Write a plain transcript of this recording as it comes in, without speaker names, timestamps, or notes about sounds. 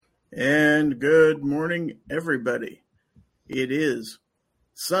And good morning, everybody. It is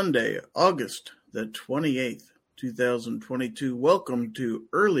Sunday, August the 28th, 2022. Welcome to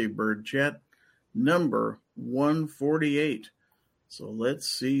Early Bird Chat number 148. So let's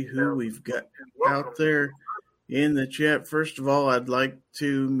see who we've got out there in the chat. First of all, I'd like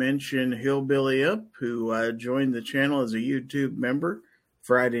to mention Hillbilly Up, who joined the channel as a YouTube member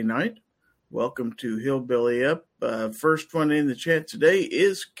Friday night. Welcome to Hillbilly Up. First one in the chat today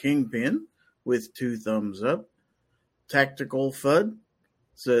is Kingpin with 2 thumbs up. Tactical Fud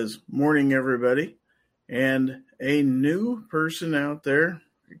says, morning, everybody. And a new person out there,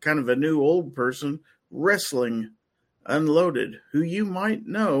 kind of a new old person, Wrestling Unloaded, who you might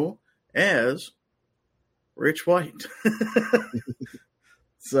know as Rich White.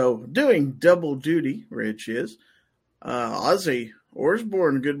 So doing double duty, Rich is. Ozzy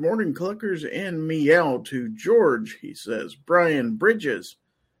Orsborn, good morning, Cluckers, and meow to George, he says. Brian Bridges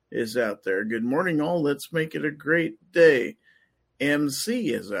is out there. Good morning, all. Let's make it a great day.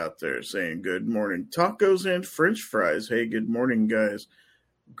 MC is out there saying good morning. Tacos and French fries. Hey, good morning, guys.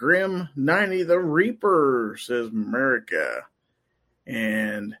 Grim90 the Reaper says America.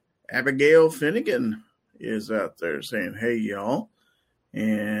 And Abigail Finnegan is out there saying, hey, y'all.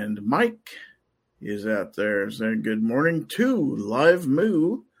 And Mike is out there saying good morning. To Live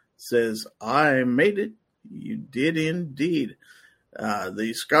Moo says, I made it. You did indeed.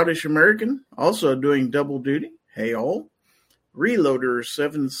 The Scottish American also doing double duty. Hey all. Reloader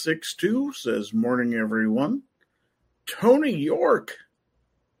 762 says morning everyone. Tony York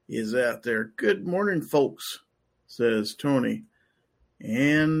is out there. Good morning folks, says Tony.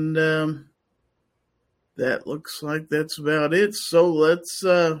 And that looks like that's about it. So let's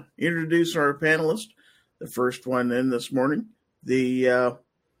introduce our panelist. The first one in this morning, the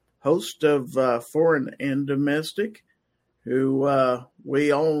host of Foreign and Domestic, who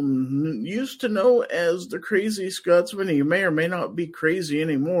we all used to know as the Crazy Scotsman. He may or may not be crazy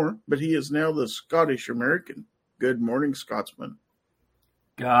anymore, but he is now the Scottish American. Good morning, Scotsman.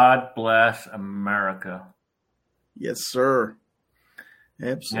 God bless America. Yes, sir.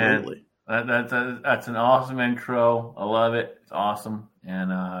 Absolutely. That's an awesome intro. I love it. It's awesome. And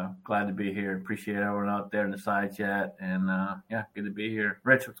glad to be here. Appreciate everyone out there in the side chat. And good to be here.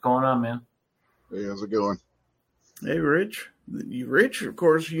 Rich, what's going on, man? Hey, how's it going? Hey, Rich. Rich, of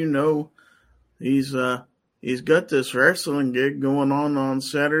course, you know, he's got this wrestling gig going on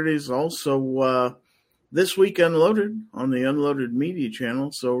Saturdays. Also, this week Unloaded on the Unloaded Media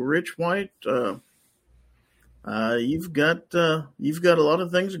channel. So, Rich White, you've got a lot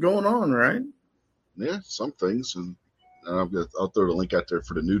of things going on, right? Yeah, some things, and I'll throw the link out there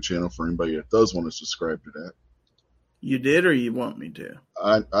for the new channel for anybody that does want to subscribe to that. You did, or you want me to?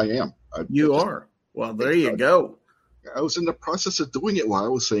 I am. You are. Well, there you go. I was in the process of doing it while I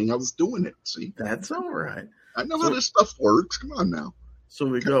was saying I was doing it. See, that's all right. I know how this stuff works. Come on now. So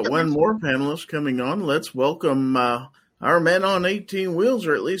we got one more panelist coming on. Let's welcome our man on 18 wheels,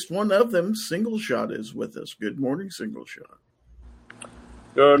 or at least one of them. Single Shot is with us. Good morning, Single Shot.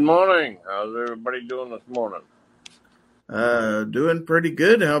 Good morning. How's everybody doing this morning? Doing pretty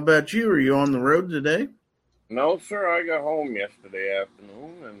good. How about you? Are you on the road today? No, sir. I got home yesterday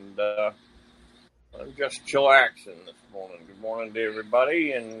afternoon, and I'm just chillaxing this morning. Good morning to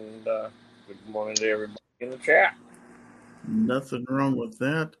everybody, and good morning to everybody in the chat. Nothing wrong with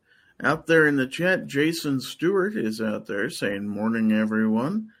that. Out there in the chat, Jason Stewart is out there saying morning,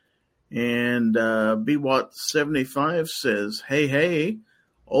 everyone. And BWatt75 says, hey,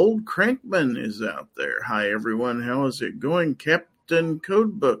 Old Crankman is out there. Hi, everyone. How is it going? Captain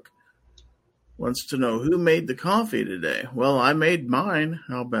Codebook wants to know who made the coffee today. Well, I made mine.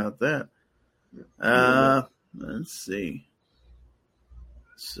 How about that? Let's see.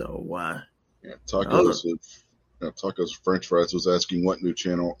 So, Tacos French Fries was asking what new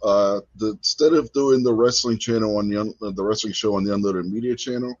channel. Instead of doing the wrestling channel on the wrestling show on the Unloaded Media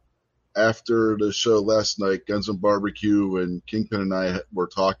channel, after the show last night, Guns and Barbecue and Kingpin and I were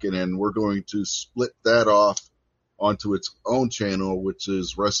talking, and we're going to split that off onto its own channel, which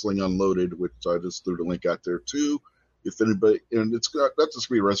is Wrestling Unloaded, which I just threw the link out there too. If anybody, and it's not just going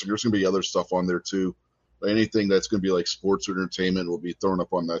to be wrestling, there's going to be other stuff on there too. Anything that's going to be like sports or entertainment will be thrown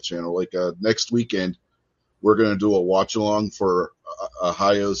up on that channel. Like next weekend, we're going to do a watch along for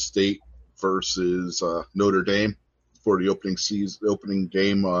Ohio State versus Notre Dame for the opening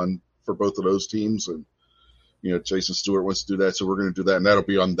game for both of those teams. And, Jason Stewart wants to do that. So we're going to do that, and that'll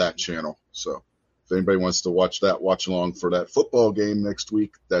be on that channel. So if anybody wants to watch along for that football game next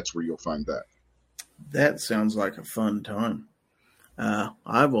week, that's where you'll find that. That sounds like a fun time.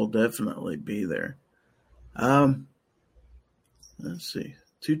 I will definitely be there. Let's see.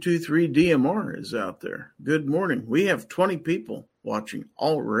 223 DMR is out there. Good morning. We have 20 people watching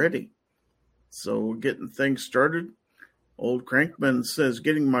already. So we're getting things started. Old Crankman says,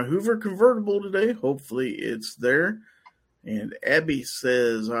 getting my Hoover convertible today. Hopefully it's there. And Abby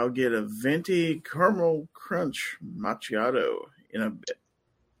says, I'll get a venti caramel crunch macchiato in a bit.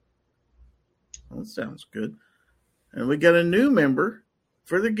 Well, that sounds good. And we got a new member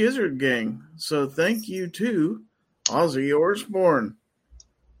for the Gizzard Gang. So thank you to Ozzy Osbourne.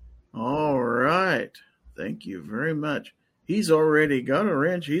 All right. Thank you very much. He's already got a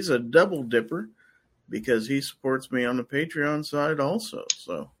wrench. He's a double dipper because he supports me on the Patreon side also.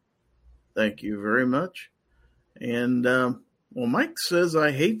 So thank you very much. And, well, Mike says,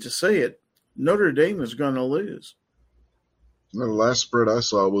 I hate to say it, Notre Dame is going to lose. The last spread I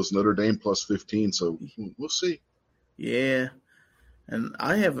saw was Notre Dame plus 15, so we'll see. Yeah. And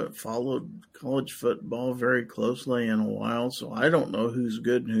I haven't followed college football very closely in a while, so I don't know who's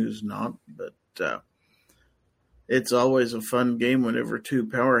good and who's not. But it's always a fun game whenever two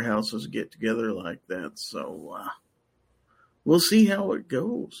powerhouses get together like that. So we'll see how it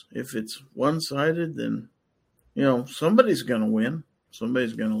goes. If it's one-sided, then, somebody's going to win.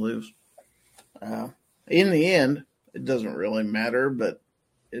 Somebody's going to lose. In the end, it doesn't really matter, but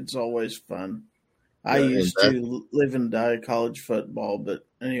it's always fun. I used to live and die college football, but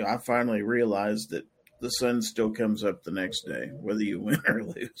anyway, I finally realized that the sun still comes up the next day, whether you win or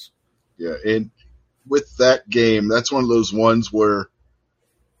lose. Yeah, and with that game, that's one of those ones where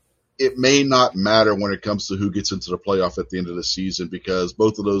it may not matter when it comes to who gets into the playoff at the end of the season, because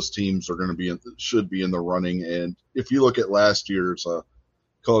both of those teams are going to should be in the running. And if you look at last year's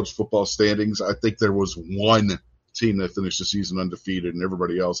college football standings, I think there was one team that finished the season undefeated, and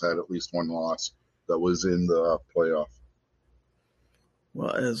everybody else had at least one loss that was in the playoff.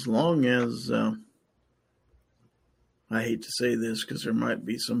 Well, as long as I hate to say this because there might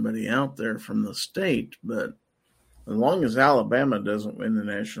be somebody out there from the state, but as long as Alabama doesn't win the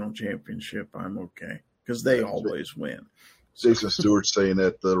national championship, I'm okay because they always win. Jason Stewart saying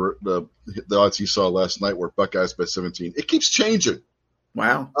that the odds he saw last night were Buckeyes by 17. It keeps changing.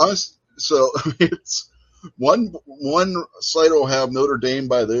 Wow. So it's one site will have Notre Dame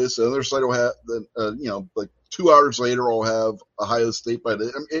by this, the other site will have like 2 hours later I'll have Ohio State by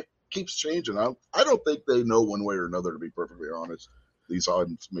this. I mean, it keeps changing. I don't think they know one way or another, to be perfectly honest, these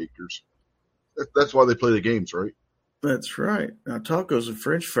odds makers. That's why they play the games, right? That's right. Now, Tacos and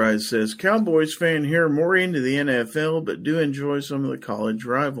French Fries says, Cowboys fan here, more into the NFL, but do enjoy some of the college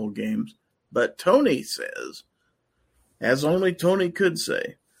rival games. But Tony says, as only Tony could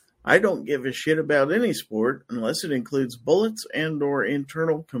say, I don't give a shit about any sport unless it includes bullets and or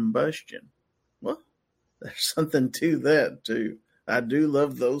internal combustion. Well, there's something to that, too. I do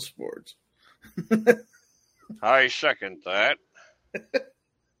love those sports. I second that.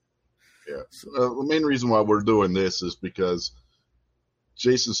 Yeah. The main reason why we're doing this is because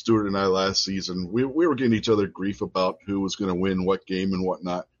Jason Stewart and I last season, we were getting each other grief about who was going to win what game and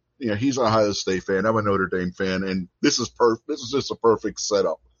whatnot. He's an Ohio State fan. I'm a Notre Dame fan, and this is just a perfect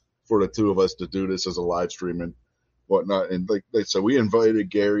setup for the two of us to do this as a live stream and whatnot. And like they said, we invited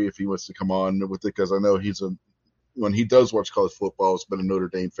Gary if he wants to come on with it, because I know when he does watch college football, he's been a Notre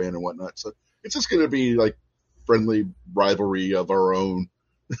Dame fan and whatnot. So it's just going to be like friendly rivalry of our own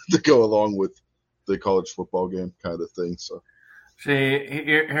to go along with the college football game kind of thing. So, see,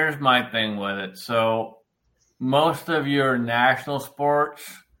 here's my thing with it. So most of your national sports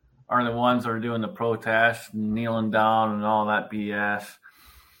are the ones that are doing the protests, kneeling down and all that BS.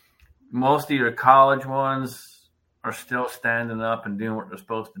 Most of your college ones are still standing up and doing what they're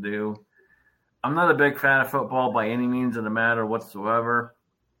supposed to do. I'm not a big fan of football by any means of the matter whatsoever,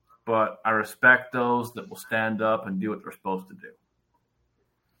 but I respect those that will stand up and do what they're supposed to do.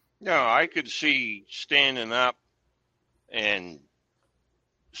 No, I could see standing up for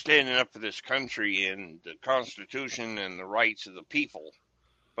this country and the Constitution and the rights of the people.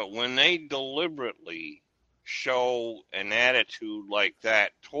 But when they deliberately show an attitude like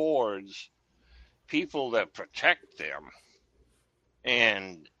that towards people that protect them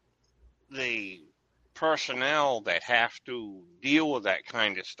and the personnel that have to deal with that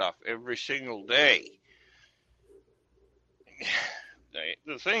kind of stuff every single day,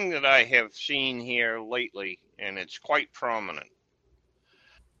 the thing that I have seen here lately, and it's quite prominent,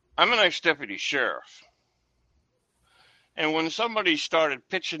 I'm an ex-deputy sheriff. And when somebody started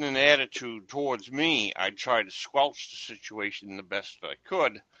pitching an attitude towards me, I'd try to squelch the situation the best I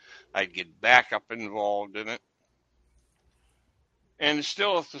could. I'd get backup involved in it. And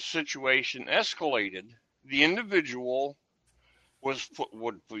still, if the situation escalated, the individual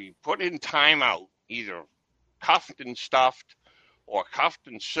would be put in timeout, either cuffed and stuffed or cuffed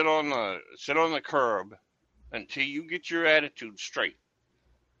and sit on the curb until you get your attitude straight.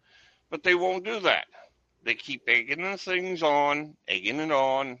 But they won't do that. They keep egging the things on, egging it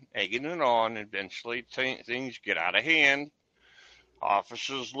on, egging it on. Eventually, things get out of hand.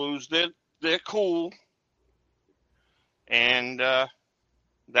 Officers lose their cool, and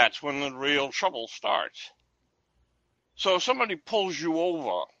that's when the real trouble starts. So if somebody pulls you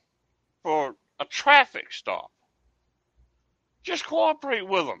over for a traffic stop, just cooperate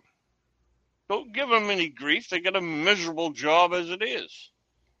with them. Don't give them any grief. They got a miserable job as it is.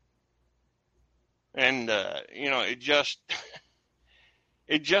 And, it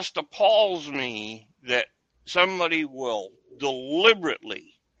just appalls me that somebody will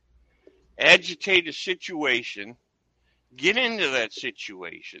deliberately agitate a situation, get into that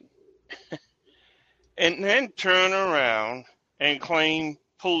situation, and then turn around and claim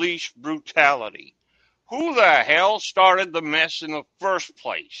police brutality. Who the hell started the mess in the first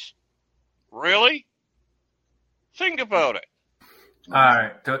place? Really? Think about it. All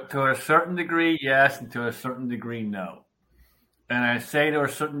right. To a certain degree, yes, and to a certain degree, no. And I say to a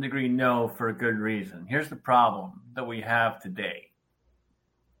certain degree, no, for a good reason. Here's the problem that we have today.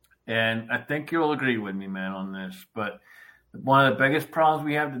 And I think you'll agree with me, man, on this. But one of the biggest problems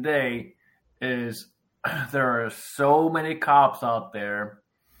we have today is there are so many cops out there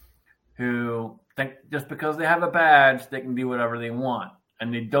who think just because they have a badge, they can do whatever they want.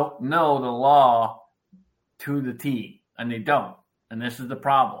 And they don't know the law to the T. And they don't. And this is the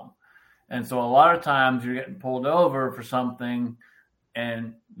problem. And so a lot of times you're getting pulled over for something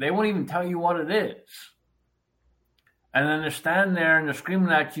and they won't even tell you what it is. And then they're standing there and they're screaming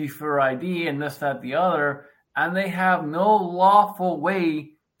at you for ID and this, that, the other, and they have no lawful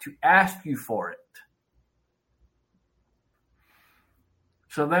way to ask you for it.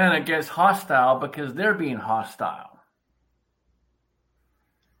 So then it gets hostile because they're being hostile.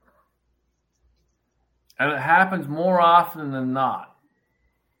 And it happens more often than not.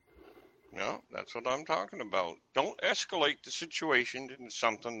 No, that's what I'm talking about. Don't escalate the situation into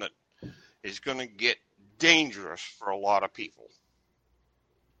something that is going to get dangerous for a lot of people.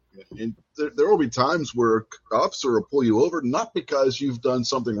 And there will be times where an officer will pull you over, not because you've done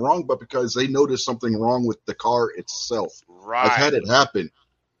something wrong, but because they notice something wrong with the car itself. Right. I've had it happen.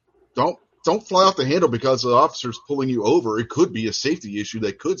 Don't fly off the handle because the officer's pulling you over. It could be a safety issue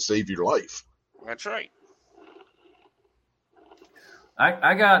that could save your life. That's right.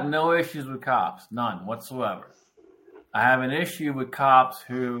 I got no issues with cops, none whatsoever. I have an issue with cops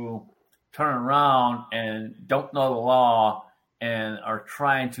who turn around and don't know the law and are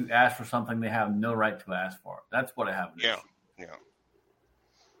trying to ask for something they have no right to ask for. That's what I have. Yeah.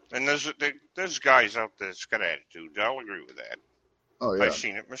 And there's guys out there that's got attitudes. I'll agree with that. Oh yeah, I've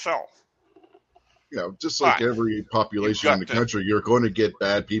seen it myself. Yeah, just like But every population in the country, you're going to get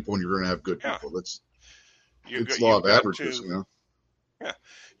bad people and you're going to have good people. It's law of averages, you know. Yeah,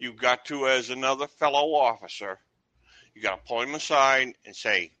 you've got to, as another fellow officer, you got to pull him aside and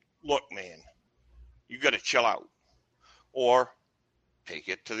say, "Look, man, you got to chill out," or take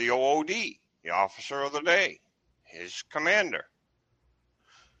it to the OOD, the officer of the day, his commander.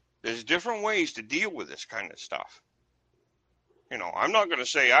 There's different ways to deal with this kind of stuff. You know, I'm not going to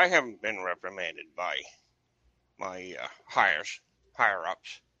say I haven't been reprimanded by my higher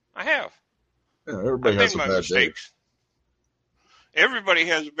ups. I have. Yeah, everybody has a bad mistakes. Day. Everybody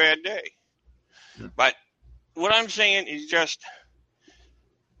has a bad day. Yeah. But what I'm saying is just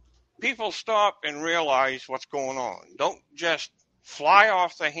people stop and realize what's going on. Don't just fly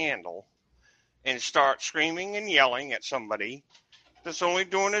off the handle and start screaming and yelling at somebody that's only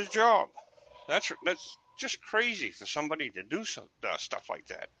doing his job. That's just crazy for somebody to do stuff like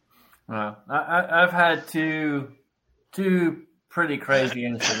that. I've had two pretty crazy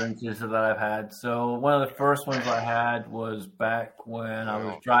incidences that I've had. So one of the first ones I had was back when I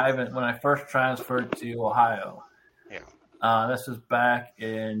was driving, when I first transferred to Ohio. Yeah. This was back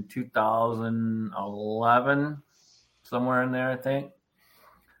in 2011, somewhere in there, I think.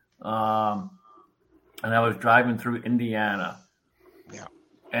 And I was driving through Indiana. Yeah.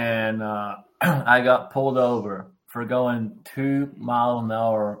 And I got pulled over for going 2 miles an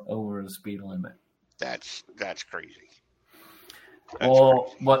hour over the speed limit. That's crazy.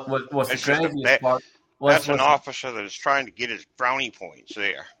 Well, what's the craziest part? That's an officer that is trying to get his brownie points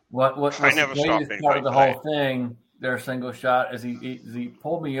there. What's the craziest part of the whole thing, their single shot, is he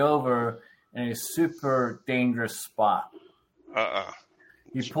pulled me over in a super dangerous spot.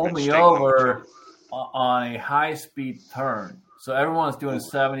 He pulled me over on a high-speed turn. So everyone's doing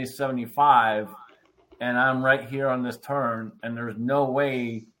 70, 75, and I'm right here on this turn, and there's no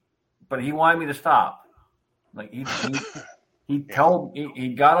way. But he wanted me to stop. Like he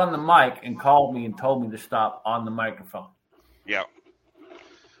He got on the mic and called me and told me to stop on the microphone. Yeah.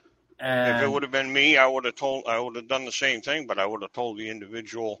 And if it would have been me, I would have done the same thing, but I would have told the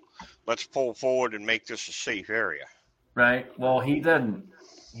individual, let's pull forward and make this a safe area. Right. Well, he didn't.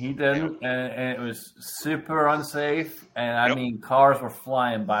 And it was super unsafe. And I mean, cars were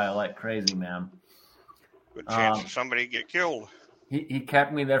flying by like crazy, man. Good chance of somebody get killed. He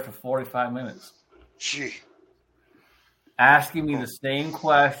kept me there for 45 minutes. Gee. Asking me the same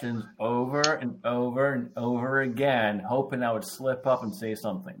questions over and over and over again, hoping I would slip up and say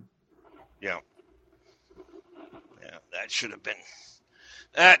something. Yeah. Yeah, that should have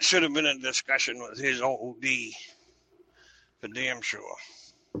been a discussion with his OD. For damn sure.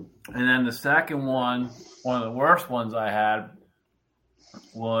 And then the second one of the worst ones I had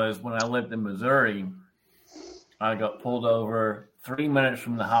was when I lived in Missouri. I got pulled over 3 minutes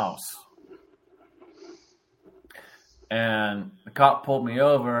from the house. And the cop pulled me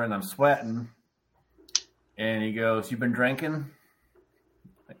over, and I'm sweating. And he goes, "You been drinking?"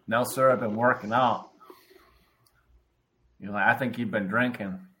 Like, "No, sir, I've been working out." He's like, "I think you've been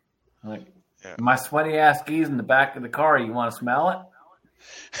drinking." I'm like, "My sweaty ass skis in the back of the car. You want to smell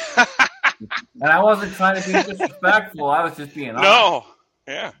it?" And I wasn't trying to be disrespectful. I was just being honest. No.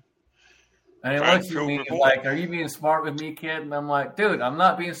 Yeah. And he looks at me like, "Are you being smart with me, kid?" And I'm like, "Dude, I'm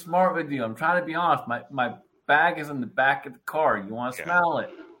not being smart with you. I'm trying to be honest. My bag is in the back of the car. You want to smell it?"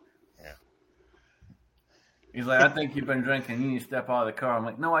 Yeah. He's like, "I think you've been drinking. You need to step out of the car." I'm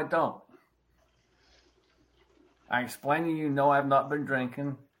like, "No, I don't. I explained to you, no, I've not been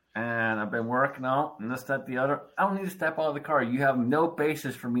drinking, and I've been working out, and this, that, the other. I don't need to step out of the car. You have no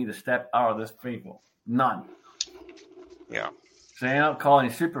basis for me to step out of this vehicle. None." Yeah. So I end up calling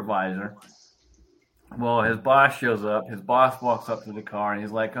his supervisor. Well, his boss shows up. His boss walks up to the car, and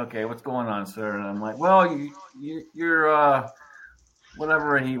he's like, "Okay, what's going on, sir?" And I'm like, "Well, you're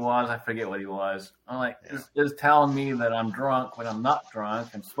whatever he was. I forget what he was." I'm like, is telling me that I'm drunk when I'm not drunk.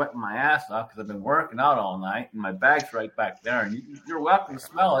 I'm sweating my ass off because I've been working out all night, and my bag's right back there, and you're welcome to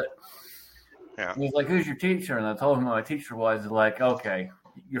smell it. Yeah. And he's like, "Who's your teacher?" And I told him who my teacher was. He's like, "Okay,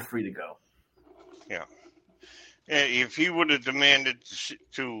 you're free to go." Yeah. If he would have demanded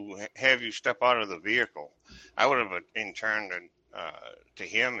to have you step out of the vehicle, I would have turned to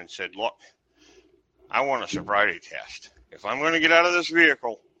him and said, "Look, I want a sobriety test. If I'm going to get out of this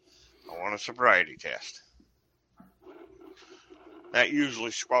vehicle, I want a sobriety test." That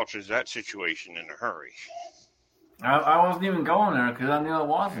usually squelches that situation in a hurry. I wasn't even going there because I knew I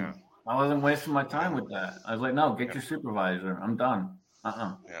wasn't. Yeah. I wasn't wasting my time with that. I was like, "No, get your supervisor. I'm done."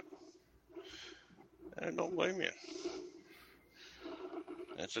 Yeah. I don't blame you.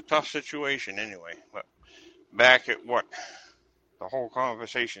 It's a tough situation anyway. But back at what the whole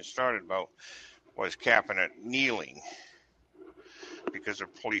conversation started about was Kaepernick kneeling because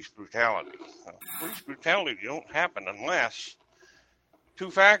of police brutality. Police brutality don't happen unless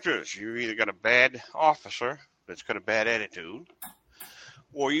two factors. You either got a bad officer that's got a bad attitude,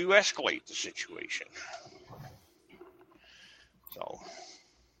 or you escalate the situation. So,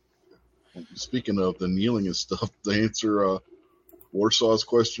 speaking of the kneeling and stuff, to answer Warsaw's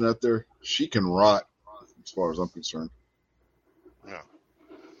question out there, she can rot as far as I'm concerned. Yeah.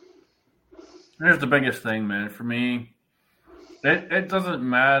 Here's the biggest thing, man. For me, it doesn't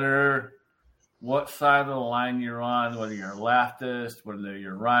matter what side of the line you're on, whether you're leftist, whether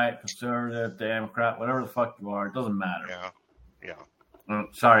you're right, conservative, Democrat, whatever the fuck you are. It doesn't matter. Yeah.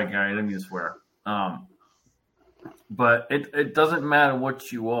 Sorry, Gary. I didn't mean to swear. But it doesn't matter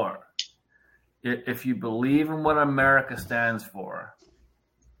what you are. If you believe in what America stands for,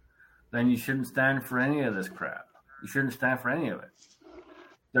 then you shouldn't stand for any of this crap. You shouldn't stand for any of it.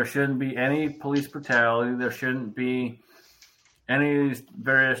 There shouldn't be any police brutality. There shouldn't be any of these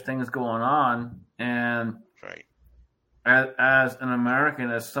various things going on. And right. as an American,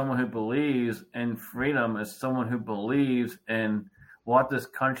 as someone who believes in freedom, as someone who believes in what this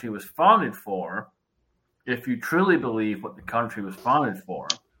country was founded for, if you truly believe what the country was founded for,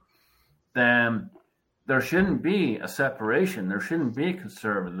 then there shouldn't be a separation. There shouldn't be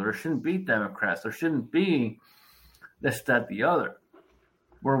conservatives. There shouldn't be Democrats. There shouldn't be this, that, the other.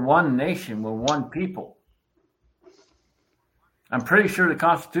 We're one nation. We're one people. I'm pretty sure the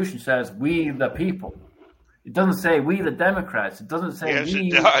Constitution says we the people. It doesn't say we the Democrats. It doesn't say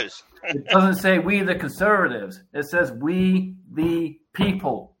it does. It doesn't say we the conservatives. It says we the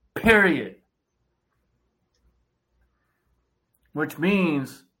people, period. Which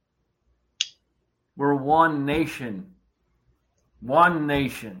means we're one nation. One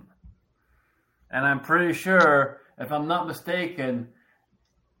nation. And I'm pretty sure, if I'm not mistaken,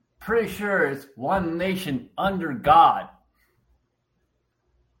 it's one nation under God.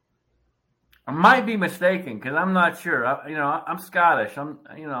 I might be mistaken because I'm not sure. I'm Scottish.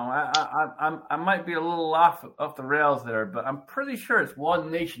 I might be a little off the rails there, but I'm pretty sure it's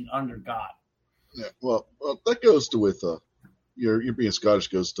one nation under God. Yeah, well, that goes to with you're being Scottish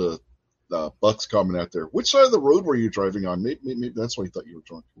goes to Buck's comment out there. Which side of the road were you driving on? Maybe that's why he thought you were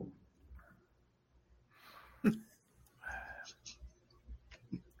drunk.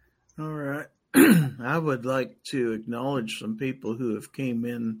 All right. I would like to acknowledge some people who have came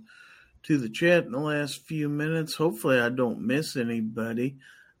in to the chat in the last few minutes. Hopefully I don't miss anybody.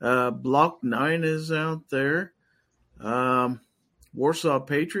 Block 9 is out there. Warsaw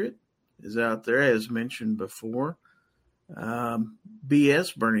Patriot is out there, as mentioned before.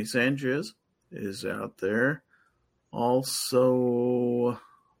 BS, Bernie Sanchez, is out there. Also, let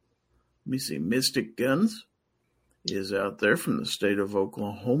me see, Mystic Guns is out there from the state of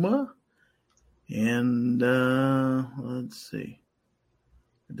Oklahoma. And let's see.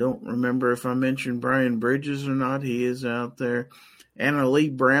 I don't remember if I mentioned Brian Bridges or not. He is out there. Anna Lee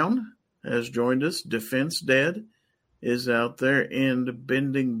Brown has joined us. Defense Dad is out there. And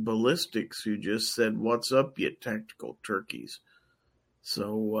Bending Ballistics, who just said, "What's up, you tactical turkeys?"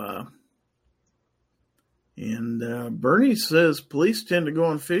 So, Bernie says, police tend to go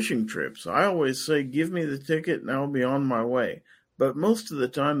on fishing trips. I always say, give me the ticket and I'll be on my way. But most of the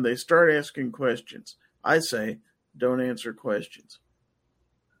time they start asking questions. I say, don't answer questions.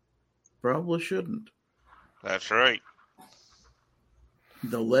 Probably shouldn't. That's right.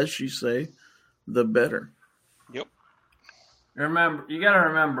 The less you say, the better. Yep. You got to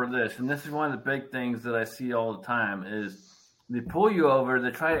remember this, and this is one of the big things that I see all the time, is they pull you over,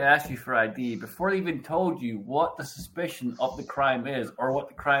 they try to ask you for ID before they even told you what the suspicion of the crime is or what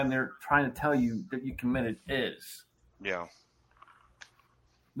the crime they're trying to tell you that you committed is. Yeah.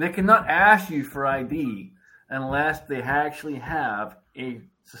 They cannot ask you for ID unless they actually have a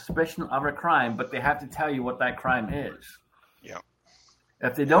suspicion of a crime, but they have to tell you what that crime is. Yeah.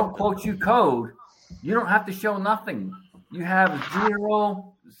 If they don't quote you code, you don't have to show nothing. You have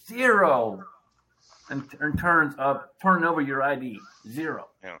zero in terms of turning over your ID. Zero.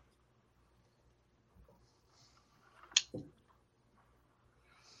 Yeah.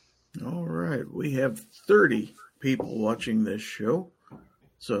 All right. We have 30 people watching this show.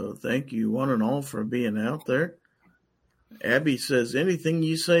 So thank you one and all for being out there. Abby says anything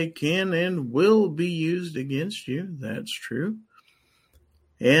you say can and will be used against you. That's true.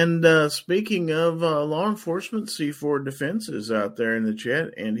 And speaking of law enforcement, C4 Defense is out there in the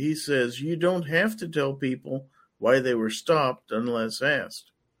chat, and he says you don't have to tell people why they were stopped unless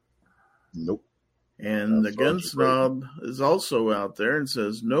asked. Nope. And the Gun Snob is also out there and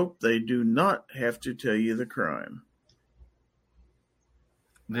says, nope, they do not have to tell you the crime.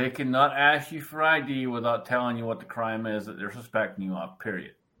 They cannot ask you for ID without telling you what the crime is that they're suspecting you of,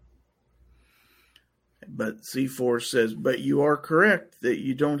 period. But C4 says, but you are correct that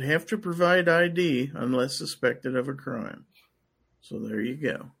you don't have to provide ID unless suspected of a crime. So there you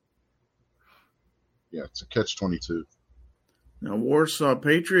go. Yeah, it's a catch-22. Now, Warsaw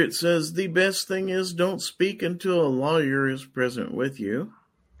Patriot says the best thing is don't speak until a lawyer is present with you.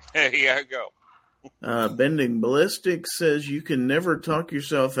 There you go. Bending Ballistics says you can never talk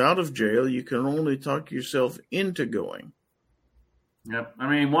yourself out of jail. You can only talk yourself into going. Yep. I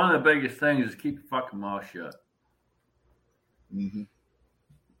mean, one of the biggest things is keep your fucking mouth shut. Mm-hmm.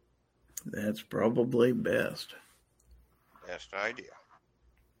 That's probably best. Best idea.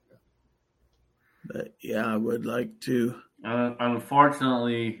 But yeah, I would like to.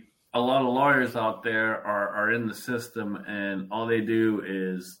 Unfortunately, a lot of lawyers out there are in the system, and all they do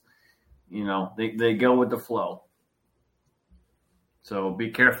is, they go with the flow. So be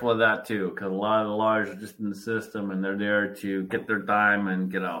careful of that too, because a lot of the lawyers are just in the system, and they're there to get their dime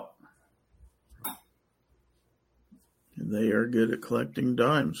and get out. They are good at collecting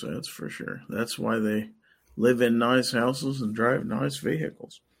dimes, that's for sure. That's why they live in nice houses and drive nice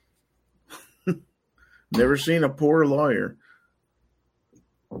vehicles. Never seen a poor lawyer.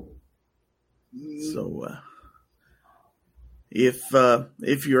 So,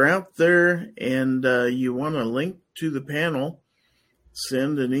 if you're out there and you want a link to the panel,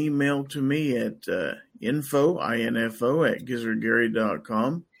 send an email to me at info at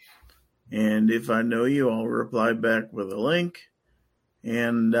gizzardgary.com. And if I know you, I'll reply back with a link.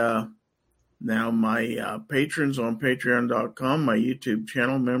 And now my patrons on patreon.com, my YouTube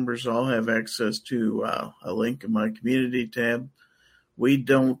channel members all have access to a link in my community tab. We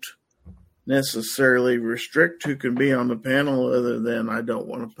don't necessarily restrict who can be on the panel, other than I don't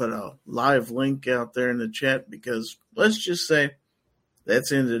want to put a live link out there in the chat because let's just say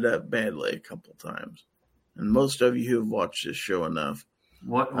that's ended up badly a couple times. And most of you who have watched this show enough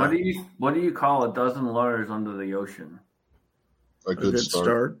What do you call a dozen lawyers under the ocean? A good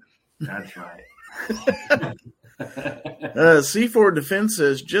start. That's right. C4 Defense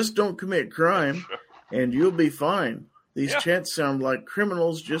says, just don't commit crime and you'll be fine. These chats sound like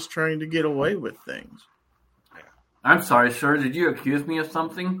criminals just trying to get away with things. I'm sorry, sir. Did you accuse me of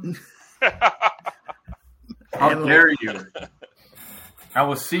something? How dare you? I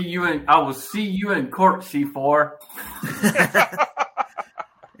will see you in court, C4.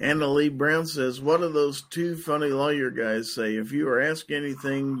 Anna Lee Brown says, what do those two funny lawyer guys say? If you are asked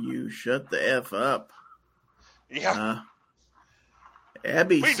anything, you shut the F up. Yeah.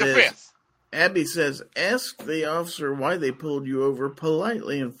 Abby says, ask the officer why they pulled you over.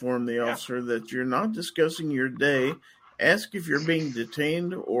 Politely inform the officer that you're not discussing your day. Ask if you're being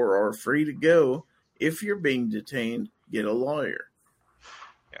detained or are free to go. If you're being detained, get a lawyer.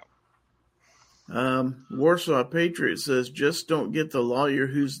 Warsaw Patriot says, just don't get the lawyer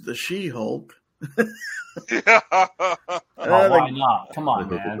who's the She-Hulk. Why not? Come on,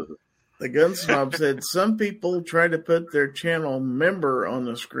 man. The Gun Snob said, some people try to put their channel member on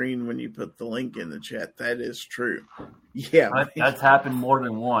the screen when you put the link in the chat. That is true. Yeah. That's happened more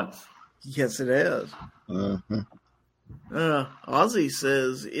than once. Yes, it has. Ozzy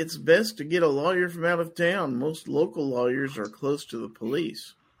says, it's best to get a lawyer from out of town. Most local lawyers are close to the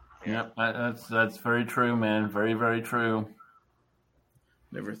police. Yep, that's very true, man. Very, very true.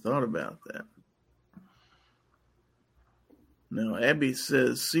 Never thought about that. Now, Abby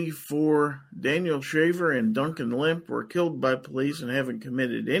says C4, Daniel Shaver and Duncan Lemp were killed by police and haven't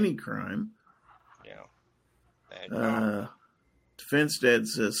committed any crime. Yeah. Defense Dad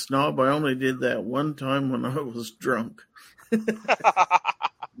says, Snob, I only did that one time when I was drunk.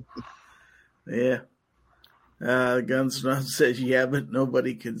 Yeah. Gun Snob says, yeah, but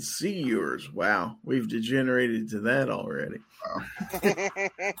nobody can see yours. Wow, we've degenerated to that already. Wow.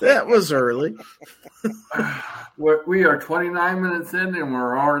 That was early. We are 29 minutes in and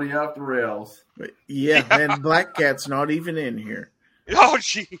we're already off the rails. Yeah, and Black Cat's not even in here. Oh,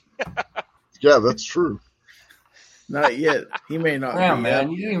 gee. Yeah, that's true. Not yet. He may not Yeah, be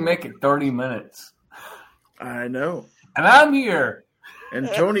man, yet. you didn't make it 30 minutes. I know. And I'm here. And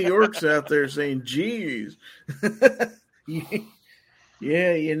Tony York's out there saying, geez.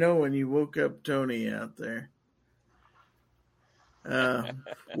 Yeah, you know when you woke up Tony out there.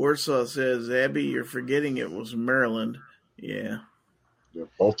 Warsaw says, Abby, you're forgetting it was Maryland. Yeah.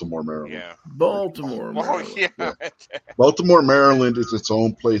 Baltimore, Maryland. Yeah. Baltimore, Maryland. Oh, yeah. Baltimore, Maryland is its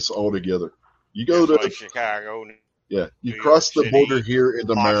own place altogether. You go Just to like Chicago. you New cross York the City, border here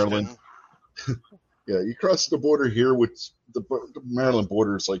into Boston. Maryland. You cross the border here, which the Maryland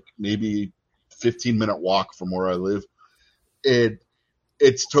border is like maybe 15-minute walk from where I live. And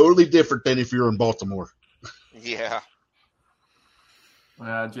it's totally different than if you're in Baltimore. Yeah.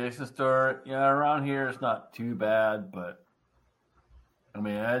 Jason Stewart, around here it's not too bad, but I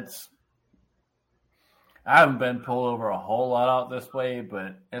mean, I haven't been pulled over a whole lot out this way,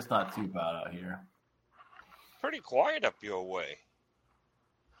 but it's not too bad out here. Pretty quiet up your way.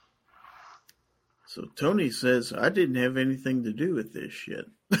 So Tony says, I didn't have anything to do with this shit.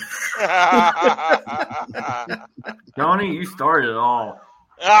 Tony, you started it all.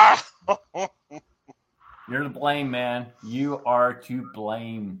 You're to blame, man. You are to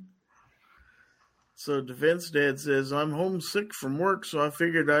blame. So Defense Dad says, I'm homesick from work, so I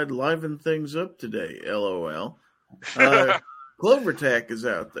figured I'd liven things up today. LOL. Clovertack is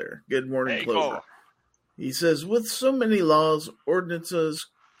out there. Good morning, Hey, Clover. Clover. He says, with so many laws, ordinances,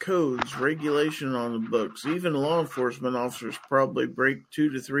 codes, regulation on the books, even law enforcement officers probably break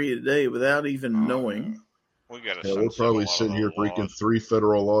 2 to 3 a day without even knowing. We got We're probably sitting here breaking 3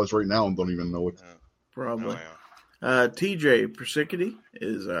 federal laws right now and don't even know it. Probably. Oh, yeah. TJ Persicity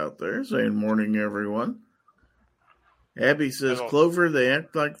is out there saying, morning, everyone. Abby says, Hello. Clover, they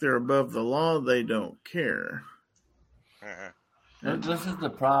act like they're above the law. They don't care. This is the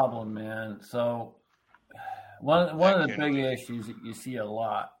problem, man. So one of the big issues that you see a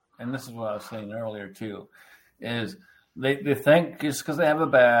lot, and this is what I was saying earlier too, is they think just because they have a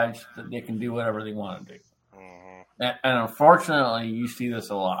badge that they can do whatever they want to do. And unfortunately, you see this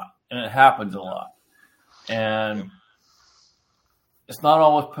a lot, and it happens a lot. And it's not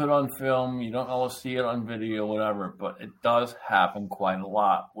always put on film. You don't always see it on video, whatever, but it does happen quite a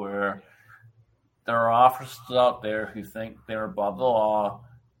lot where there are officers out there who think they're above the law,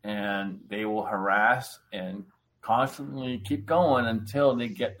 and they will harass and constantly keep going until they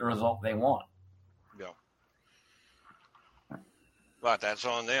get the result they want. Yeah. But that's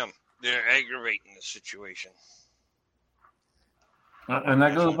on them. They're aggravating the situation. And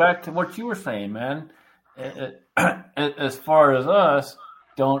that goes back to what you were saying, man. As far as us,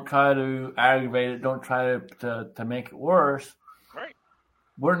 Don't try to aggravate it. Don't try to make it worse. Right.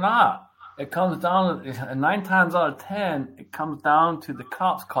 We're not. It comes down to 9 times out of 10, it comes down to the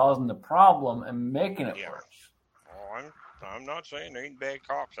cops causing the problem and making it worse. Oh, I'm not saying there ain't bad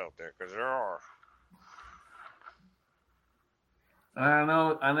cops out there, because there are. I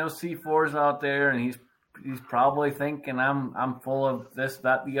know C4's out there, and he's probably thinking I'm full of this,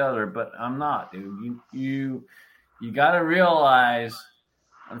 that, the other, but I'm not, dude. You got to realize,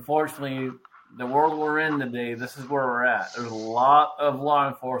 unfortunately, the world we're in today, this is where we're at. There's a lot of law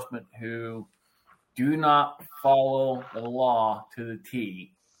enforcement who do not follow the law to the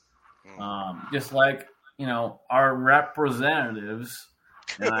T. Just like, our representatives,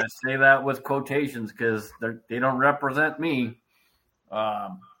 and I say that with quotations because they don't represent me.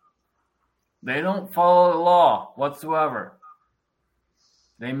 They don't follow the law whatsoever.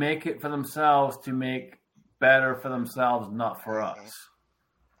 They make it for themselves to make better for themselves, not for us.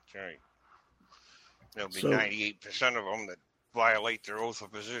 That's right. There'll be 98% of them that violate their oath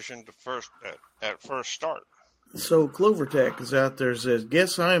of position at first start. So CloverTech is out there, says,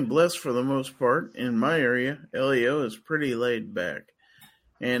 guess I am blessed for the most part. In my area, LEO is pretty laid back.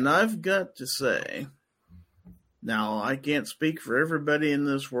 And I've got to say, now I can't speak for everybody in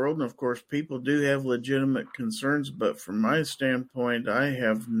this world, and of course people do have legitimate concerns, but from my standpoint, I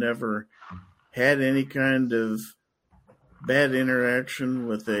have never had any kind of bad interaction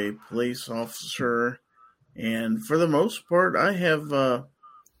with a police officer, and for the most part, I have a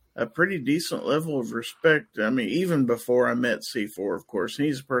pretty decent level of respect. I mean, even before I met C4, of course,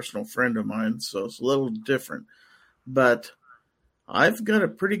 he's a personal friend of mine, so it's a little different, but I've got a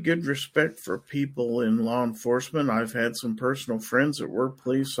pretty good respect for people in law enforcement. I've had some personal friends that were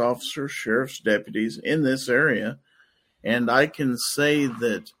police officers, sheriff's deputies in this area, and I can say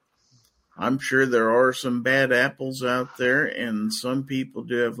that I'm sure there are some bad apples out there, and some people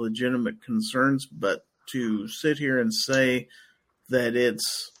do have legitimate concerns, but to sit here and say that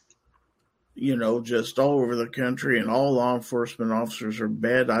it's, just all over the country and all law enforcement officers are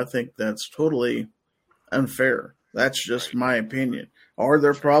bad, I think that's totally unfair. That's just my opinion. Are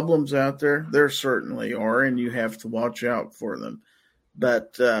there problems out there? There certainly are, and you have to watch out for them.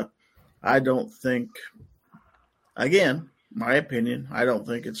 But I don't think, again, my opinion, I don't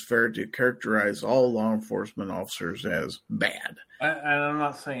think it's fair to characterize all law enforcement officers as bad. And I'm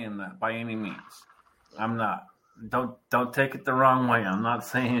not saying that by any means. I'm not. Don't take it the wrong way. I'm not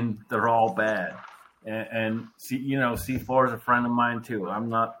saying they're all bad. And C4 is a friend of mine too. I'm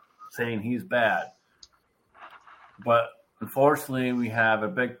not saying he's bad. But unfortunately, we have a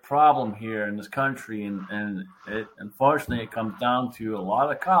big problem here in this country, and unfortunately, it comes down to a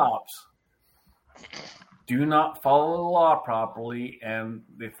lot of cops do not follow the law properly, and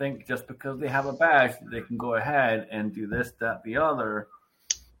they think just because they have a badge, they can go ahead and do this, that, the other,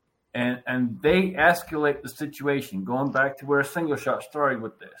 and they escalate the situation. Going back to where a single shot started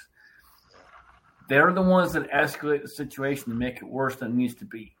with this, they're the ones that escalate the situation to make it worse than it needs to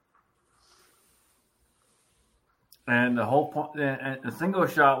be. And the whole point, and the single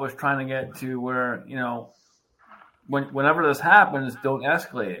shot was trying to get to where, whenever this happens, don't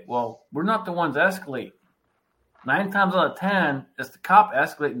escalate it. Well, we're not the ones escalate. 9 times out of 10, it's the cop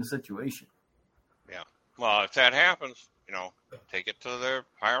escalating the situation. Yeah. Well, if that happens, take it to their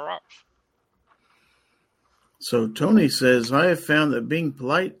higher ups. So Tony says, I have found that being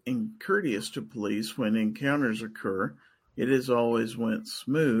polite and courteous to police when encounters occur, it has always went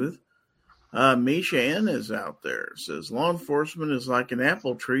smooth. Misha N is out there. Says, law enforcement is like an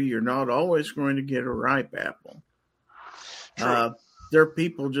apple tree. You're not always going to get a ripe apple. They're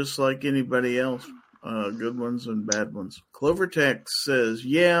people just like anybody else, good ones and bad ones. CloverTech says,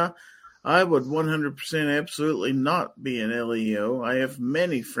 yeah, I would 100% absolutely not be an LEO. I have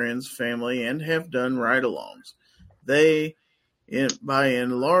many friends, family, and have done ride-alongs. They, by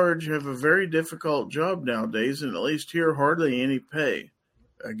and large, have a very difficult job nowadays, and at least here, hardly any pay.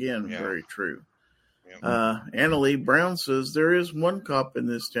 Again, very true. Anna Lee Brown says, there is one cop in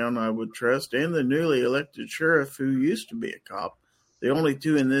this town I would trust, and the newly elected sheriff who used to be a cop. The only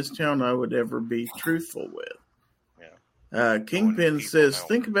two in this town I would ever be truthful with. Kingpin says,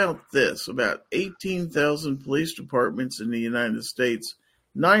 think about this. About 18,000 police departments in the United States,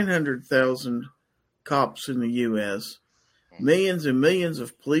 900,000 cops in the U.S., millions and millions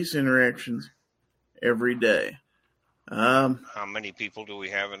of police interactions every day. How many people do we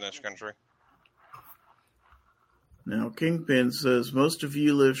have in this country? Now, Kingpin says, most of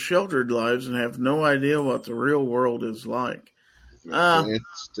you live sheltered lives and have no idea what the real world is like. To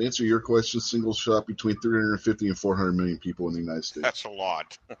answer your question, single shot between 350 and 400 million people in the United States. That's a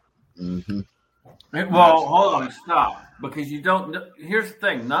lot. Mm-hmm. Well, hold on, stop. Because you don't know. Here's the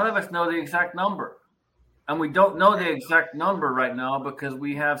thing. None of us know the exact number. And we don't know the exact number right now because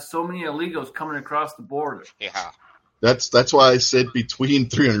we have so many illegals coming across the border. Yeah. That's why I said between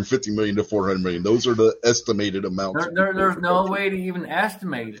 350 million to 400 million. Those are the estimated amounts. There's no way to even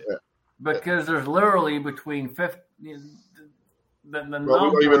estimate it because there's literally between 50. We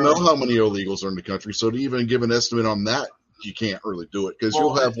don't even know how many illegals are in the country, so to even give an estimate on that, you can't really do it because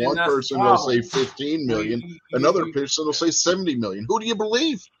you'll have one person who'll say 15 million, another person will say 70 million. Who do you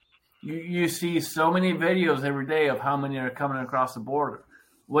believe? You see so many videos every day of how many are coming across the border.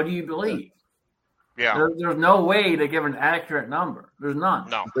 What do you believe? Yeah. There's no way to give an accurate number. There's none.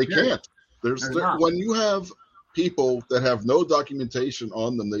 No. They can't. There's when you have people that have no documentation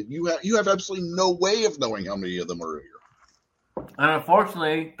on them, that you have absolutely no way of knowing how many of them are here. And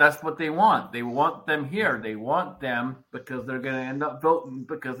unfortunately, that's what they want. They want them here. They want them because they're going to end up voting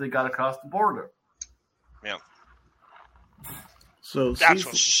because they got across the border. Yeah. So that's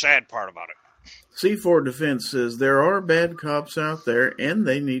what's the sad part about it. C4 Defense says there are bad cops out there and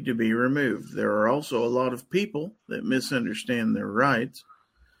they need to be removed. There are also a lot of people that misunderstand their rights.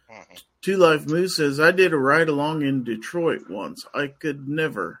 Mm-hmm. Two Life Moose says, I did a ride along in Detroit once. I could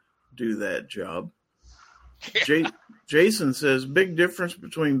never do that job. Jason says, big difference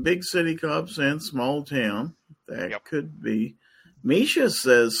between big city cops and small town. That could be. Misha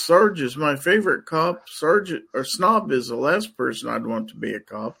says, Sarge is my favorite cop. Snob is the last person I'd want to be a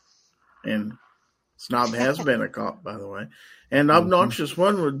cop. And Snob has been a cop, by the way. And Obnoxious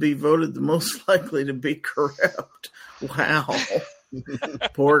One would be voted the most likely to be corrupt. Wow.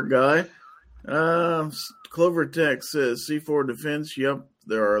 Poor guy. Clover Tech says, C4 Defense, yep,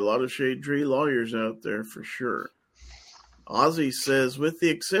 there are a lot of shade tree lawyers out there for sure. Ozzy says, with the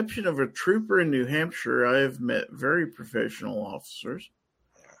exception of a trooper in New Hampshire, I have met very professional officers.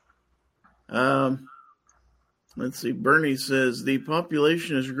 Let's see. Bernie says, the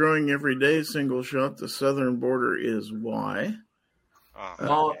population is growing every day. Single shot. The southern border is why.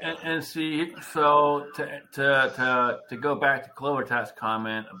 Well, and see, so to go back to Clovertat's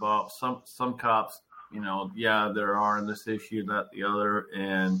comment about some cops, there are this issue, that, the other,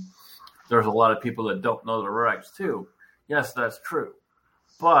 and there's a lot of people that don't know their rights too. Yes, that's true.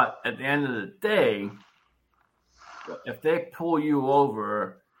 But at the end of the day, if they pull you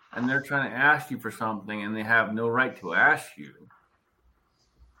over and they're trying to ask you for something and they have no right to ask you,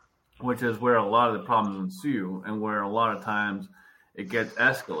 which is where a lot of the problems ensue and where a lot of times it gets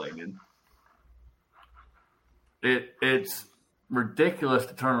escalated, it's ridiculous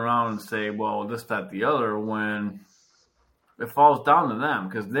to turn around and say, well, this, that, the other, when it falls down to them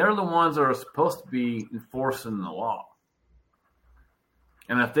because they're the ones that are supposed to be enforcing the law.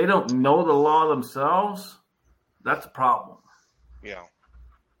 And if they don't know the law themselves, that's a problem. Yeah.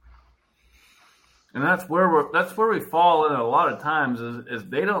 And that's where we fall in a lot of times is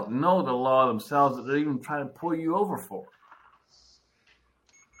they don't know the law themselves that they're even trying to pull you over for.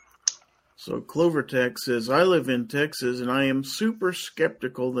 So Clovertech says, I live in Texas and I am super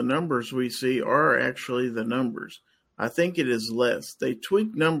skeptical the numbers we see are actually the numbers. I think it is less. They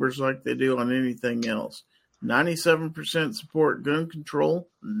tweak numbers like they do on anything else. 97% support gun control?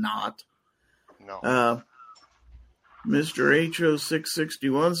 Not. No. Mr.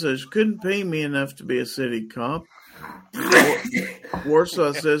 HO661 says, couldn't pay me enough to be a city cop.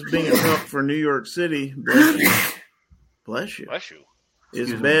 Warsaw says, being a cop for New York City, bless you,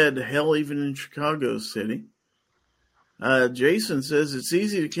 is bad. Hell, even in Chicago City. Jason says, it's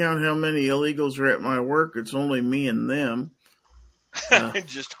easy to count how many illegals are at my work. It's only me and them.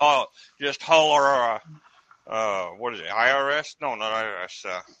 Just holler, what is it, IRS? No, not IRS.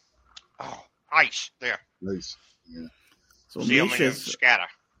 ICE, there. Nice. Yeah. So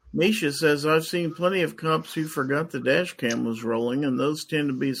Misha says, I've seen plenty of cops who forgot the dash cam was rolling, and those tend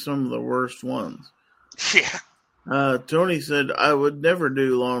to be some of the worst ones. Yeah. Tony said, I would never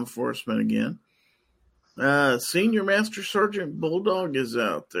do law enforcement again. Senior Master Sergeant Bulldog is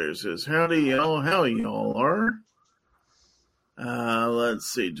out there. Says, howdy y'all, how y'all are?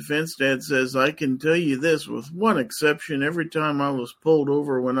 Let's see. Defense Dad says, I can tell you this with one exception. Every time I was pulled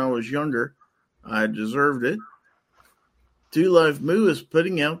over when I was younger, I deserved it. Two Life Moo is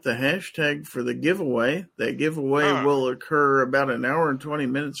putting out the hashtag for the giveaway. That giveaway will occur about an hour and 20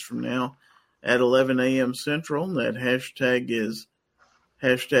 minutes from now at 11 a.m. Central. That hashtag is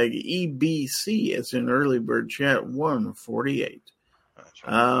hashtag EBC, as in Early Bird Chat 148.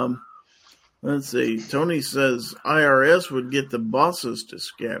 Let's see. Tony says IRS would get the bosses to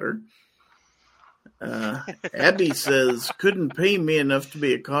scatter. Abby says, couldn't pay me enough to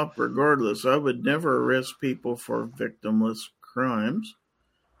be a cop regardless. I would never arrest people for victimless crimes.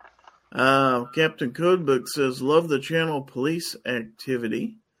 Captain Codebook says, love the channel police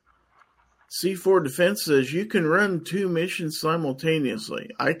activity. C4 Defense says, you can run 2 missions simultaneously.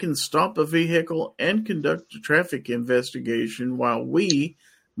 I can stop a vehicle and conduct a traffic investigation while we,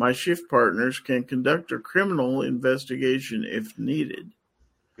 my shift partners, can conduct a criminal investigation if needed.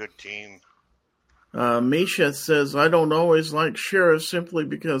 Good team. Misha says, I don't always like sheriffs simply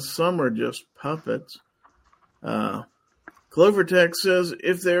because some are just puppets. Clovertech says,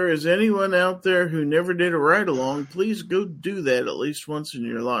 if there is anyone out there who never did a ride-along, please go do that at least once in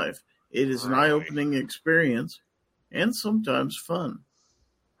your life. It is an eye-opening experience and sometimes fun.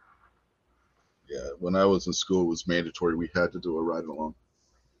 Yeah, when I was in school, it was mandatory. We had to do a ride-along.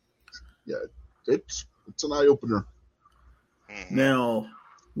 Yeah, it's an eye-opener. Now,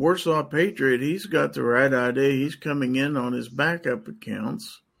 Warsaw Patriot, he's got the right idea. He's coming in on his backup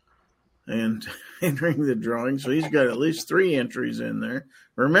accounts and entering the drawing. So he's got at least 3 entries in there.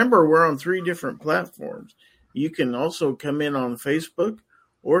 Remember, we're on 3 different platforms. You can also come in on Facebook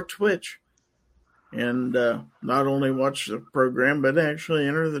or Twitch and not only watch the program, but actually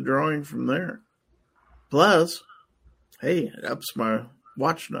enter the drawing from there. Plus, hey, it ups my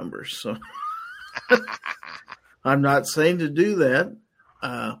watch numbers. So I'm not saying to do that.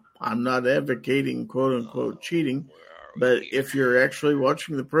 I'm not advocating quote-unquote cheating, but if you're actually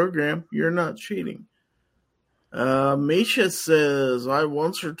watching the program, you're not cheating. Misha says, I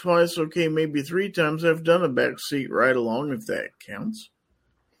once or twice, okay, maybe 3 times I've done a backseat ride-along, if that counts.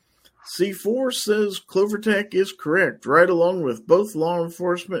 C4 says Clovertech is correct. Ride along with both law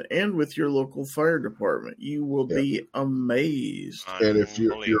enforcement and with your local fire department. You will be amazed. And if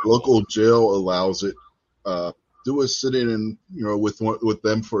your local jail allows it, do a sit-in and with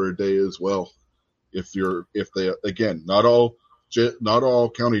them for a day as well. If they again, not all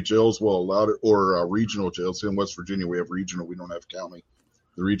county jails will allow it, or regional jails. In West Virginia, we have regional. We don't have county.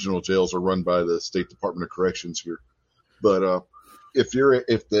 The regional jails are run by the State Department of Corrections here. But if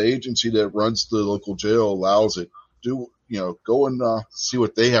the agency that runs the local jail allows it, go and see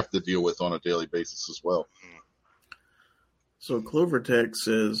what they have to deal with on a daily basis as well. So Clovertech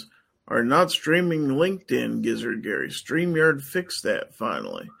says, are not streaming LinkedIn, Gizzard Gary. StreamYard fixed that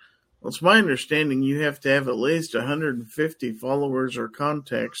finally. Well, it's my understanding you have to have at least 150 followers or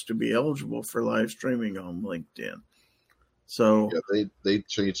contacts to be eligible for live streaming on LinkedIn. So yeah, they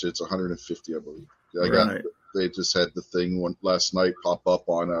changed it. It's 150, I believe. They just had the thing last night pop up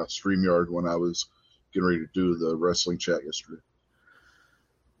on StreamYard when I was getting ready to do the wrestling chat yesterday.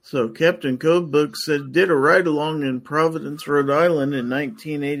 So Captain Codebook said, did a ride-along in Providence, Rhode Island in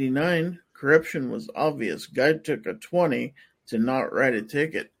 1989. Corruption was obvious. Guy took a 20 to not write a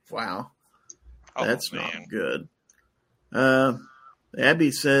ticket. Wow. That's not good.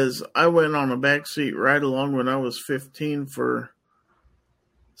 Abby says, I went on a backseat ride-along when I was 15 for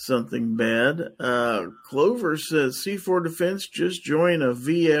something bad. Clover says, C4 Defense, just join a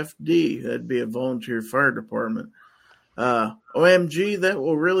VFD. That'd be a volunteer fire department. OMG, that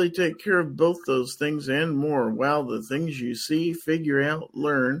will really take care of both those things and more. Wow, the things you see, figure out,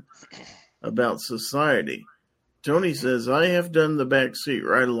 learn about society. Tony says, I have done the backseat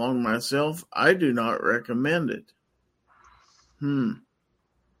ride along myself. I do not recommend it.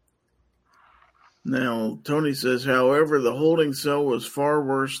 Now, Tony says, however, the holding cell was far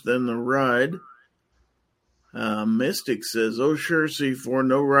worse than the ride. Mystic says, oh, sure, C4,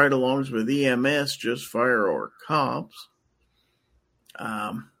 no ride-alongs with EMS, just fire or cops.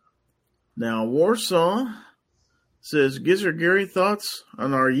 Now, Warsaw says, Gizzard Gary, thoughts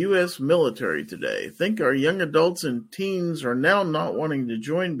on our U.S. military today? Think our young adults and teens are now not wanting to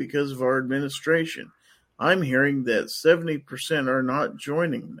join because of our administration. I'm hearing that 70% are not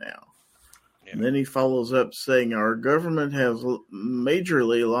joining now. Yeah. And then he follows up saying, our government has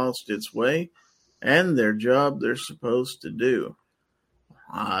majorly lost its way and their job they're supposed to do.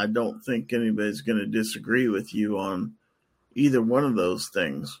 I don't think anybody's going to disagree with you on either one of those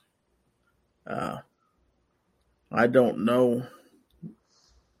things. I don't know.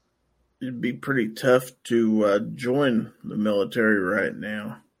 It'd be pretty tough to join the military right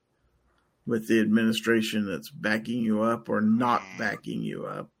now with the administration that's backing you up or not backing you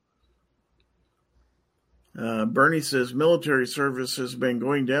up. Bernie says military service has been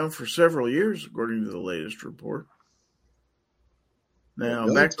going down for several years, according to the latest report.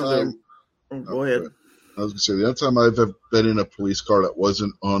 Now, back to the... Oh, go ahead. I was going to say, the other time I've ever been in a police car that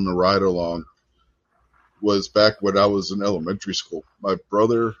wasn't on the ride-along was back when I was in elementary school.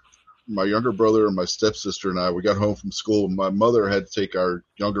 My younger brother, and my stepsister and I, we got home from school, and my mother had to take our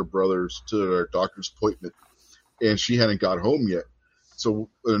younger brothers to their doctor's appointment, and she hadn't got home yet. So,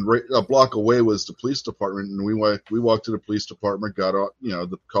 and right a block away was the police department, and we walked to the police department, got out,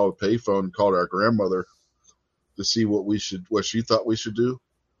 called a payphone, and called our grandmother to see what she thought we should do,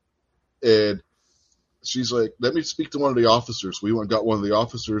 and she's like, "Let me speak to one of the officers." We went and got one of the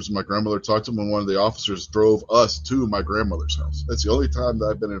officers, and my grandmother talked to him, and one of the officers drove us to my grandmother's house. That's the only time that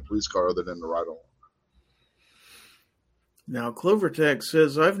I've been in a police car other than the ride along. Now, Clovertech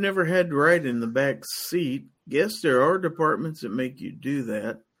says, I've never had to ride in the back seat. Guess there are departments that make you do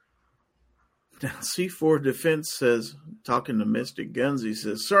that. Now, C4 Defense says, talking to Mystic Guns, he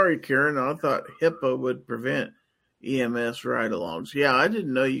says, sorry, Karen, I thought HIPAA would prevent EMS ride-alongs. Yeah, I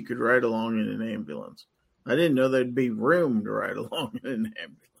didn't know you could ride along in an ambulance. I didn't know there'd be room to ride along in an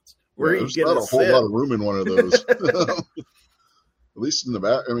ambulance. Where there's not a whole lot of room in one of those. At least in the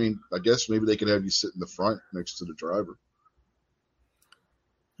back. I mean, I guess maybe they could have you sit in the front next to the driver.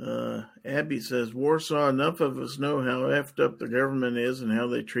 Abby says, Warsaw, enough of us know how effed up the government is and how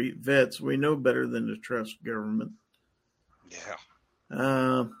they treat vets. We know better than to trust government. Yeah.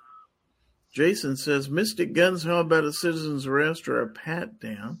 Jason says, Mystic Guns, how about a citizen's arrest or a pat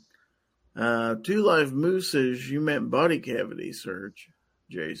down? Two Live Moose says, you meant body cavity search,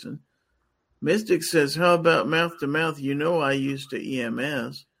 Jason. Mystic says, how about mouth to mouth? You know I used to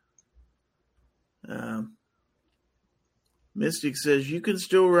EMS. Mystic says, you can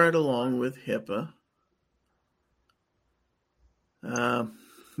still ride along with HIPAA.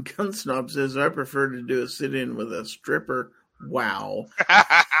 Gunsnob says, I prefer to do a sit-in with a stripper. Wow.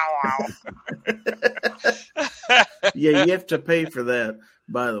 Wow. Yeah, you have to pay for that,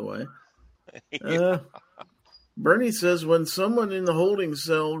 by the way. Bernie says, when someone in the holding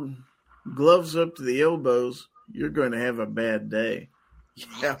cell gloves up to the elbows, you're going to have a bad day.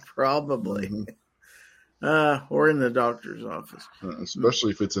 Yeah, probably. Mm-hmm. Or in the doctor's office.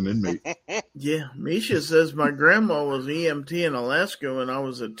 Especially if it's an inmate. Yeah. Misha says, my grandma was EMT in Alaska when I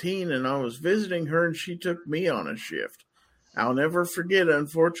was a teen, and I was visiting her, and she took me on a shift. I'll never forget,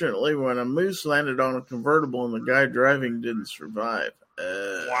 unfortunately, when a moose landed on a convertible and the guy driving didn't survive.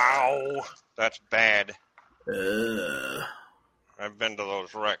 Wow. That's bad. I've been to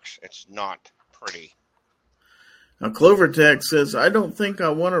those wrecks. It's not pretty. Now, Clovertech says, I don't think I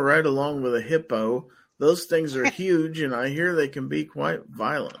want to ride along with a hippo. Those things are huge, and I hear they can be quite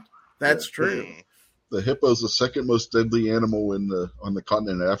violent. That's true. The hippo is the second most deadly animal on the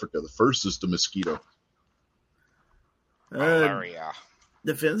continent of Africa. The first is the mosquito. Malaria.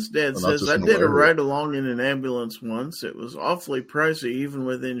 Defense Dad says, I did a ride along in an ambulance once. It was awfully pricey, even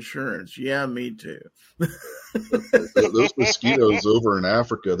with insurance. Yeah, me too. Those mosquitoes over in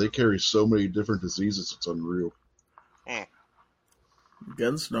Africa, they carry so many different diseases, it's unreal.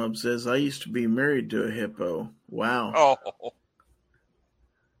 Gunsnob says, I used to be married to a hippo. Wow. Oh.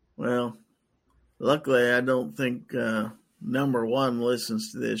 Well, luckily I don't think number one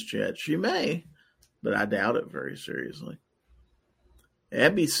listens to this chat. She may, but I doubt it very seriously.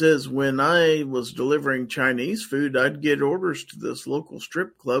 Abby says, when I was delivering Chinese food, I'd get orders to this local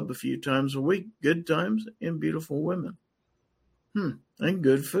strip club a few times a week. Good times and beautiful women. And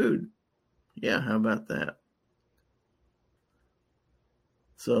good food. Yeah, how about that?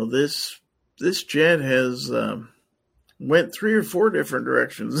 So this chat has went 3 or 4 different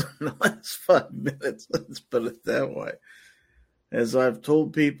directions in the last 5 minutes. Let's put it that way. As I've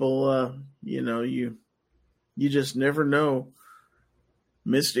told people, you just never know.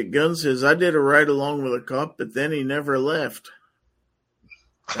 Mystic Gun says, I did a ride along with a cop, but then he never left.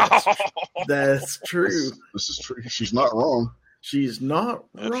 That's true. This is true. She's not wrong. She's not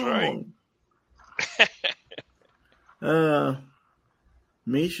wrong. Right.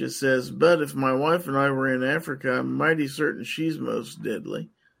 Misha says, but if my wife and I were in Africa, I'm mighty certain she's most deadly.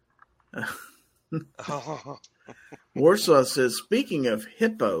 Warsaw says, speaking of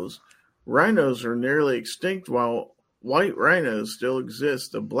hippos, rhinos are nearly extinct while white rhinos still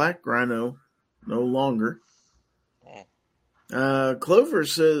exist. The black rhino no longer. Clover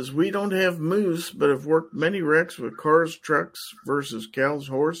says, we don't have moose, but have worked many wrecks with cars, trucks versus cows,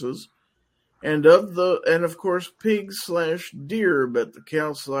 horses. And of course pigs/deer, but the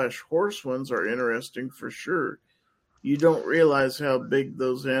cow/horse ones are interesting for sure. You don't realize how big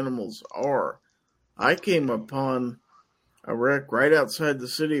those animals are. I came upon a wreck right outside the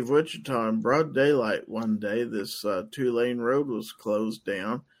city of Wichita in broad daylight one day. This 2-lane road was closed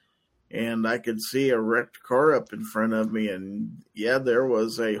down, and I could see a wrecked car up in front of me, and yeah, there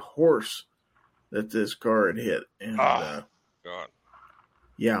was a horse that this car had hit. And God.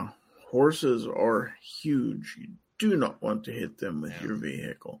 Yeah. Horses are huge. You do not want to hit them with your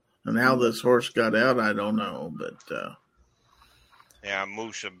vehicle. And how this horse got out, I don't know. But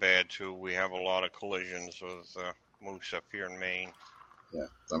moose are bad too. We have a lot of collisions with moose up here in Maine. Yeah,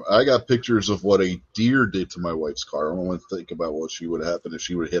 I got pictures of what a deer did to my wife's car. I don't want to think about what she would happen if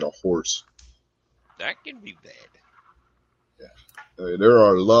she would hit a horse. That can be bad. There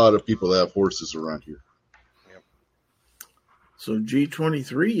are a lot of people that have horses around here. Yep. So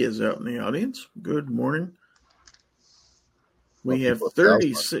G23 is out in the audience. Good morning. We have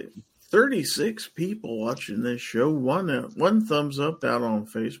 36 people watching this show. One thumbs up out on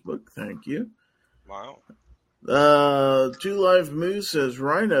Facebook. Thank you. Wow. 2 Live Moose says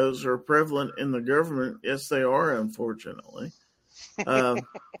rhinos are prevalent in the government. Yes, they are, unfortunately.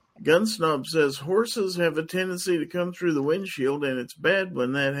 Gunsnob says horses have a tendency to come through the windshield, and it's bad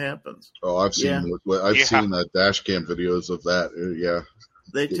when that happens. Oh, I've seen dash cam videos of that. Yeah,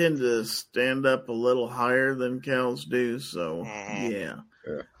 they tend to stand up a little higher than cows do. So yeah.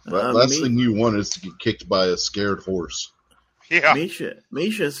 Last thing you want is to get kicked by a scared horse. Yeah.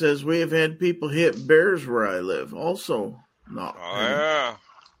 Misha says we have had people hit bears where I live. Also not. Yeah.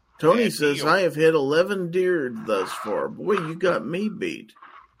 Tony says I have hit 11 deer thus far. Boy, you got me beat.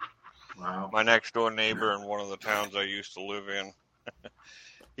 Wow. My next door neighbor in one of the towns I used to live in,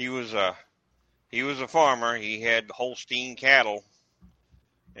 he was a farmer. He had Holstein cattle,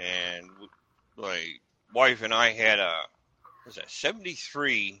 and my wife and I had a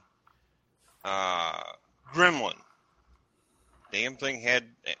 73 Gremlin. Damn thing had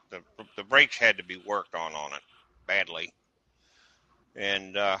the brakes had to be worked on it badly,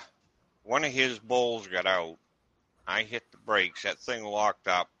 and one of his bulls got out. I hit the brakes. That thing locked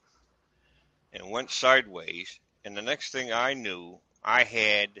up and went sideways, and the next thing I knew, I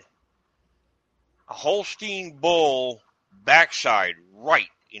had a Holstein bull backside right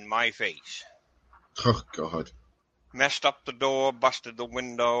in my face. Oh, God. Messed up the door, busted the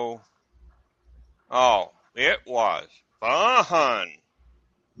window. Oh, it was fun.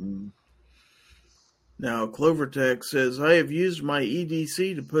 Now, Clovertech says, I have used my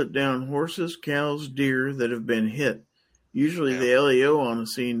EDC to put down horses, cows, deer that have been hit. Usually the LEO on the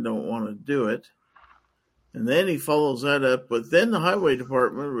scene don't want to do it. And then he follows that up with, then the highway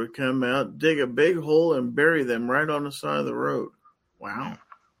department would come out, dig a big hole, and bury them right on the side of the road. Wow.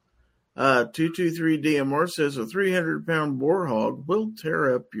 223 DMR says a 300-pound boar hog will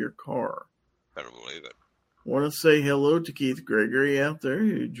tear up your car. Better believe it. Want to say hello to Keith Gregory out there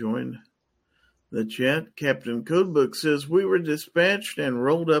who joined the chat. Captain Codebook says, we were dispatched and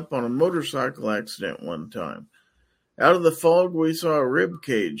rolled up on a motorcycle accident one time. Out of the fog, we saw a rib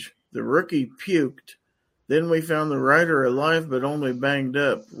cage. The rookie puked. Then we found the rider alive, but only banged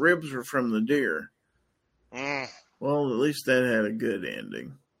up. Ribs were from the deer. Well, at least that had a good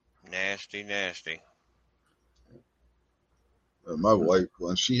ending. Nasty, nasty. My wife,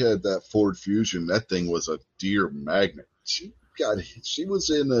 when she had that Ford Fusion, that thing was a deer magnet. She was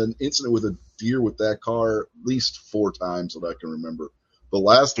in an incident with a deer with that car at least 4 times that I can remember. The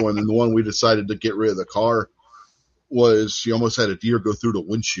last one, and the one we decided to get rid of the car, was she almost had a deer go through the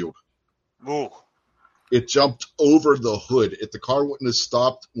windshield. Ooh. It jumped over the hood. If the car wouldn't have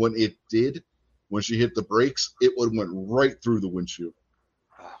stopped when it did, when she hit the brakes, it would have went right through the windshield.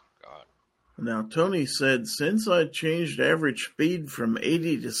 Oh, God. Now, Tony said, since I changed average speed from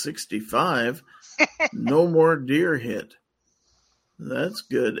 80 to 65, no more deer hit. That's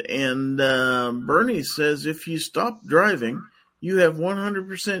good. And Bernie says, if you stop driving, you have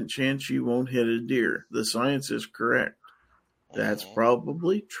 100% chance you won't hit a deer. The science is correct. That's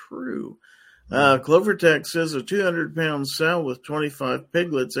probably true. Clovertech says a 200-pound sow with 25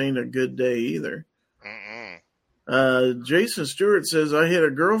 piglets ain't a good day either. Jason Stewart says, I hit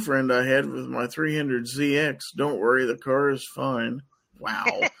a girlfriend I had with my 300ZX. Don't worry, the car is fine. Wow.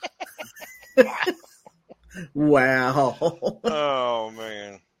 Wow. Oh,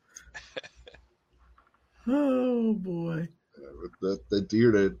 man. Oh, boy. That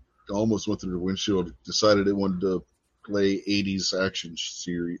deer that almost went through the windshield decided it wanted to play 80s action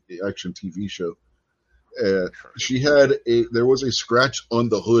TV show. There was a scratch on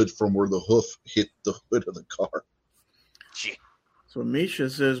the hood from where the hoof hit the hood of the car. Gee. So Misha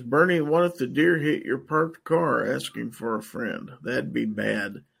says, Bernie, what if the deer hit your parked car asking for a friend? That'd be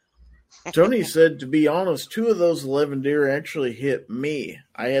bad. Tony said, to be honest, 2 of those 11 deer actually hit me.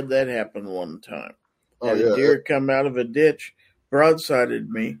 I had that happen one time. A deer come out of a ditch, broadsided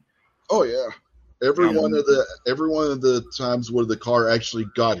me. Oh yeah. Every one of the times where the car actually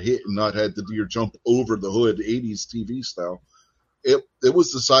got hit and not had the deer jump over the hood, 80s TV style, it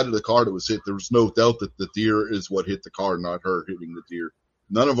was the side of the car that was hit. There was no doubt that the deer is what hit the car, not her hitting the deer.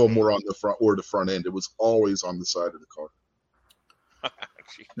 None of them were on the front or the front end. It was always on the side of the car.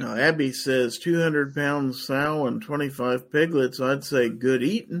 Now, Abby says 200-pound sow and 25 piglets. I'd say good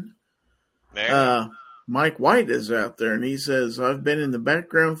eating. Mike White is out there, and he says, I've been in the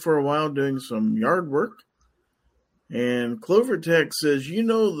background for a while doing some yard work. And Clovertech says, you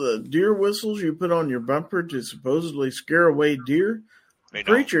know the deer whistles you put on your bumper to supposedly scare away deer? The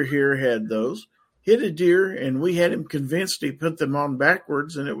preacher here had those, hit a deer, and we had him convinced he put them on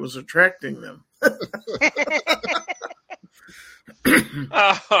backwards and it was attracting them.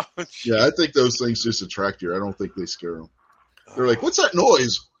 Oh, Yeah, I think those things just attract you. I don't think they scare them. They're like, what's that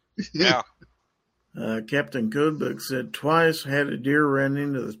noise? yeah. Captain Codebook said, twice had a deer run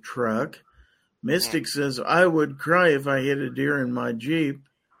into the truck. Mystic says, I would cry if I hit a deer in my Jeep.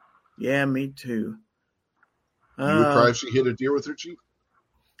 Yeah, me too. You would cry if she hit a deer with her Jeep?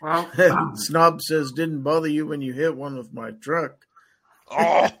 Well, Snob says, didn't bother you when you hit one with my truck.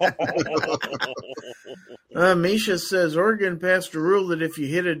 Oh. Misha says, Oregon passed a rule that if you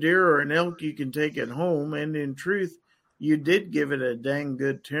hit a deer or an elk, you can take it home. And in truth, you did give it a dang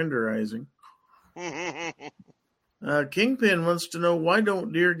good tenderizing. Kingpin wants to know, why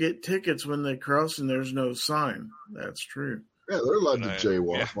don't deer get tickets when they cross and there's no sign? That's true. Yeah, they're allowed to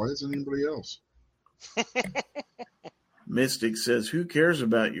jaywalk. Yeah. Why isn't anybody else? Mystic says, who cares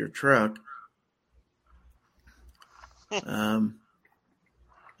about your truck?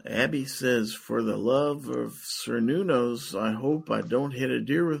 Abby says, for the love of Sir Nuno's, I hope I don't hit a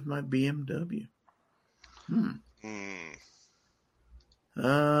deer with my BMW.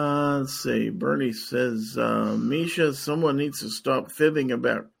 Let's see. Bernie says, Misha, someone needs to stop fibbing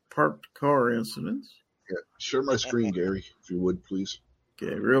about parked car incidents. Yeah, share my screen, Gary, if you would, please.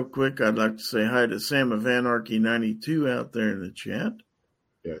 Okay, real quick, I'd like to say hi to Sam of Anarchy 92 out there in the chat.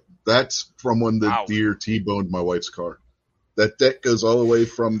 Yeah, that's from when the deer T-boned my wife's car. That deck goes all the way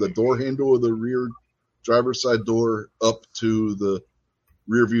from the door handle of the rear driver's side door up to the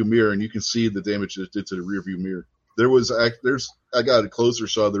rear view mirror, and you can see the damage it did to the rear view mirror. I got a closer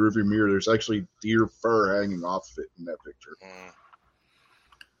shot of the rear view mirror. There's actually deer fur hanging off it in that picture.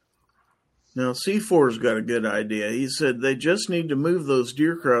 Now, C4's got a good idea. He said they just need to move those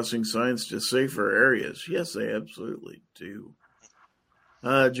deer crossing signs to safer areas. Yes, they absolutely do.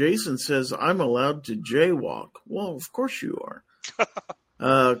 Jason says, I'm allowed to jaywalk. Well, of course you are.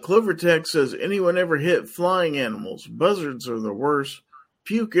 Clovertech says, anyone ever hit flying animals? Buzzards are the worst.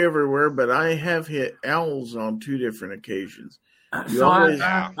 Puke everywhere, but I have hit owls on 2 different occasions. I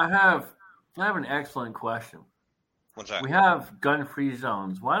have an excellent question. What's that? We have gun-free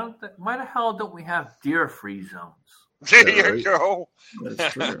zones. Why the hell don't we have deer-free zones? There you go.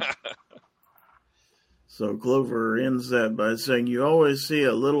 That's true. So Clover ends that by saying, you always see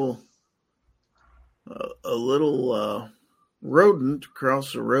a little rodent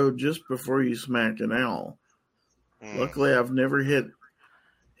cross the road just before you smack an owl. Luckily, I've never hit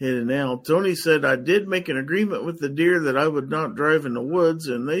an owl. Tony said, I did make an agreement with the deer that I would not drive in the woods,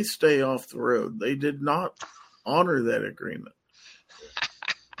 and they stay off the road. They did not honor that agreement.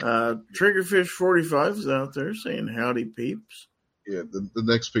 Triggerfish 45 is out there saying, howdy, peeps. Yeah, the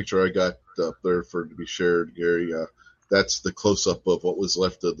next picture I got up there to be shared, Gary, that's the close-up of what was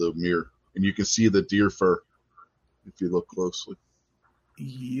left of the mirror. And you can see the deer fur if you look closely.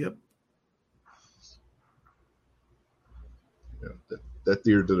 Yep. Yeah, that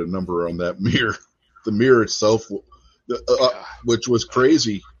deer did a number on that mirror. The mirror itself, which was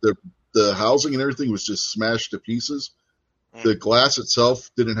crazy, the housing and everything was just smashed to pieces. The glass itself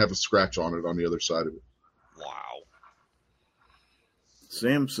didn't have a scratch on it on the other side of it. Wow.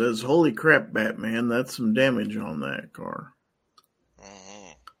 Sam says, holy crap, Batman, that's some damage on that car.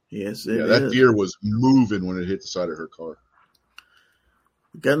 Yes, it is. That deer was moving when it hit the side of her car.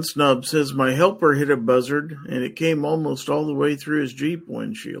 Gunsnob says, my helper hit a buzzard, and it came almost all the way through his Jeep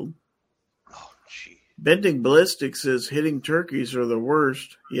windshield. Oh, gee. Bending Ballistic says, hitting turkeys are the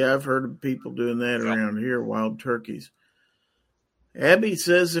worst. Yeah, I've heard of people doing that around here, wild turkeys. Abby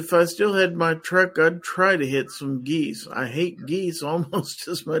says, if I still had my truck, I'd try to hit some geese. I hate geese almost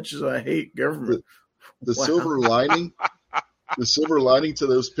as much as I hate government. The silver lining... The silver lining to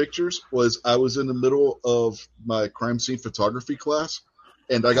those pictures was I was in the middle of my crime scene photography class,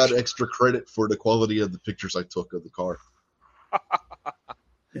 and I got extra credit for the quality of the pictures I took of the car.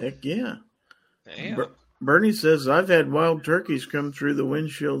 Heck yeah. Bernie says, I've had wild turkeys come through the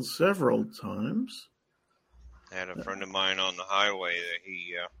windshield several times. I had a friend of mine on the highway that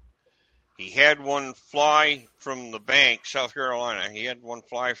he had one fly from the bank, South Carolina. He had one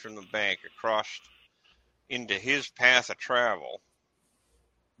fly from the bank across into his path of travel,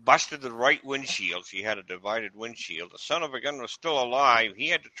 busted the right windshield. He had a divided windshield. The son of a gun was still alive. He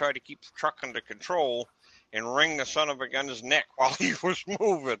had to try to keep the truck under control and wring the son of a gun's neck while he was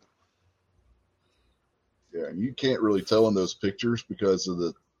moving. Yeah, and you can't really tell in those pictures because of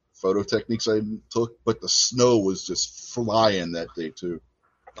the photo techniques I took, but the snow was just flying that day too.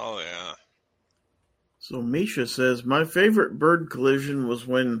 Oh yeah. So Misha says, my favorite bird collision was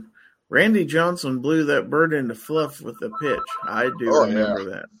when Randy Johnson blew that bird into fluff with a pitch. I do remember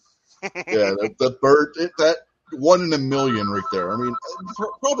that. Yeah, the bird, that 1 in a million right there. I mean,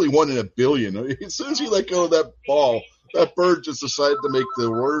 probably 1 in a billion. As soon as you let go of that ball, that bird just decided to make the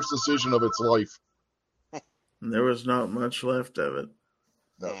worst decision of its life. And there was not much left of it.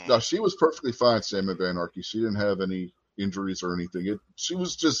 No, she was perfectly fine, Salmon Van Arky. She didn't have any injuries or anything. She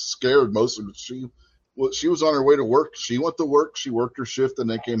was just scared most of it. She was on her way to work. She went to work. She worked her shift and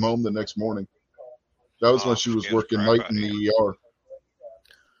then came home the next morning. That was when she was working night in the ER.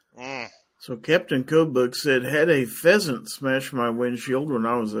 So Captain Codebook said, had a pheasant smash my windshield when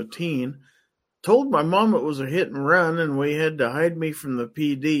I was a teen. Told my mom it was a hit and run and we had to hide me from the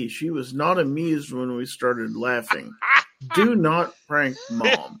PD. She was not amused when we started laughing. Do not prank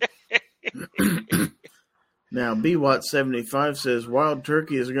mom. Now, BWatt75 says, Wild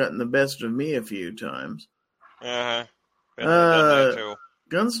Turkey has gotten the best of me a few times.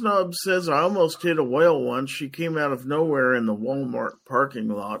 Gunsnob says, I almost hit a whale once. She came out of nowhere in the Walmart parking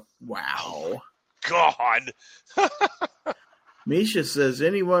lot. Wow. God. Misha says,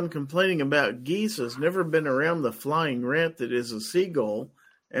 anyone complaining about geese has never been around the flying rat that is a seagull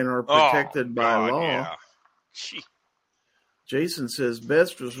and are protected by law. Yeah. Jason says,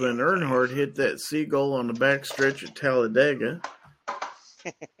 best was when Earnhardt hit that seagull on the backstretch at Talladega.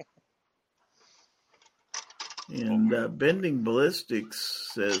 And Bending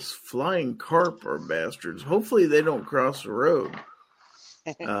Ballistics says, flying carp are bastards. Hopefully they don't cross the road.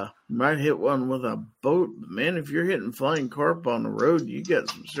 Might hit one with a boat. Man, if you're hitting flying carp on the road, you got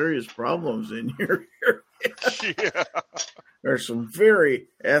some serious problems in your area. Yeah. There's some very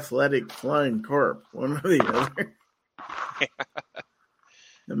athletic flying carp, one or the other.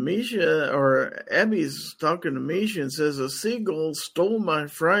 Misha, or Abby's talking to Misha and says, a seagull stole my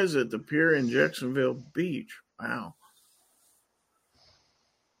fries at the pier in Jacksonville Beach. Wow.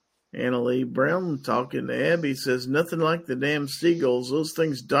 Anna Lee Brown talking to Abby says, nothing like the damn seagulls. Those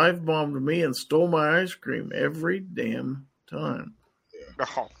things dive bombed me and stole my ice cream every damn time.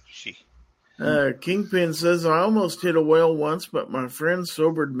 Oh, gee. Kingpin says, I almost hit a whale once, but my friend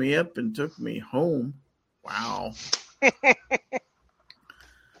sobered me up and took me home. Wow.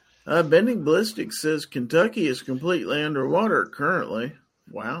 Bending Ballistic says Kentucky is completely underwater currently.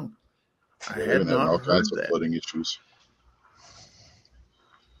 Wow. I had not all heard kinds of that. flooding issues.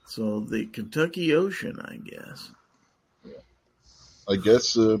 So the Kentucky Ocean, I guess. I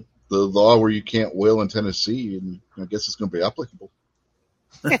guess the law where you can't whale in Tennessee, and I guess it's going to be applicable.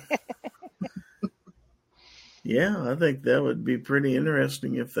 Yeah, I think that would be pretty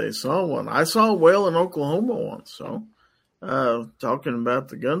interesting if they saw one. I saw a whale in Oklahoma once, so talking about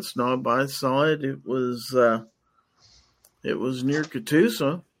the gun snob, I saw it. It was near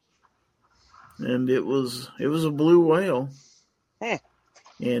Catoosa, and it was a blue whale,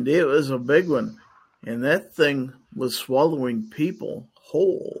 and it was a big one, and that thing was swallowing people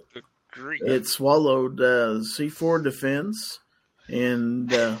whole. It swallowed C4 Defense,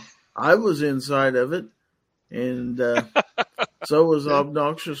 and I was inside of it, and so was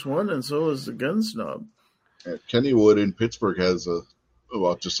Obnoxious One, and so was the gun snob. Kennywood in Pittsburgh has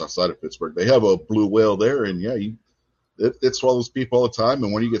just outside of Pittsburgh, they have a blue whale there, and yeah, it swallows people all the time.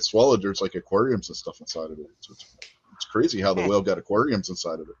 And when you get swallowed, there's like aquariums and stuff inside of it. It's crazy how the whale got aquariums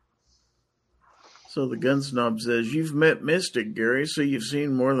inside of it. So the gun snob says, you've met Mystic, Gary, so you've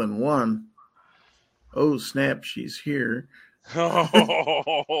seen more than one. Oh, snap, she's here.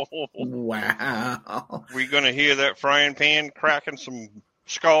 Oh. Wow. We going to hear that frying pan cracking some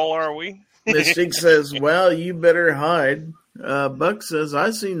skull, are we? Mystic says, well, you better hide. Buck says,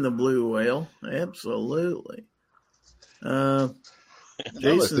 I seen the blue whale. Absolutely.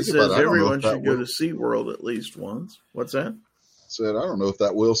 Jason says everyone should go to SeaWorld at least once. What's that? Said, I don't know if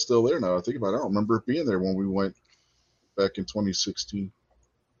that whale's still there now. I think about it. I don't remember it being there when we went back in 2016.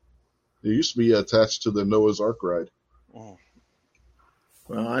 It used to be attached to the Noah's Ark ride. Oh.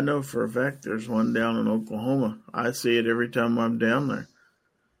 Well, I know for a fact there's one down in Oklahoma. I see it every time I'm down there.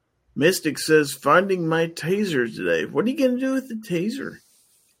 Mystic says, finding my taser today. What are you going to do with the taser?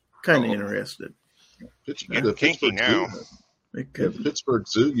 Kind of interested. The Pittsburgh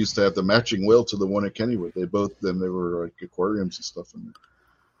Zoo used to have the matching whale to the one at Kennywood. They were like aquariums and stuff in there.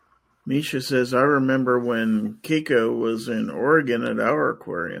 Misha says, I remember when Kiko was in Oregon at our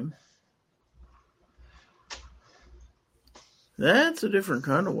aquarium. That's a different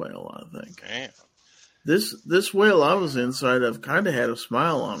kind of whale, I think. Damn. This whale I was inside of kind of had a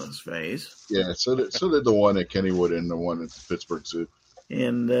smile on his face. Yeah, so did the one at Kennywood and the one at the Pittsburgh Zoo.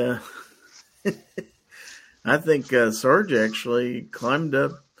 And I think Sarge actually climbed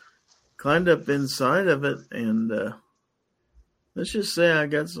up inside of it, and let's just say I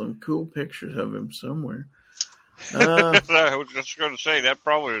got some cool pictures of him somewhere. I was just going to say that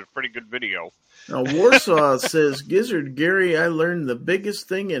probably was a pretty good video. Now, Warsaw says, Gizzard Gary, I learned the biggest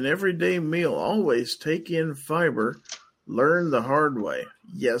thing in everyday meal, always take in fiber, learn the hard way.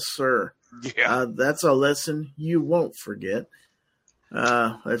 Yes, sir. Yeah. That's a lesson you won't forget.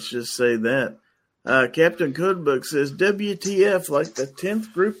 Let's just say that. Captain Codebook says, WTF, like the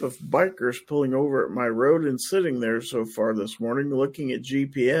 10th group of bikers pulling over at my road and sitting there so far this morning looking at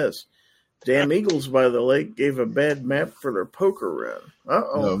GPS. Damn Eagles by the Lake gave a bad map for their poker run.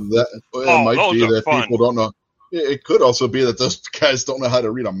 Uh-oh. It might be that fun. People don't know. It could also be that those guys don't know how to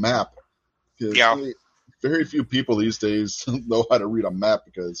read a map. Yeah. Very few people these days know how to read a map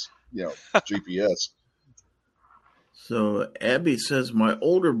because, GPS. So Abby says, my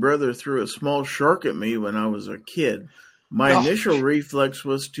older brother threw a small shark at me when I was a kid. My initial reflex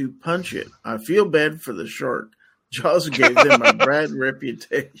was to punch it. I feel bad for the shark. Jaws gave them a bad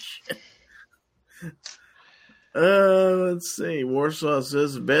reputation. Let's see. Warsaw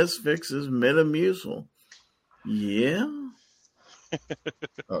says the best fix is Metamucil. Yeah.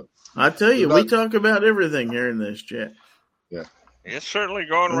 I tell you, we talk about everything here in this chat. Yeah. It's certainly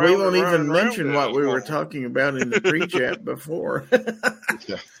going around. We won't even mention what we were talking about in the pre-chat before.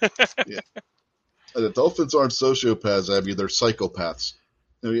 Yeah. The dolphins aren't sociopaths, Abby. They're psychopaths.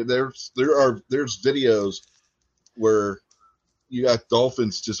 I mean, there's videos where you got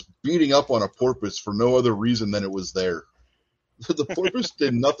dolphins just beating up on a porpoise for no other reason than it was there. The porpoise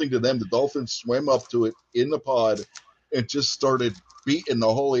did nothing to them. The dolphins swam up to it in the pod and just started beating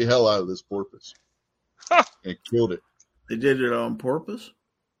the holy hell out of this porpoise and killed it. They did it on porpoise?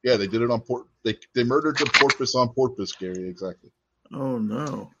 Yeah, they did it on porpoise. They murdered the porpoise on porpoise, Gary, exactly. Oh,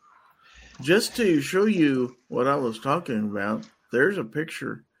 no. Just to show you what I was talking about, there's a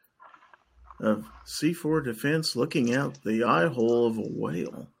picture of C4 Defense looking out the eye hole of a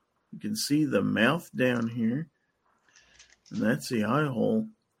whale. You can see the mouth down here, and that's the eye hole.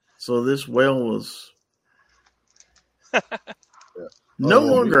 So this whale was no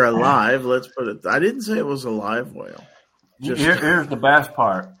longer alive, let's put it. I didn't say it was a live whale. Here's the best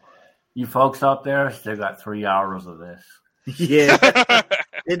part. You folks out there still got 3 hours of this. Yeah,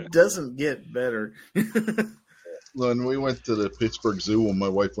 it doesn't get better. When we went to the Pittsburgh Zoo when my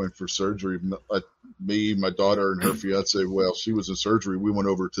wife went for surgery, me, my daughter, and her fiance, well, she was in surgery. We went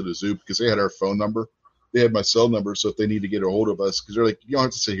over to the zoo because they had our phone number. They had my cell number, so if they need to get a hold of us, because they're like, you don't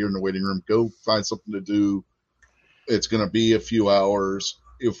have to sit here in the waiting room. Go find something to do. It's going to be a few hours.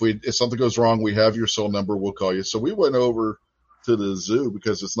 If something goes wrong, we have your cell number. We'll call you. So we went over to the zoo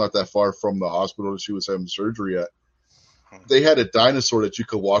because it's not that far from the hospital that she was having surgery at. They had a dinosaur that you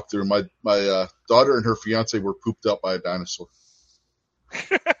could walk through. My daughter and her fiance were pooped up by a dinosaur.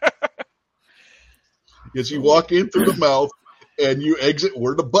 Because you walk in through the mouth and you exit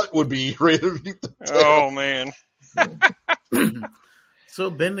where the butt would be right underneath the tail. Oh, man. So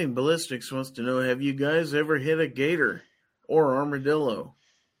Bending Ballistics wants to know, have you guys ever hit a gator or armadillo?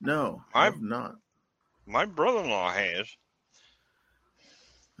 No, I've not. My brother-in-law has.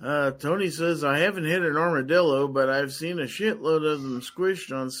 Tony says, I haven't hit an armadillo, but I've seen a shitload of them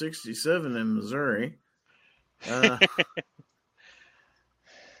squished on 67 in Missouri.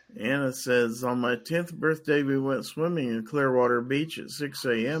 Anna says, on my 10th birthday, we went swimming in Clearwater Beach at 6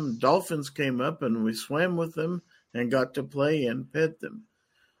 a.m. Dolphins came up and we swam with them and got to play and pet them.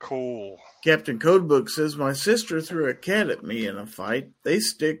 Cool. Captain Codebook says, my sister threw a cat at me in a fight. They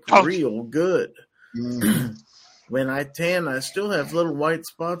stick real good. When I tan, I still have little white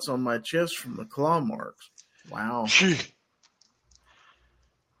spots on my chest from the claw marks. Wow.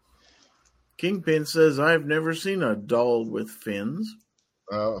 Kingpin says, I've never seen a doll with fins.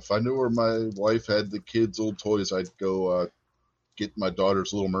 If I knew where my wife had the kids' old toys, I'd go get my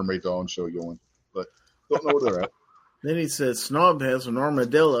daughter's Little Mermaid doll and show you one. But don't know where they're at. Then he says, Snob has an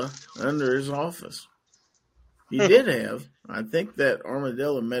armadillo under his office. He did have. I think that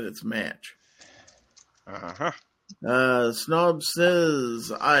armadillo met its match. Uh-huh. Snob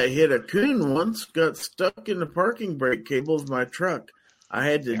says, I hit a coon once, got stuck in the parking brake cable of my truck. I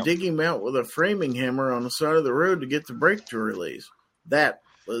had to dig him out with a framing hammer on the side of the road to get the brake to release. That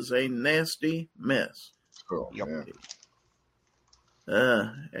was a nasty mess. Oh, man.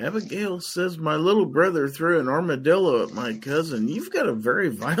 Abigail says, my little brother threw an armadillo at my cousin. You've got a very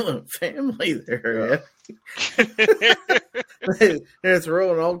violent family there, Ed. They're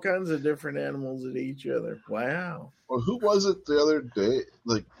throwing all kinds of different animals at each other. Wow. Well, who was it the other day?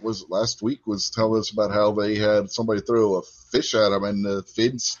 Like, was it last week? Was telling us about how they had somebody throw a fish at them and the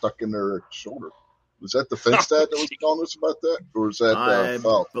fin stuck in their shoulder. Was that the fence dad that was telling us about that, or was that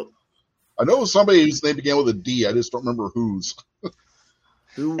Foul? I know it was somebody whose name began with a D. I just don't remember whose.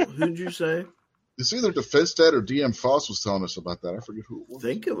 Who'd you say? It's either Defense Dad or DM Foss was telling us about that. I forget who it was. I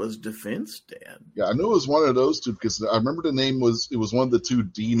think it was Defense Dad. Yeah, I knew it was one of those two because I remember the name was one of the two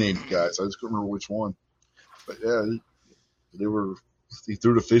D named guys. I just couldn't remember which one. But yeah, he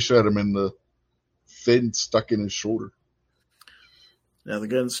threw the fish at him and the fin stuck in his shoulder. Now the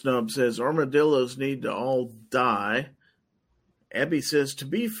gun snob says armadillos need to all die. Abby says, to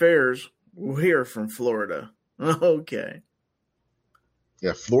be fair, we're from Florida. Okay.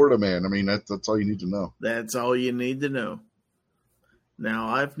 Yeah, Florida man. I mean, that's all you need to know. That's all you need to know. Now,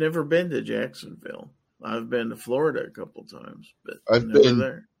 I've never been to Jacksonville. I've been to Florida a couple times, but never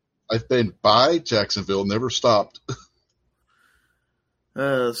there. I've been by Jacksonville, never stopped.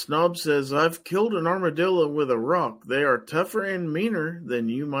 Snob says, I've killed an armadillo with a rock. They are tougher and meaner than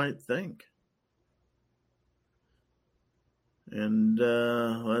you might think. And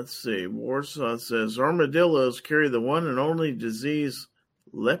let's see. Warsaw says, armadillos carry the one and only disease,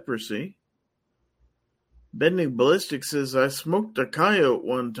 leprosy. Bending Ballistic says, I smoked a coyote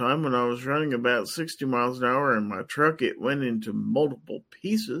one time when I was running about 60 miles an hour in my truck. It went into multiple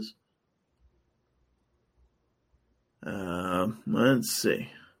pieces. Let's see.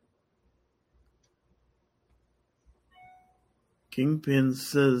 Kingpin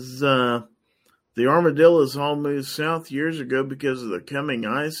says, the armadillos all moved south years ago because of the coming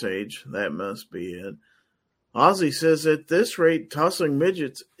ice age. That must be it. Ozzy says, at this rate, tossing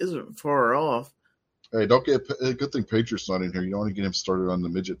midgets isn't far off. Hey, don't get a good thing Patriots not in here. You don't want to get him started on the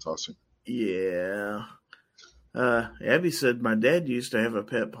midget tossing. Yeah. Abby said, my dad used to have a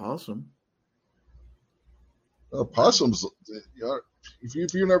pet possum. Possums,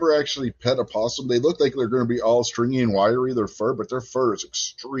 if you never actually pet a possum, they look like they're going to be all stringy and wiry, their fur, but their fur is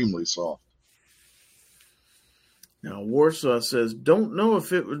extremely soft. Now, Warsaw says, don't know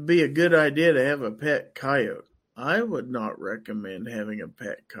if it would be a good idea to have a pet coyote. I would not recommend having a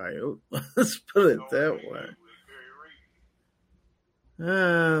pet coyote. Let's put it that way.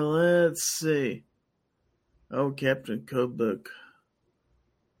 Let's see. Oh, Captain Codebook.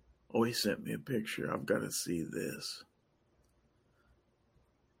 Oh, he sent me a picture. I've got to see this.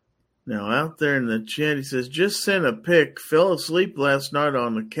 Now, out there in the chat, he says, just sent a pic. Fell asleep last night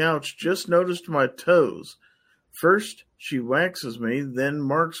on the couch. Just noticed my toes. First, she waxes me, then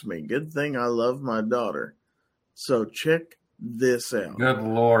marks me. Good thing I love my daughter. So check this out. Good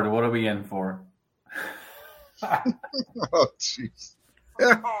Lord, what are we in for? Oh, jeez.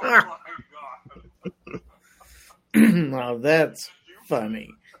 Oh, my God. Now, that's funny.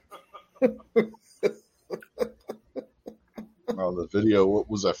 Oh, the video, what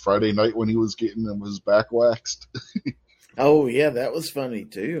was that, Friday night when he was getting his back waxed? Oh, yeah, that was funny,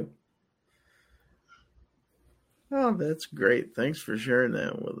 too. Oh, that's great. Thanks for sharing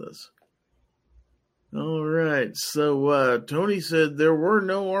that with us. All right. So Tony said there were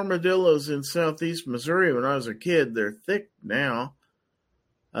no armadillos in southeast Missouri when I was a kid. They're thick now.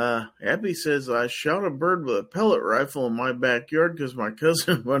 Abby says, I shot a bird with a pellet rifle in my backyard because my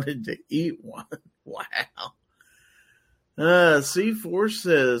cousin wanted to eat one. Wow. C4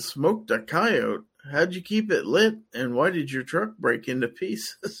 says, smoked a coyote. How'd you keep it lit? And why did your truck break into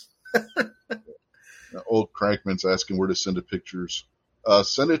pieces? Old Crankman's asking where to send the pictures.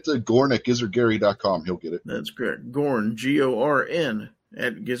 Send it to Gorn at gizzardgary.com. He'll get it. That's correct. Gorn, Gorn,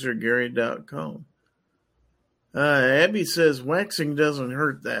 at gizzardgary.com. Abby says waxing doesn't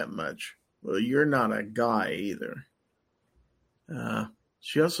hurt that much. Well, you're not a guy either.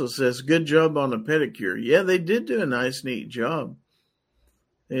 She also says, good job on the pedicure. Yeah, they did do a nice, neat job.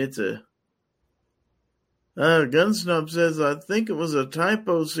 It's a... Gunsnob says, I think it was a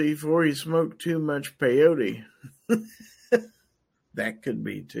typo C4. He smoked too much peyote. That could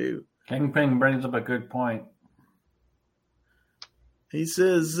be, too. Kingpin brings up a good point. He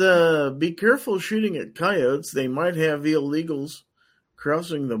says, be careful shooting at coyotes. They might have illegals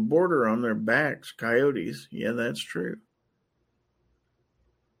crossing the border on their backs. Coyotes. Yeah, that's true.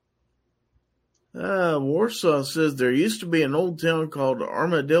 Warsaw says, there used to be an old town called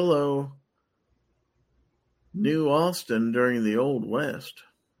Armadillo, New Austin during the Old West.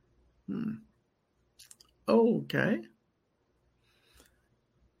 Okay.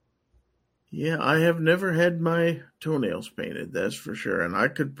 Yeah, I have never had my toenails painted, that's for sure. And I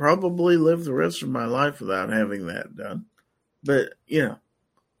could probably live the rest of my life without having that done. But, you know,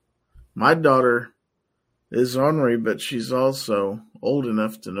 my daughter is ornery, but she's also old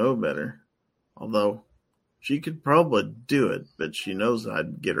enough to know better. Although she could probably do it, but she knows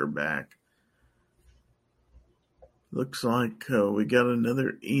I'd get her back. Looks like we got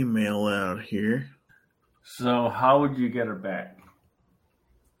another email out here. So how would you get her back?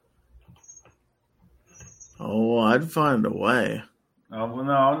 Oh, I'd find a way. Oh, well,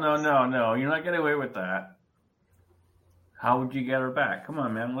 no. You're not getting away with that. How would you get her back? Come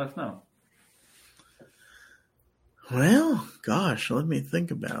on, man. Let us know. Well, gosh, let me think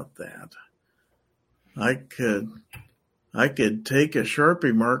about that. I could take a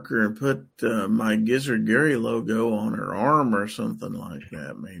Sharpie marker and put my Gizzard Gary logo on her arm or something like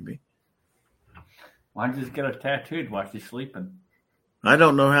that, maybe. Why don't you just get her tattooed while she's sleeping? I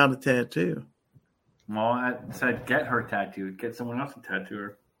don't know how to tattoo. Well, I said get her tattooed. Get someone else to tattoo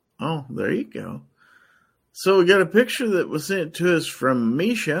her. Oh, there you go. So we got a picture that was sent to us from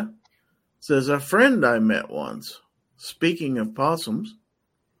Misha. It says, a friend I met once. Speaking of possums.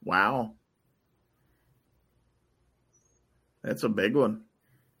 Wow. That's a big one.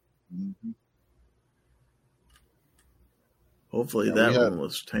 Mm-hmm. Hopefully that one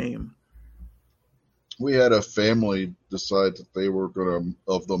was tame. We had a family decide that they were going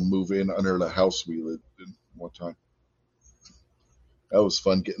to of them move in under the house we lived in one time. That was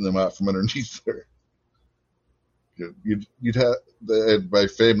fun getting them out from underneath there. You'd have my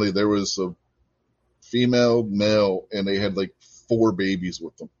family. There was a female, male, and they had like 4 babies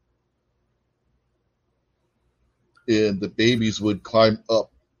with them. And the babies would climb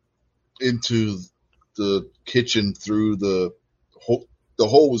up into the kitchen through the hole. The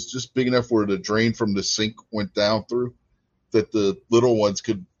hole was just big enough where the drain from the sink went down through, that the little ones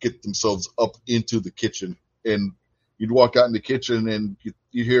could get themselves up into the kitchen. And you'd walk out in the kitchen and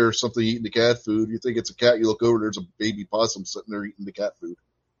you hear something eating the cat food. You think it's a cat. You look over, there's a baby possum sitting there eating the cat food.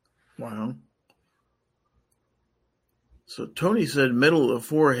 Wow. So Tony said middle of the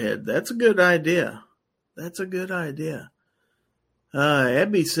forehead. That's a good idea. That's a good idea.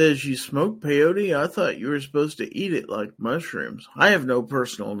 Abby says you smoke peyote. I thought you were supposed to eat it like mushrooms. I have no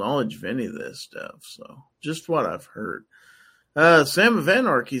personal knowledge of any of this stuff, so just what I've heard. Sam of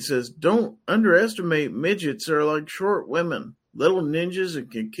Anarchy says, don't underestimate midgets. They're like short women, little ninjas,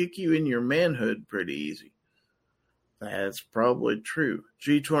 and can kick you in your manhood pretty easy. That's probably true.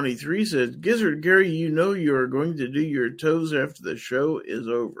 G23 says, Gizzard Gary, you know you are going to do your toes after the show is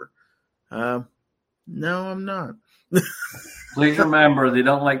over. No, I'm not. Please remember, they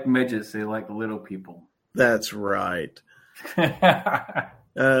don't like midgets. They like little people. That's right.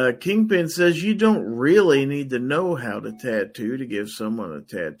 Kingpin says you don't really need to know how to tattoo to give someone a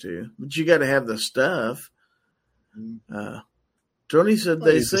tattoo, but you got to have the stuff. Tony said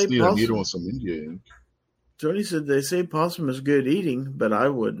they say possum. Some India ink. Tony said they say possum is good eating, but I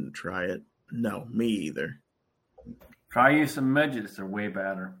wouldn't try it. No, me either. Try you some midgets. They're way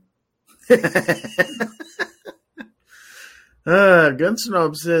better.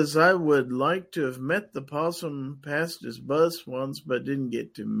 Gunsnob says, I would like to have met the possum past his bus once, but didn't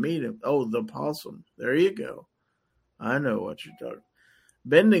get to meet him. Oh, the possum. There you go. I know what you're talking.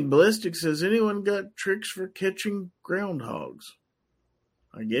 Bending Ballistic says, anyone got tricks for catching groundhogs?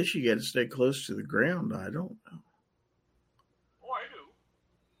 I guess you got to stay close to the ground. I don't know. Oh, I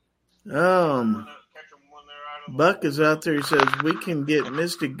do. Buck is out there. He says, we can get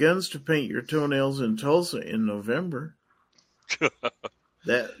Mystic Guns to paint your toenails in Tulsa in November.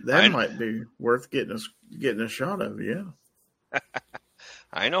 That might be worth getting a shot of, yeah.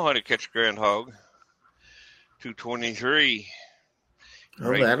 I know how to catch groundhog. 223. Oh,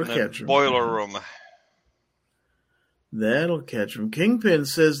 right, that'll catch him. Boiler room. That'll catch him. Kingpin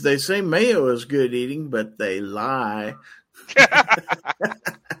says they say mayo is good eating, but they lie.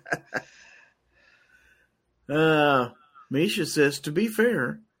 Misha says, to be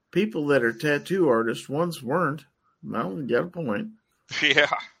fair, people that are tattoo artists once weren't. Well, you got a point. Yeah.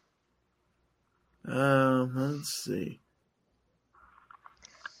 Let's see.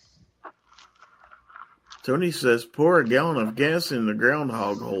 Tony says, pour a gallon of gas in the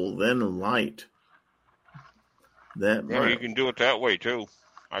groundhog hole, then light. You can do it that way, too.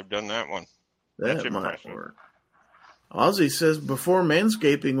 I've done that one. That might work. Ozzy says, before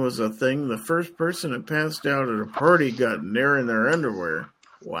manscaping was a thing, the first person that passed out at a party got nair in their underwear.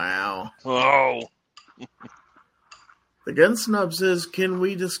 Wow. Oh. The Gun Snob says, can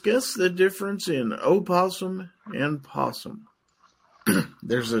we discuss the difference in opossum and possum?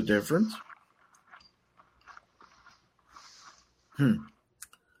 There's a difference. Don't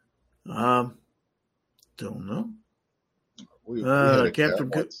know. We had a Captain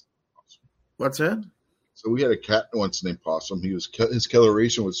cat once. What's that? So we had a cat once named Possum. His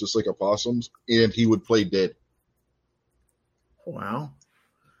coloration was just like a possum's, and he would play dead. Wow.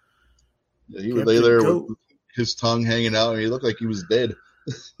 Yeah, he would lay there with his tongue hanging out, and he looked like he was dead.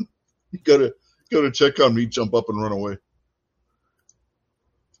 You go to check on me, jump up and run away.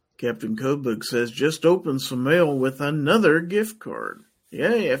 Captain Codebook says, just opened some mail with another gift card.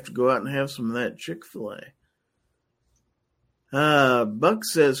 Yeah, you have to go out and have some of that Chick-fil-A. Buck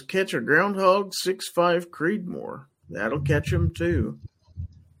says, catch a groundhog, 6'5" Creedmoor. That'll catch him too.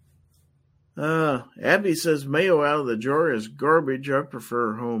 Abby says, mayo out of the jar is garbage. I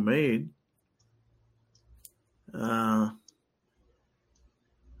prefer homemade. No,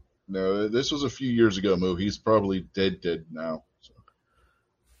 this was a few years ago, Moo. He's probably dead now. So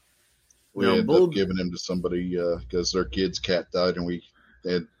we ended up giving him to somebody because their kid's cat died, and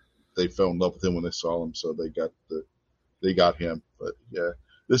they fell in love with him when they saw him, so they got him. But yeah,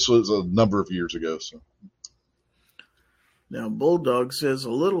 this was a number of years ago. So now Bulldog says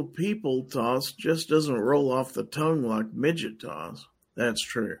a little people toss just doesn't roll off the tongue like midget toss. That's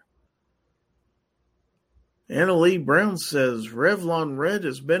true. Anna Lee Brown says, Revlon Red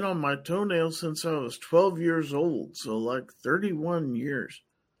has been on my toenail since I was 12 years old, so like 31 years.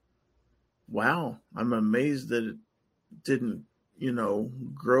 Wow, I'm amazed that it didn't,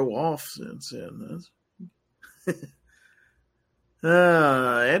 grow off since then.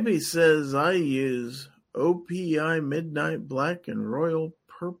 Abby says, I use OPI Midnight Black and Royal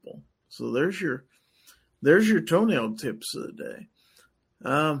Purple. So there's your toenail tips of the day.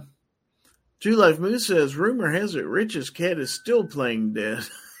 Two Life Moose says, rumor has it Rich's cat is still playing dead.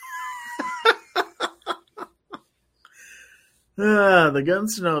 The Gun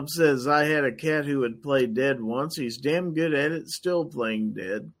Snob says, I had a cat who would play dead once. He's damn good at it, still playing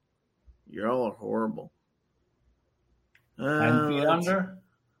dead. You're all horrible. 10 feet under?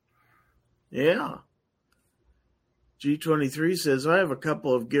 Yeah. G23 says, I have a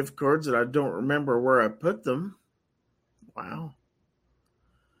couple of gift cards that I don't remember where I put them. Wow.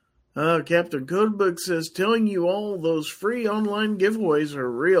 Captain Codebook says, telling you all those free online giveaways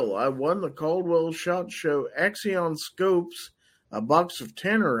are real. I won the Caldwell SHOT Show Axion Scopes, a box of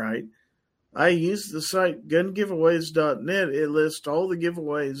Tannerite. I used the site gungiveaways.net. It lists all the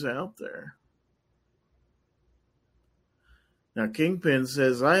giveaways out there. Now, Kingpin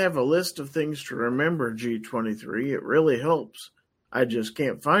says, I have a list of things to remember, G23. It really helps. I just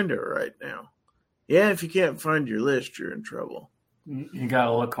can't find it right now. Yeah, if you can't find your list, you're in trouble. You got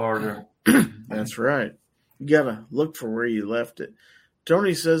to look harder. That's right. You got to look for where you left it.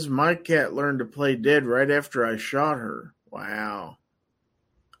 Tony says, my cat learned to play dead right after I shot her. Wow.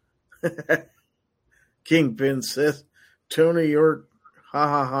 Kingpin says, Tony York,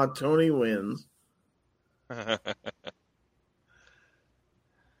 Tony wins.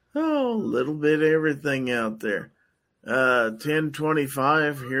 Oh, a little bit of everything out there.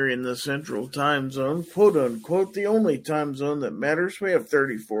 10:25 here in the Central Time Zone, quote unquote, the only time zone that matters. We have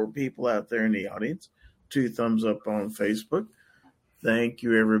 34 people out there in the audience. 2 thumbs up on Facebook. Thank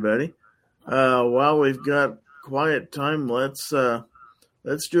you, everybody. While we've got quiet time, let's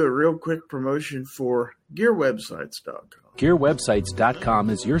do a real quick promotion for GearWebsites.com. GearWebsites.com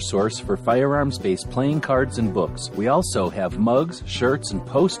is your source for firearms-based playing cards and books. We also have mugs, shirts, and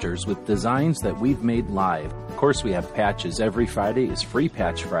posters with designs that we've made live. Of course, we have patches. Every Friday is Free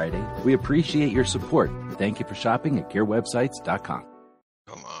Patch Friday. We appreciate your support. Thank you for shopping at GearWebsites.com.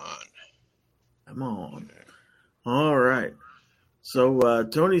 Come on. All right. So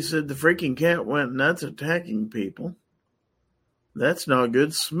Tony said the freaking cat went nuts attacking people. That's not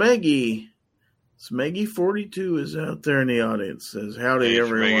good. Smeggy42 is out there in the audience. Says, howdy, hey,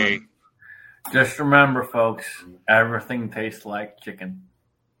 everyone. Smeggy. Just remember, folks, everything tastes like chicken.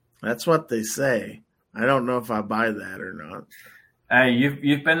 That's what they say. I don't know if I buy that or not. Hey,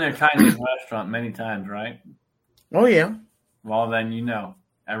 you've been to a Chinese restaurant many times, right? Oh, yeah. Well, then you know.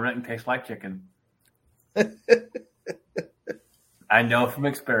 Everything tastes like chicken. I know from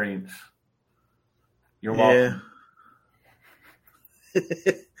experience. You're welcome.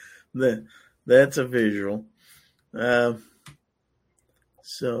 Yeah. That's a visual.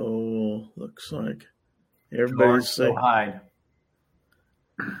 So looks like everybody's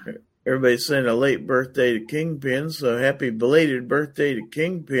saying a late birthday to Kingpin. So happy belated birthday to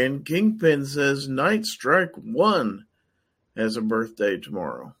Kingpin. Kingpin says Night Strike 1 has a birthday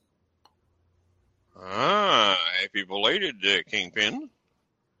tomorrow. Happy belated Kingpin.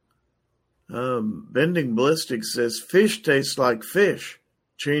 Bending Ballistic says fish tastes like fish.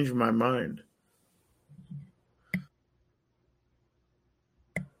 Changed my mind.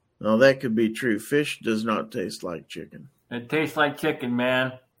 No, that could be true. Fish does not taste like chicken. It tastes like chicken,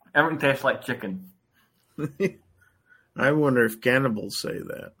 man. Everything tastes like chicken. I wonder if cannibals say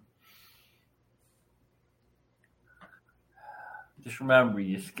that. Just remember,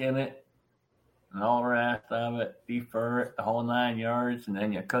 you skin it and all the rest of it, defer it, the whole 9 yards, and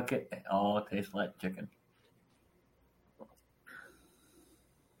then you cook it. It all tastes like chicken.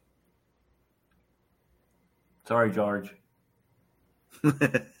 Sorry, George.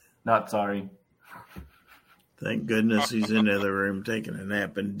 Not sorry. Thank goodness he's in the other room taking a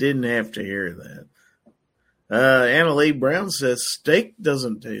nap and didn't have to hear that. Anna Lee Brown says steak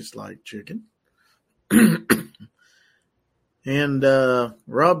doesn't taste like chicken. And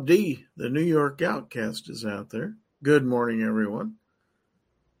Rob D., the New York Outcast, is out there. Good morning, everyone.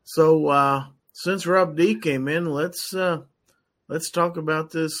 So since Rob D. came in, let's talk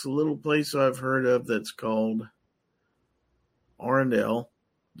about this little place I've heard of that's called R&L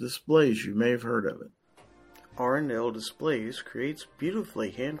Displays. You may have heard of it. R&L Displays creates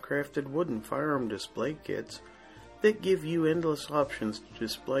beautifully handcrafted wooden firearm display kits that give you endless options to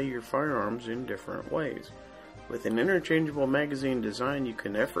display your firearms in different ways. With an interchangeable magazine design, you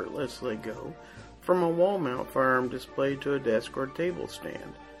can effortlessly go from a wall mount firearm display to a desk or table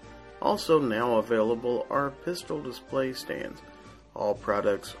stand. Also now available are pistol display stands. All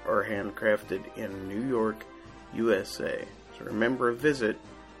products are handcrafted in New York, USA. So remember, visit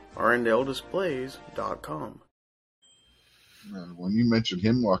rndldisplays.com. When you mentioned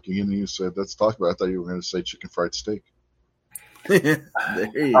him walking in and you said, let's talk about it, I thought you were going to say chicken fried steak.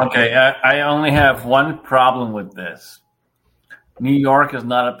 Okay, I only have one problem with this. New York is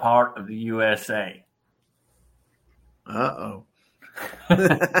not a part of the USA. Uh-oh.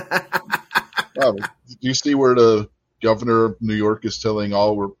 Do you see where the governor of New York is telling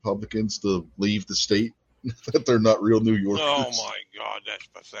all Republicans to leave the state? That they're not real New Yorkers. Oh, my God, that's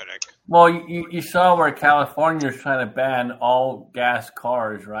pathetic. Well, you saw where California is trying to ban all gas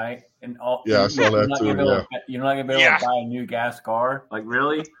cars, right? And all, I saw that too. You're not going to be able to buy a new gas car? Like,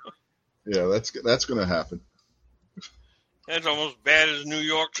 really? Yeah, that's going to happen. That's almost bad as New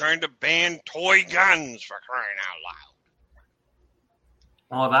York trying to ban toy guns, for crying out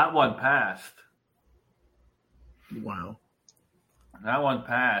loud. Well, that one passed. Wow. That one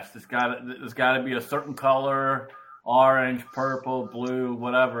passed. It's got to be a certain color, orange, purple, blue,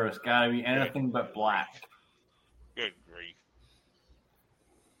 whatever. It's got to be anything but black. Good grief.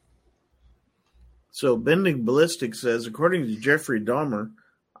 So Bending Ballistic says, according to Jeffrey Dahmer,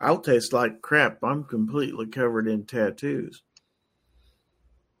 I'll taste like crap. I'm completely covered in tattoos.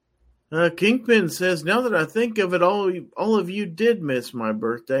 Kingpin says, now that I think of it, all of you did miss my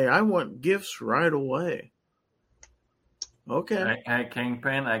birthday. I want gifts right away. Okay. Hey,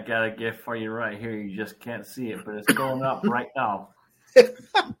 Kingpin, I got a gift for you right here. You just can't see it, but it's going up right now.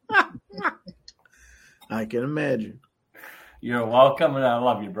 I can imagine. You're welcome, and I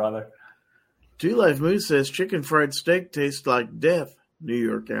love you, brother. Two Life Moose says, chicken fried steak tastes like death, New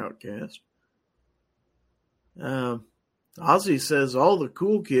York Outcast. Ozzy says, all the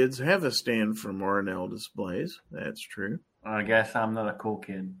cool kids have a stand from R&L Displays. That's true. I guess I'm not a cool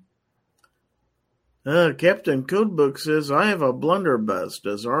kid. Captain Codebook says, I have a blunderbuss.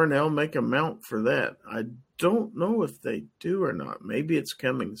 Does R&L make a mount for that? I don't know if they do or not. Maybe it's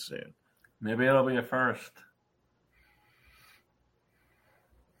coming soon. Maybe it'll be a first.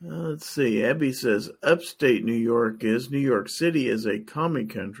 Let's see. Abby says, upstate New York City is a commie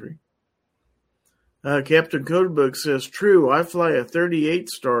country. Captain Codebook says, true, I fly a 38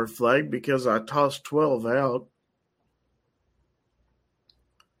 star flag because I tossed 12 out.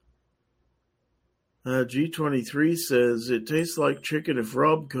 G23 says, it tastes like chicken if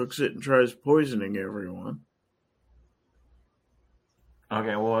Rob cooks it and tries poisoning everyone.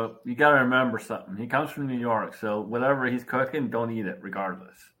 Okay, well, you got to remember something. He comes from New York, so whatever he's cooking, don't eat it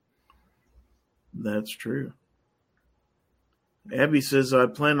regardless. That's true. Abby says, I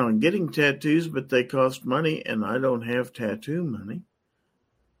plan on getting tattoos, but they cost money, and I don't have tattoo money.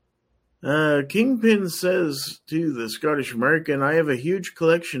 Kingpin says to the Scottish American, I have a huge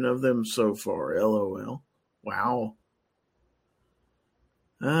collection of them so far, LOL. Wow.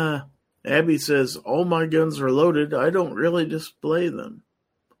 Abby says, all my guns are loaded. I don't really display them.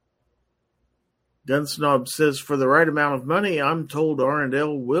 Gunsnob says, for the right amount of money, I'm told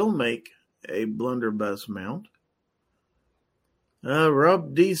R&L will make a blunderbuss mount.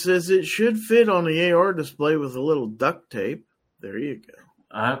 Rob D says it should fit on the AR display with a little duct tape. There you go.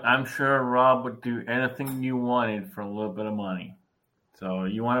 I'm sure Rob would do anything you wanted for a little bit of money. So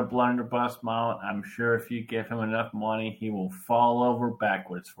you want a blunderbuss mount? I'm sure if you give him enough money, he will fall over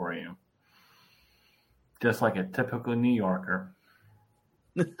backwards for you. Just like a typical New Yorker.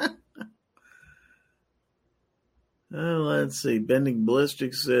 Let's see. Bending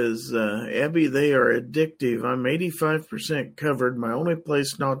Ballistic says, Abby, they are addictive. I'm 85% covered. My only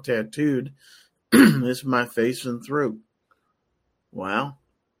place not tattooed is my face and throat. Wow.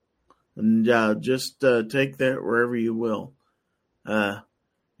 And just take that wherever you will.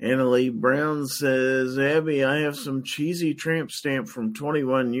 Annalie Brown says, Abby, I have some cheesy tramp stamp from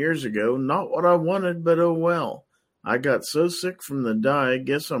 21 years ago. Not what I wanted, but oh well. I got so sick from the dye,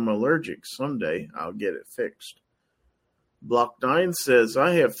 guess I'm allergic. Someday I'll get it fixed. Block 9 says,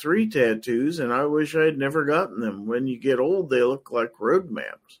 I have 3 tattoos, and I wish I'd never gotten them. When you get old, they look like road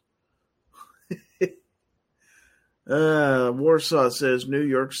maps. Warsaw says, New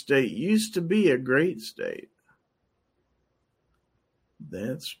York State used to be a great state.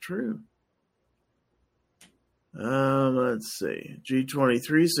 That's true. Let's see.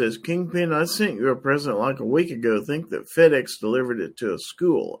 G23 says, Kingpin, I sent you a present like a week ago. Think that FedEx delivered it to a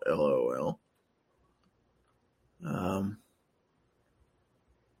school. LOL.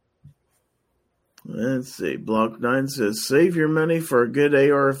 Let's see. Block 9 says, save your money for a good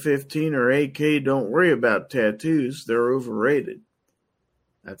AR-15 or AK. Don't worry about tattoos. They're overrated.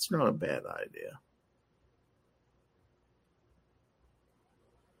 That's not a bad idea.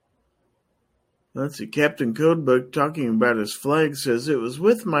 Let's see. Captain Codebook, talking about his flag, says, it was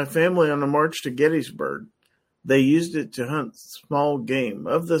with my family on a march to Gettysburg. They used it to hunt small game.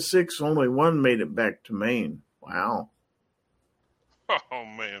 Of the 6, only 1 made it back to Maine. Wow. Oh,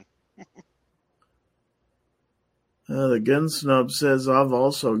 man. The gun snob says, I've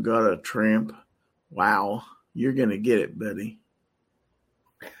also got a tramp. Wow. You're going to get it, buddy.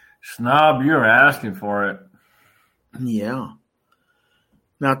 Snob, you're asking for it. Yeah.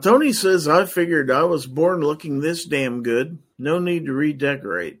 Now, Tony says, I figured I was born looking this damn good. No need to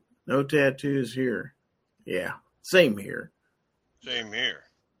redecorate. No tattoos here. Yeah, same here. Same here.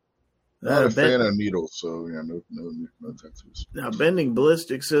 Not a fan of needles, so yeah, no tattoos. Now, Bending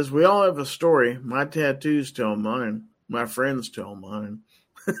Ballistic says, we all have a story. My tattoos tell mine. My friends tell mine.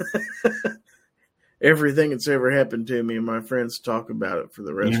 Everything that's ever happened to me, and my friends talk about it for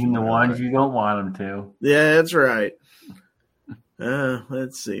the rest of Even my the ones life. you don't want them to. Yeah, that's right.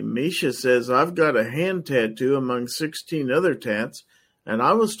 Let's see. Misha says, I've got a hand tattoo among 16 other tats, and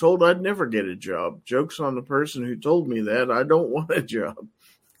I was told I'd never get a job. Joke's on the person who told me that. I don't want a job.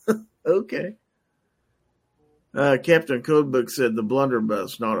 Okay. Captain Codebook said the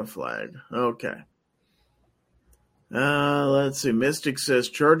blunderbuss, not a flag. Okay. Let's see. Mystic says,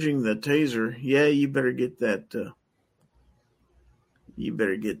 charging the taser. Yeah, you better get that. You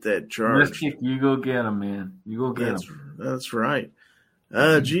better get that charged. Mystic, you go get him, man. You go get him. That's right.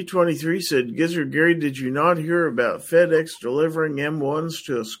 G23 said, Gizzard Gary, did you not hear about FedEx delivering M1s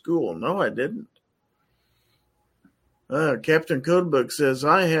to a school? No, I didn't. Captain Codebook says,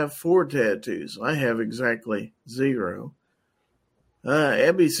 I have 4 tattoos. I have exactly 0.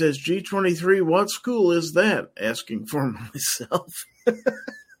 Abby says, G23, what school is that? Asking for myself.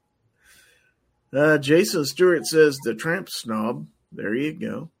 Jason Stewart says, the tramp snob. There you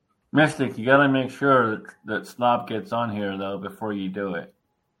go. Mystic, you got to make sure that Snob gets on here, though, before you do it.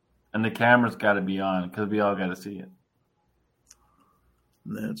 And the camera's got to be on, because we all got to see it.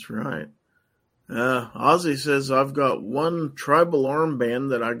 That's right. Ozzy says, I've got 1 tribal armband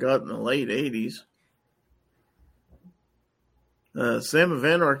that I got in the late 80s. Sam of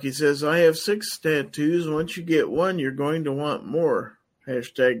Anarchy says, I have 6 tattoos. Once you get 1, you're going to want more.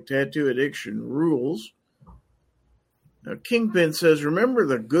 Hashtag tattoo addiction rules. Now, Kingpin says, remember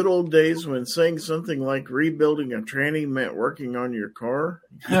the good old days when saying something like rebuilding a tranny meant working on your car?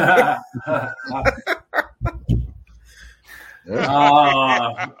 There's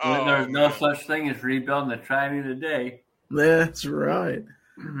no such thing as rebuilding a tranny today. That's right.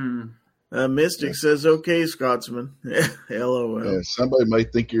 Mystic says, okay, Scotsman. LOL. Yeah, somebody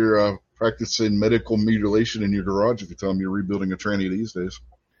might think you're practicing medical mutilation in your garage if you tell them you're rebuilding a tranny these days.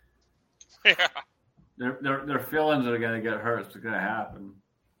 Yeah. Their feelings are going to get hurt. It's going to happen.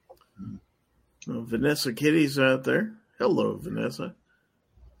 Well, Vanessa Kitty's out there. Hello, Vanessa.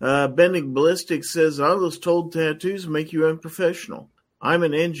 Bending Ballistic says, I was told tattoos make you unprofessional. I'm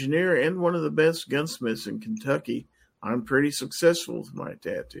an engineer and one of the best gunsmiths in Kentucky. I'm pretty successful with my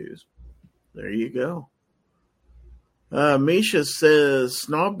tattoos. There you go. Misha says,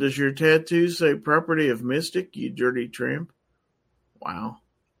 Snob, does your tattoo say property of Mystic, you dirty tramp? Wow.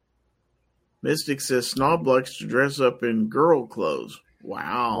 Mystic says, Snob likes to dress up in girl clothes.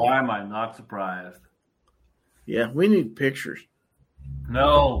 Wow. Why am I not surprised? Yeah, we need pictures.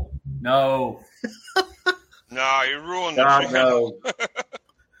 No. No, you ruined God, it. no.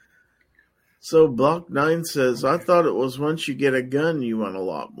 So Block 9 says, I thought it was once you get a gun, you want a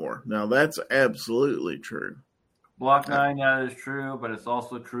lot more. Now, that's absolutely true. Block 9, that is true, but it's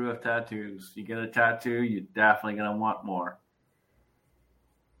also true of tattoos. You get a tattoo, you're definitely going to want more.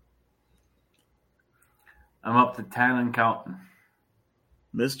 I'm up to 10 and counting.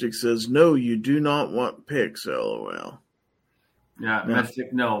 Mystic says, no, you do not want pics, LOL. Yeah, No.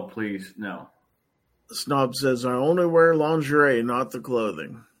 Mystic, no, please, no. Snob says, I only wear lingerie, not the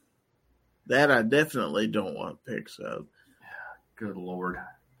clothing. That I definitely don't want pics of. Good Lord.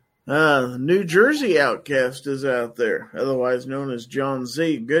 New Jersey Outcast is out there, otherwise known as John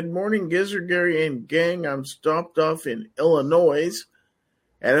Z. Good morning, Gizzard, Gary, and gang. I'm stopped off in Illinois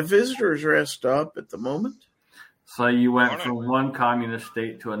at a visitor's rest stop at the moment. So you went from one communist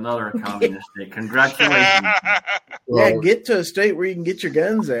state to another communist state. Congratulations. Yeah, get to a state where you can get your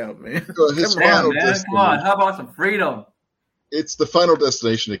guns out, man. Come on. How about some freedom? It's the final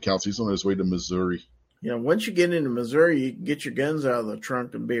destination that counts. He's on his way to Missouri. You know, once you get into Missouri, you can get your guns out of the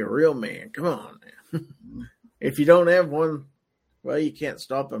trunk and be a real man. Come on, man. If you don't have one, well, you can't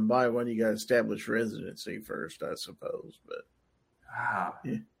stop and buy one. You got to establish residency first, I suppose. But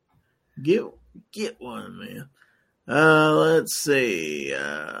yeah. Get one, man. Let's see.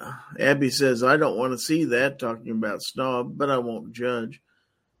 Abby says, I don't want to see that, talking about Snob, but I won't judge.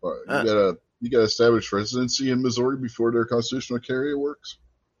 All right, you gotta establish residency in Missouri before their constitutional carry works?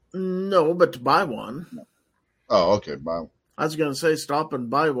 No, but to buy one. Oh, okay, buy one. I was going to say stop and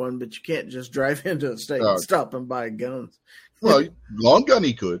buy one, but you can't just drive into a state and stop and buy guns. Well, long gun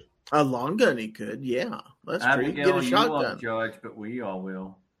he could. A long gun he could, yeah. That's true. You can get a shotgun. You won't judge, but we all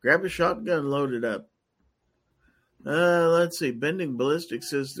will. Grab a shotgun, load it up. Let's see. Bending Ballistic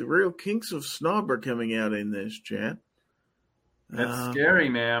says the real kinks of Snob are coming out in this chat. That's scary,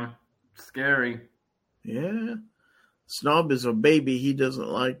 man. Scary. Yeah. Snob is a baby. He doesn't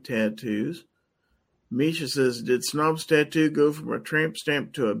like tattoos. Misha says, did Snob's tattoo go from a tramp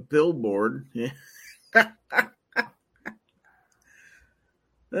stamp to a billboard? Yeah.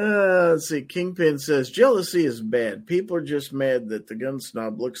 Let's see. Kingpin says, jealousy is bad. People are just mad that the gun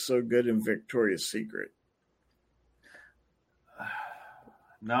snob looks so good in Victoria's Secret.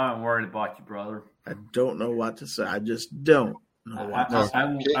 Now I'm worried about you, brother. I don't know what to say. I just don't know what to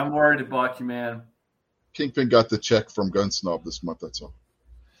say. I'm worried about you, man. Kingpin got the check from Gun Snob this month, that's all.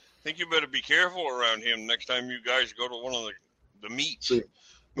 I think you better be careful around him next time you guys go to one of the meets. See,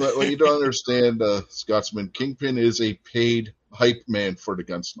 well, you don't understand, Scotsman. Kingpin is a paid hype man for the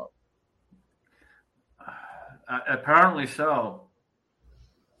Gun Snob. Apparently so.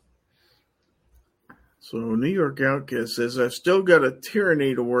 So New York Outcast says, I've still got a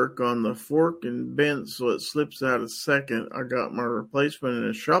tyranny to work on the fork and bent so it slips out a second. I got my replacement in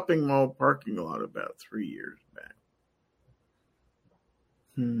a shopping mall parking lot about 3 years back.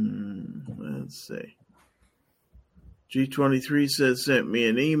 Let's see. G23 says, sent me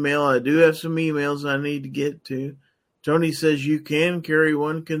an email. I do have some emails I need to get to. Tony says you can carry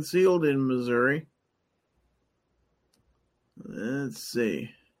one concealed in Missouri. Let's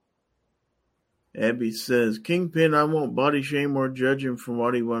see. Abby says, Kingpin, I won't body shame or judge him for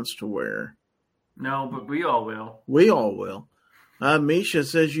what he wants to wear. No, but we all will. We all will. Misha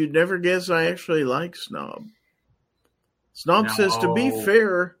says, you'd never guess I actually like Snob. Snob says, to be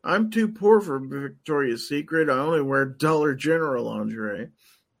fair, I'm too poor for Victoria's Secret. I only wear Dollar General lingerie.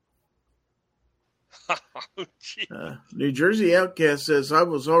 New Jersey Outcast says, I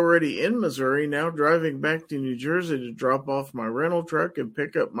was already in Missouri, now driving back to New Jersey to drop off my rental truck and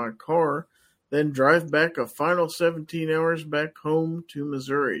pick up my car, then drive back a final 17 hours back home to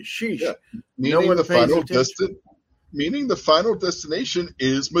Missouri. Sheesh. Yeah. Meaning the final destination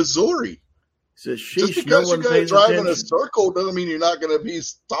is Missouri. Says, sheesh, just because no one you're going to drive attention. in a circle doesn't mean you're not going to be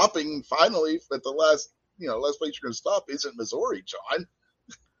stopping finally at the last place you're going to stop isn't Missouri, John.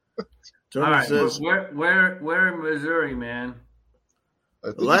 Tony all right, says, where in Missouri, man?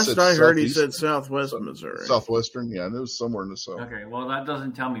 Last I heard, he said southwest Missouri. Southwestern, yeah, and it was somewhere in the south. Okay, well, that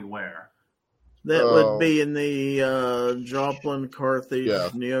doesn't tell me where. That would be in the Joplin, Carthage,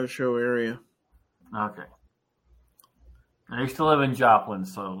 Neosho area. Okay. I used to live in Joplin,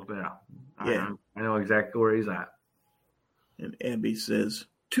 so yeah. I know exactly where he's at. And Abby says,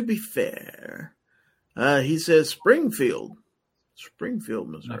 to be fair, he says Springfield,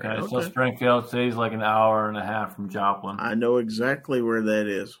 Missouri. Okay, so Springfield City's like an hour and a half from Joplin. I know exactly where that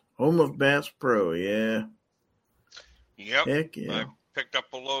is. Home of Bass Pro, yeah. Yep. Heck yeah. I picked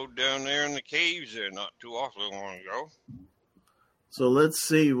up a load down there in the caves there not too awfully long ago. So let's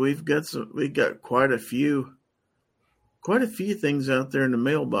see. We got quite a few things out there in the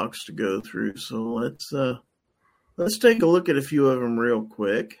mailbox to go through. So let's take a look at a few of them real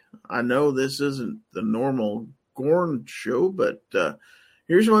quick. I know this isn't the normal Gorn show, but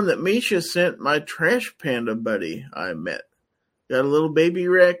Here's one that Misha sent my trash panda buddy I met. Got a little baby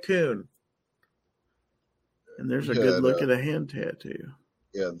raccoon. And there's a good look at a hand tattoo.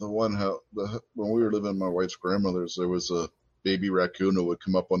 Yeah, when we were living with my wife's grandmother's, there was a baby raccoon that would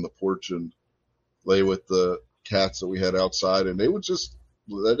come up on the porch and lay with the cats that we had outside, and they would just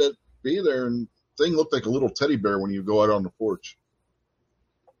let it be there, and the thing looked like a little teddy bear when you go out on the porch.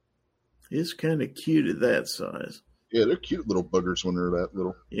 It's kind of cute at that size. Yeah, they're cute little buggers when they're that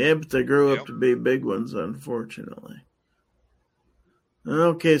little. Yeah, but they grow up to be big ones, unfortunately.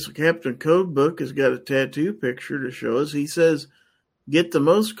 Okay, so Captain Codebook has got a tattoo picture to show us. He says, get the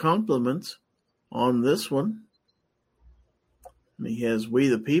most compliments on this one. And he has We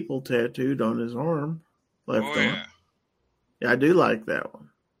the People tattooed on his arm, left arm. Yeah, I do like that one.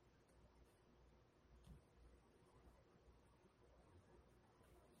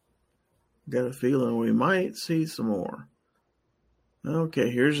 Got a feeling we might see some more. Okay,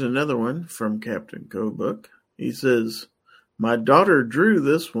 here's another one from Captain Codebook. He says, my daughter drew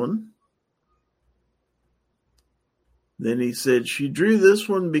this one. Then he said, she drew this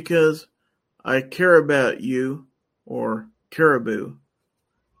one because I care about you, or caribou.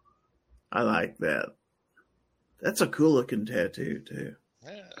 I like that. That's a cool looking tattoo, too.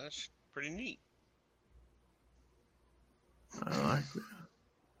 Yeah, that's pretty neat. I like that.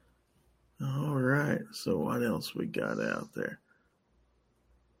 All right, so what else we got out there?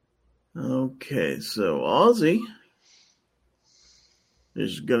 Okay, so Ozzy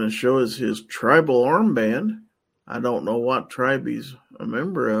is going to show us his tribal armband. I don't know what tribe he's a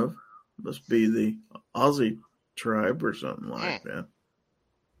member of. Must be the Aussie tribe or something like that.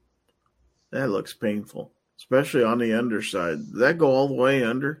 That looks painful, especially on the underside. Does that go all the way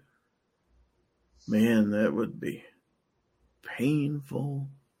under? Man, that would be painful.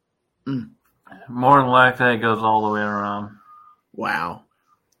 More than likely, it goes all the way around. Wow.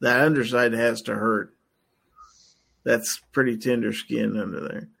 That underside has to hurt. That's pretty tender skin under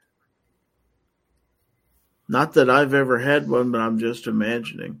there. Not that I've ever had one, but I'm just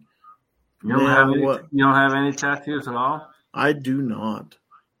imagining. You don't have any tattoos at all? I do not.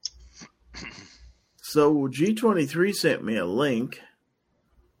 So G23 sent me a link.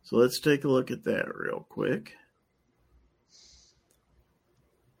 So let's take a look at that real quick.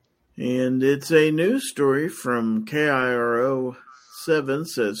 And it's a news story from KIRO 7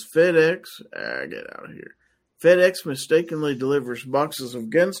 says FedEx, get out of here. FedEx mistakenly delivers boxes of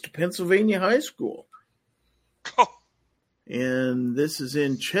guns to Pennsylvania high school. And this is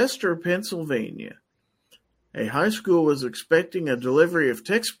in Chester, Pennsylvania. A high school was expecting a delivery of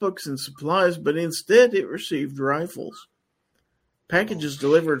textbooks and supplies, but instead it received rifles. Packages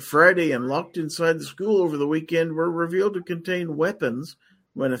delivered Friday and locked inside the school over the weekend were revealed to contain weapons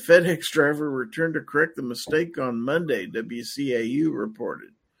when a FedEx driver returned to correct the mistake on Monday, WCAU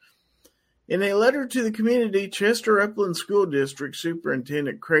reported. In a letter to the community, Chester Upland School District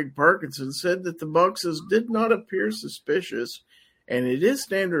Superintendent Craig Parkinson said that the boxes did not appear suspicious, and it is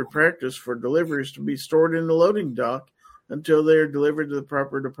standard practice for deliveries to be stored in the loading dock until they are delivered to the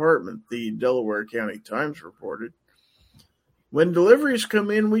proper department, the Delaware County Times reported. When deliveries come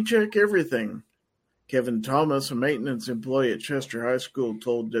in, we check everything, Kevin Thomas, a maintenance employee at Chester High School,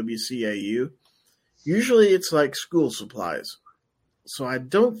 told WCAU. Usually it's like school supplies. So I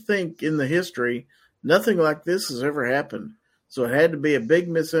don't think in the history, nothing like this has ever happened. So it had to be a big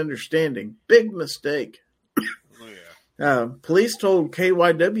misunderstanding. Big mistake. Police told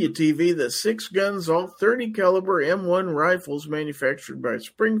KYW-TV that 6 guns, all .30 caliber M1 rifles manufactured by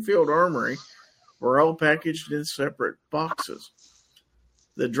Springfield Armory, were all packaged in separate boxes.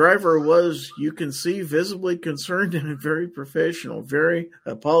 The driver was, you can see, visibly concerned and very professional, very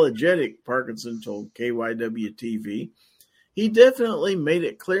apologetic, Parkinson told KYW-TV. He definitely made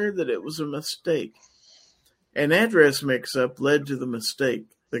it clear that it was a mistake. An address mix-up led to the mistake.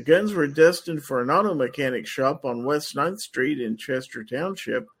 The guns were destined for an auto mechanic shop on West 9th Street in Chester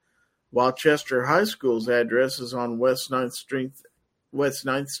Township, while Chester High School's address is on West 9th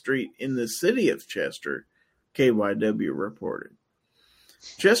Street in the city of Chester, KYW reported.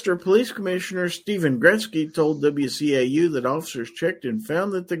 Chester Police Commissioner Stephen Gretzky told WCAU that officers checked and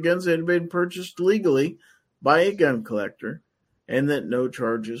found that the guns had been purchased legally by a gun collector and that no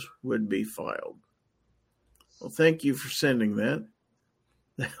charges would be filed. Well, thank you for sending that.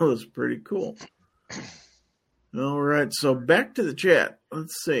 That was pretty cool. All right, so back to the chat.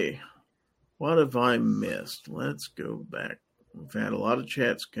 Let's see. What have I missed? Let's go back. We've had a lot of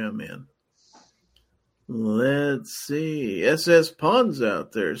chats come in. Let's see. SS Ponds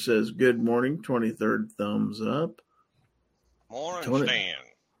out there says, good morning, 23rd thumbs up. Morning, Stan.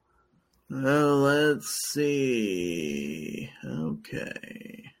 Let's see.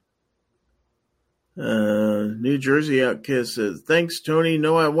 Okay. New Jersey Outcast says, thanks, Tony.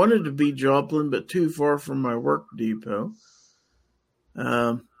 No, I wanted to be Joplin, but too far from my work depot.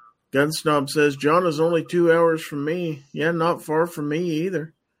 Gunsnob says, John is only 2 hours from me. Yeah, not far from me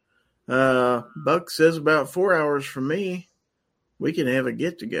either. Buck says about 4 hours from me. We can have a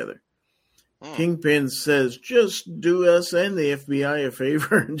get-together. Kingpin says, just do us and the FBI a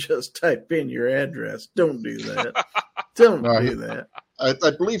favor and just type in your address. Don't do that. Don't do that.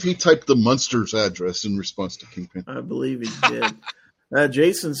 I believe he typed the Munster's address in response to Kingpin. I believe he did.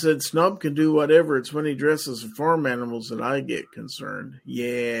 Jason said, Snob can do whatever. It's when he dresses farm animals that I get concerned.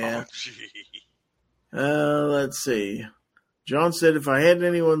 Yeah. Let's see. John said, if I had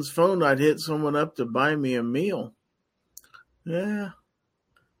anyone's phone, I'd hit someone up to buy me a meal. Yeah.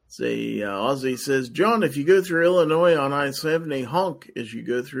 See, Ozzy says, John, if you go through Illinois on I-70, honk as you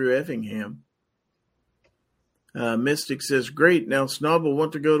go through Effingham. Mystic says, great, now Snob will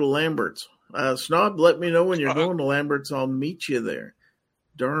want to go to Lambert's. Snob, let me know when you're going to Lambert's. I'll meet you there.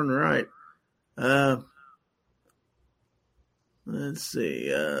 Darn right. Let's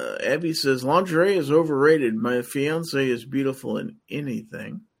see. Abby says, lingerie is overrated. My fiance is beautiful in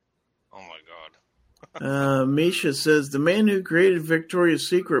anything. Oh, my God. Misha says, the man who created Victoria's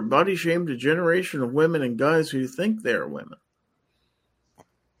Secret body shamed a generation of women and guys who think they're women.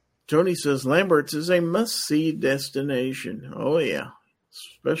 Tony says, Lambert's is a must-see destination. Oh, yeah.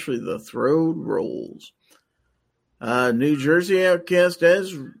 Especially the throwed rolls. New Jersey Outcast,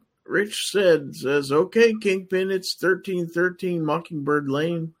 as Rich says, okay, Kingpin, it's 1313 Mockingbird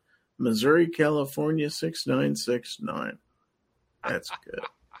Lane, Missouri, California, 6969. That's good.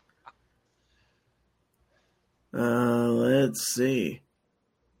 Let's see.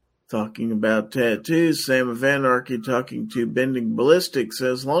 Talking about tattoos, Sam of Anarchy talking to Bending Ballistic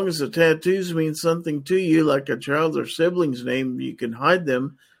says, as long as the tattoos mean something to you, like a child or sibling's name, you can hide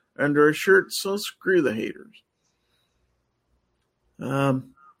them under a shirt, so screw the haters.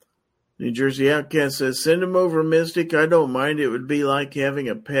 New Jersey Outcast says, send him over, Mystic. I don't mind. It would be like having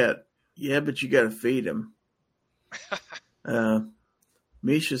a pet. Yeah, but you got to feed him.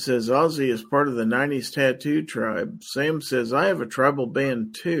 Misha says, Ozzy is part of the 90s tattoo tribe. Sam says, I have a tribal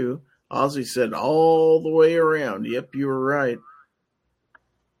band too. Ozzy said, all the way around. Yep, you were right.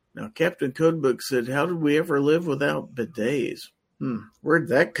 Now, Captain Codebook said, how did we ever live without bidets? Where'd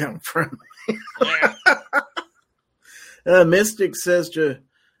that come from? Mystic says to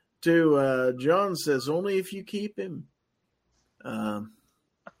John says, only if you keep him. All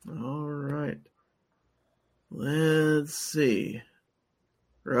right. Let's see.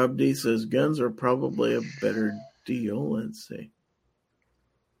 Rob D says, guns are probably a better deal. Let's see.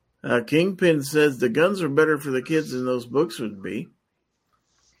 Kingpin says, the guns are better for the kids than those books would be.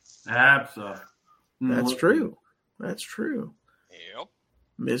 Absolutely. That's true. That's true. Yep.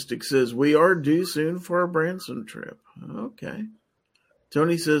 Mystic says, we are due soon for a Branson trip. Okay.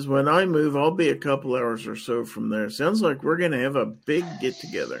 Tony says, when I move, I'll be a couple hours or so from there. Sounds like we're going to have a big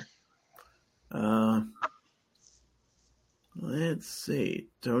get-together. Let's see.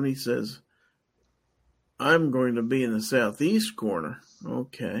 Tony says, I'm going to be in the southeast corner.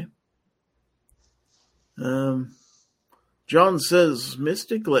 Okay. John says,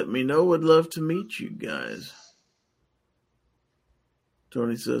 Mystic, let me know. Would love to meet you guys.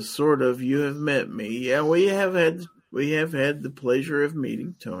 Tony says, sort of. You have met me. Yeah, we have had the pleasure of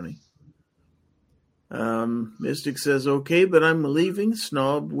meeting Tony. Mystic says, okay, but I'm leaving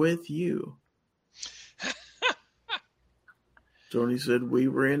Snob with you. Tony said, we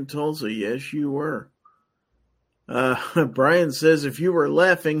were in Tulsa. Yes, you were. Brian says, if you were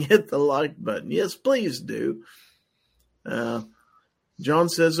laughing, hit the like button. Yes, please do. John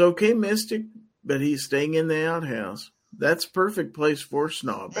says, okay, Mystic, but he's staying in the outhouse. That's perfect place for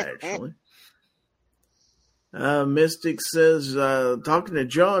Snob, actually. Mystic says, talking to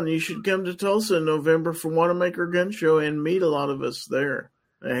John, you should come to Tulsa in November for Wanamaker Gun Show and meet a lot of us there.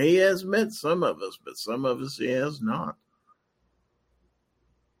 He has met some of us, but some of us he has not.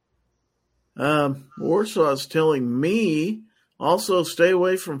 Warsaw's telling me, also stay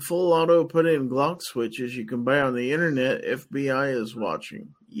away from full auto put in Glock switches you can buy on the internet. FBI is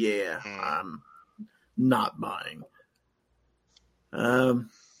watching. Yeah, I'm not buying.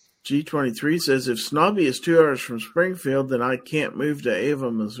 G23 says, if Snobby is 2 hours from Springfield, then I can't move to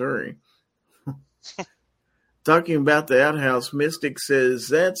Ava, Missouri. Talking about the outhouse, Mystic says,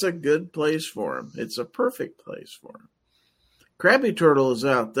 that's a good place for him. It's a perfect place for him. Krabby Turtle is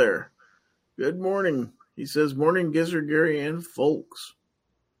out there. Good morning. He says, morning, Gizzard, Gary, and folks.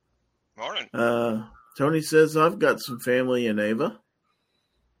 Morning. Tony says, I've got some family in Ava.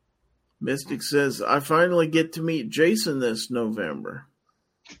 Mystic says, I finally get to meet Jason this November.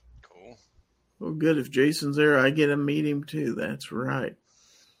 Cool. Well, good. If Jason's there, I get to meet him too. That's right.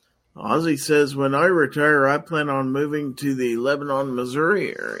 Ozzy says, when I retire, I plan on moving to the Lebanon,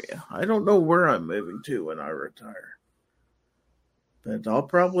 Missouri area. I don't know where I'm moving to when I retire, but I'll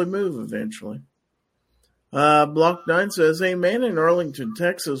probably move eventually. Block 9 says, a man in Arlington,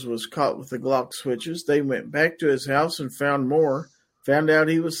 Texas was caught with the Glock switches. They went back to his house and found more. Found out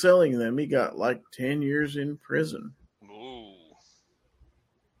he was selling them. He got like 10 years in prison. Ooh.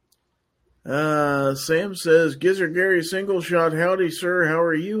 Sam says, Gizzard Gary single shot, howdy, sir. How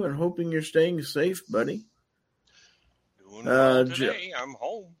are you? And hoping you're staying safe, buddy. Doing well today. I'm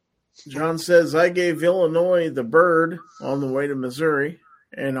home. John says, I gave Illinois the bird on the way to Missouri,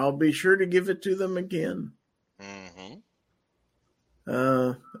 and I'll be sure to give it to them again.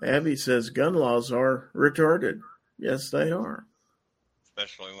 Abby says, gun laws are retarded. Yes, they are.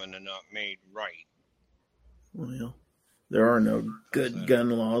 Especially when they're not made right. Well, there are no good gun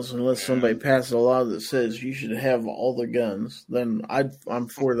laws unless somebody passes a law that says you should have all the guns. Then I'm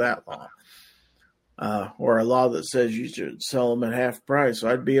for that law. Or a law that says you should sell them at half price.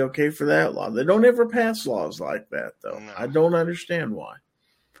 I'd be okay for that law. They don't ever pass laws like that, though. No. I don't understand why.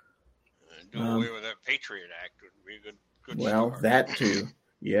 Do away with that Patriot Act would be a good well, start. That too.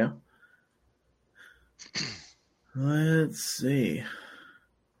 Yeah. Let's see.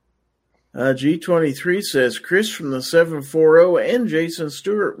 G23 says Chris from the 740 and Jason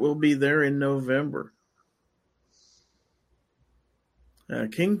Stewart will be there in November.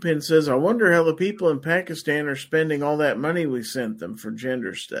 Kingpin says, I wonder how the people in Pakistan are spending all that money we sent them for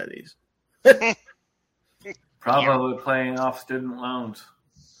gender studies. Probably paying off student loans.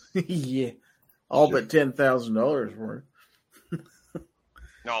 Yeah. All but $10,000 worth.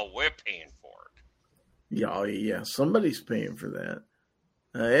 No, we're paying for it. Yeah, somebody's paying for that.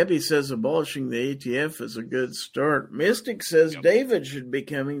 Abby says abolishing the ATF is a good start. Mystic says David should be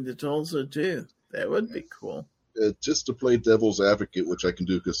coming to Tulsa too. That would be cool. Just to play devil's advocate, which I can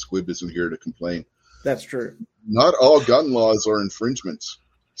do because Squib isn't here to complain. That's true. Not all gun laws are infringements.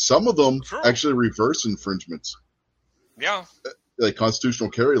 Some of them actually reverse infringements. Yeah. Like constitutional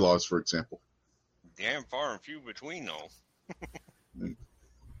carry laws, for example. Damn far and few between, though.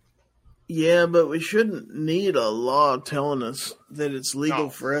 Yeah, but we shouldn't need a law telling us that it's legal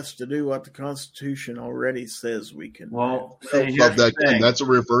for us to do what the Constitution already says we can. Well, that's a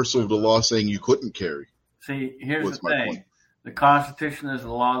reversal of the law saying you couldn't carry. See, here's the thing. Point. The Constitution is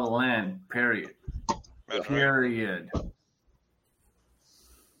the law of the land, period. That's period. Right.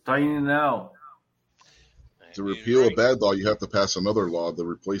 That's all you need to know. To repeal a bad law, you have to pass another law that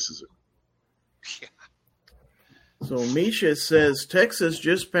replaces it. Yeah. So Misha says Texas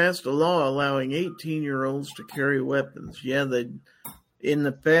just passed a law allowing 18-year-olds to carry weapons. Yeah, in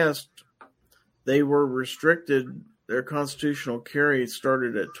the past they were restricted. Their constitutional carry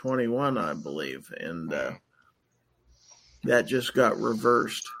started at 21, I believe, and that just got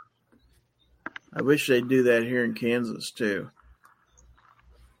reversed. I wish they'd do that here in Kansas too.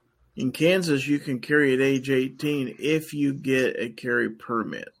 In Kansas, you can carry at age 18 if you get a carry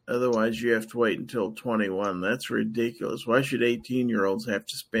permit. Otherwise, you have to wait until 21. That's ridiculous. Why should 18-year-olds have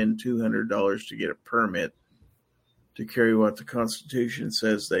to spend $200 to get a permit to carry what the Constitution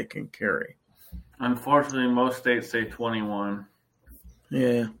says they can carry? Unfortunately, most states say 21.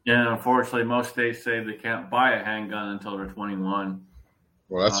 Yeah. And unfortunately, most states say they can't buy a handgun until they're 21.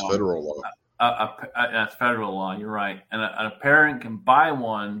 Well, that's federal law. That's federal law. You're right. And a parent can buy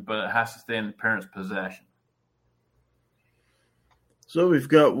one, but it has to stay in the parent's possession. So we've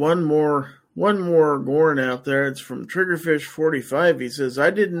got one more Gorn out there. It's from Triggerfish45. He says, I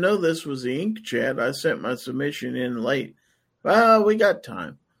didn't know this was the ink chat. I sent my submission in late. Well, we got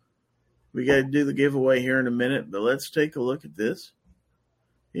time. We got to do the giveaway here in a minute, but let's take a look at this.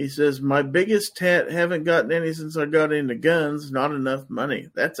 He says, my biggest tat, haven't gotten any since I got into guns, not enough money.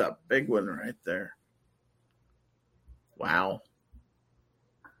 That's a big one right there. Wow.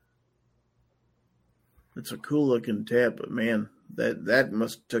 It's a cool looking tat, but man, that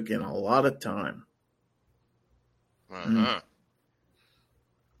must have took in a lot of time.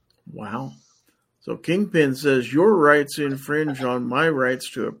 Wow. So Kingpin says, your rights infringe on my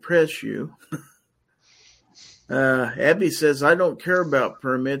rights to oppress you. Abby says, I don't care about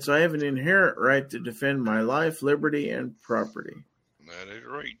permits. I have an inherent right to defend my life, liberty, and property. That is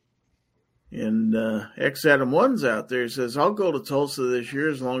right. And X Adam 1's out there. He says, I'll go to Tulsa this year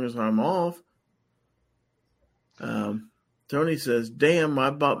as long as I'm off. Tony says, damn, I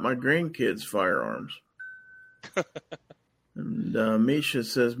bought my grandkids firearms. And Misha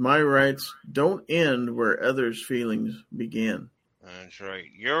says, my rights don't end where others' feelings begin. That's right.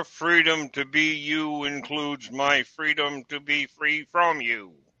 Your freedom to be you includes my freedom to be free from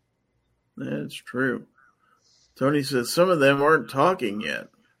you. That's true. Tony says some of them aren't talking yet.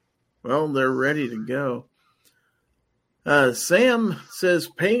 Well, they're ready to go. Sam says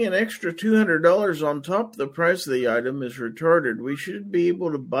paying an extra $200 on top of the price of the item is retarded. We should be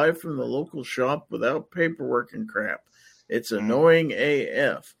able to buy from the local shop without paperwork and crap. It's annoying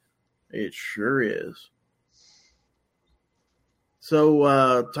AF. It sure is.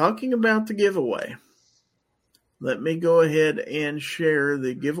 So, talking about the giveaway, let me go ahead and share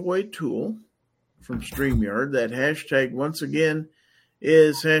the giveaway tool from StreamYard. That hashtag, once again,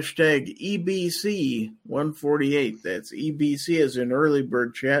 is hashtag EBC148. That's EBC as in early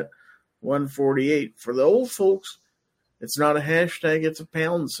bird chat 148. For the old folks, it's not a hashtag, it's a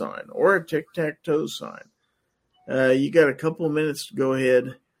pound sign or a tic-tac-toe sign. You got a couple of minutes to go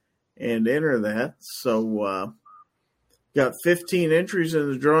ahead and enter that. So, got 15 entries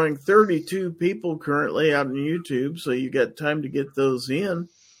in the drawing, 32 people currently out on YouTube, so you got time to get those in.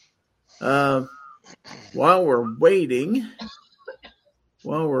 While we're waiting,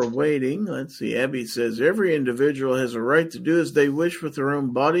 let's see, Abby says, every individual has a right to do as they wish with their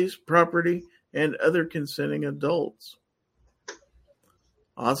own bodies, property, and other consenting adults.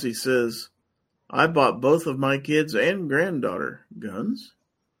 Ozzy says, I bought both of my kids and granddaughter guns.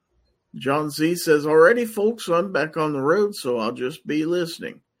 John Z says, already, folks, I'm back on the road, so I'll just be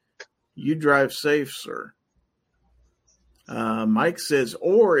listening. You drive safe, sir. Mike says,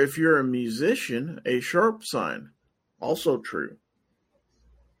 or if you're a musician, a sharp sign. Also true.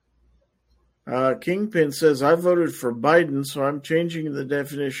 Kingpin says, I voted for Biden, so I'm changing the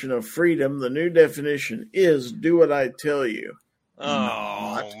definition of freedom. The new definition is do what I tell you.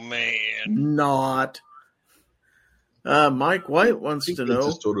 Oh, man. Not. Mike White wants to know.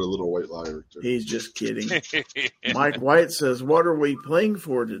 Just told a little white liar. Too. He's just kidding. Mike White says, what are we playing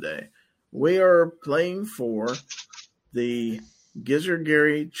for today? We are playing for the Gizzard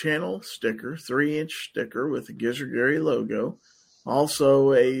Gary channel sticker, 3-inch sticker with the Gizzard Gary logo.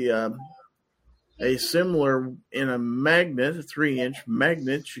 Also a similar in a magnet, a 3-inch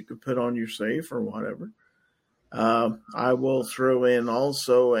magnet you could put on your safe or whatever. I will throw in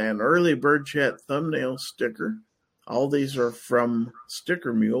also an early bird chat thumbnail sticker. All these are from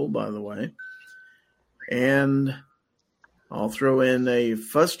Sticker Mule, by the way. And I'll throw in a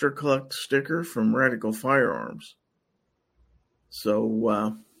Fuster Cluck sticker from Radical Firearms.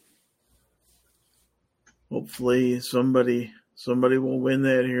 So hopefully somebody will win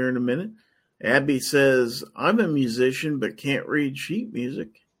that here in a minute. Abby says, I'm a musician but can't read sheet music.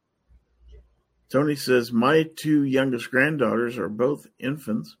 Tony says, my 2 youngest granddaughters are both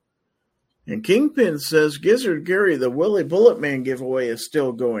infants. And Kingpin says, Gizzard Gary, the Willie Bullet Man giveaway is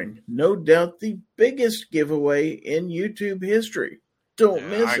still going. No doubt the biggest giveaway in YouTube history. Don't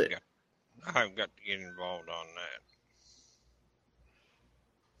miss it. I've got to get involved on that.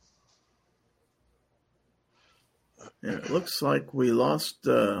 Yeah, it looks like we lost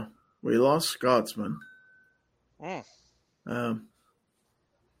Scotsman.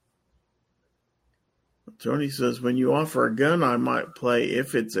 Tony says, when you offer a gun, I might play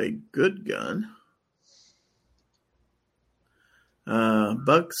if it's a good gun.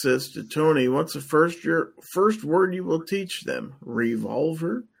 Buck says to Tony, what's the first word you will teach them?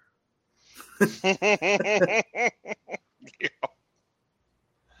 Revolver? Yeah.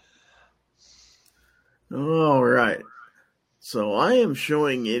 All right. So I am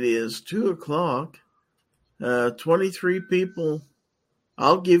showing it is 2:00. 23 people.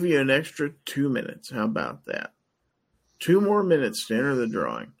 I'll give you an extra 2 minutes. How about that? 2 more minutes to enter the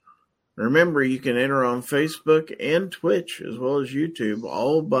drawing. Remember, you can enter on Facebook and Twitch as well as YouTube,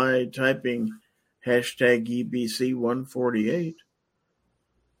 all by typing hashtag EBC148.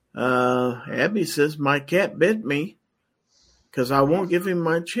 Abby says, my cat bit me because I won't give him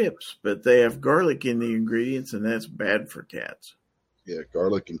my chips, but they have garlic in the ingredients, and that's bad for cats. Yeah,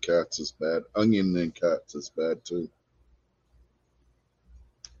 garlic and cats is bad. Onion and cats is bad, too.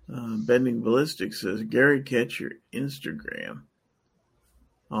 Bending Ballistic says, Gary, catch your Instagram.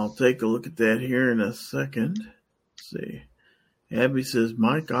 I'll take a look at that here in a second. Let's see. Abby says,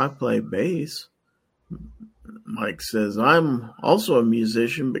 Mike, I play bass. Mike says, I'm also a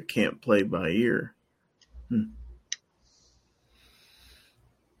musician but can't play by ear.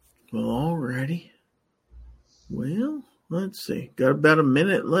 Well, alrighty. Well, let's see. Got about a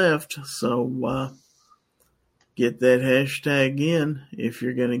minute left, so get that hashtag in if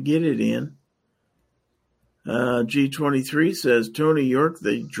you're going to get it in. G23 says, Tony York,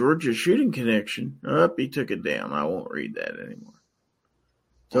 the Georgia shooting connection. He took it down. I won't read that anymore.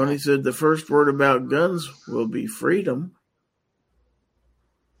 Tony said the first word about guns will be freedom.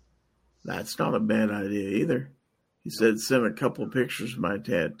 That's not a bad idea either. He said send a couple pictures of my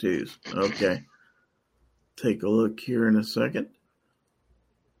tattoos. Okay. Take a look here in a second.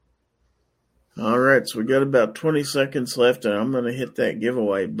 All right, so we got about 20 seconds left, and I'm going to hit that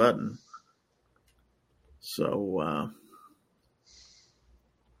giveaway button. So,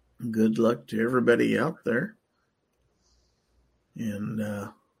 good luck to everybody out there.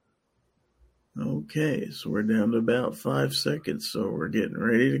 And, okay, so we're down to about 5 seconds, so we're getting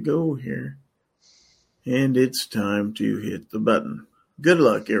ready to go here. And it's time to hit the button. Good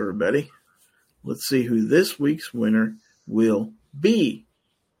luck, everybody. Let's see who this week's winner will be.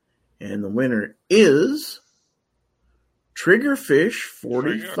 And the winner is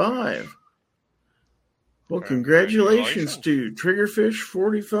Triggerfish45. Well, congratulations to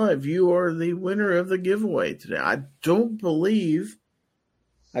Triggerfish45. You are the winner of the giveaway today. I don't believe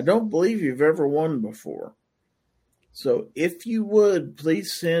you've ever won before. So if you would,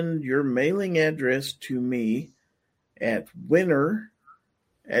 please send your mailing address to me at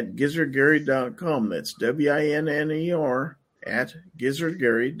winner@gizzardgary.com. That's WINNER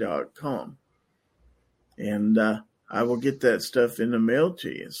 @gizzardgary.com. And I will get that stuff in the mail to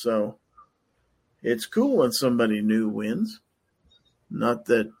you. So it's cool when somebody new wins. Not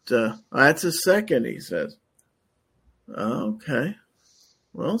that, that's a second, he says. Okay.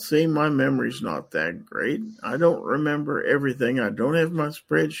 Well, see, my memory's not that great. I don't remember everything. I don't have my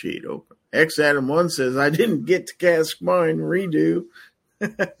spreadsheet open. X Adam 1 says, I didn't get to cast mine. Redo.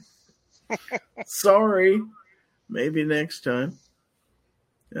 Sorry. Maybe next time.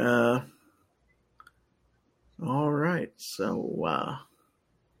 All right. So,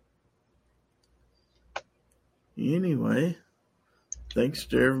 anyway, thanks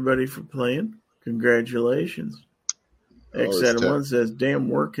to everybody for playing. Congratulations. X Adam 1 says, damn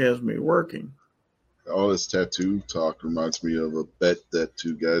work has me working. All this tattoo talk reminds me of a bet that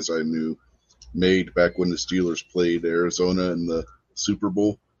two guys I knew made back when the Steelers played Arizona in the Super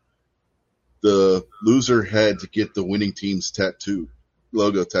Bowl. The loser had to get the winning team's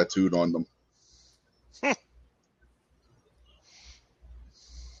logo tattooed on them. I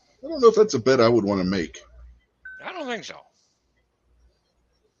don't know if that's a bet I would want to make. I don't think so.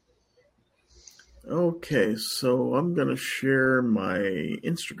 Okay, so I'm going to share my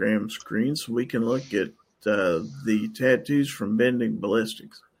Instagram screen so we can look at the tattoos from Bending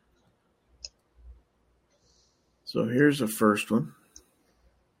Ballistics. So here's the first one.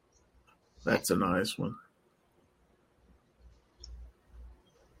 That's a nice one.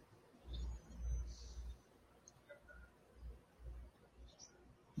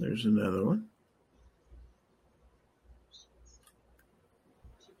 There's another one.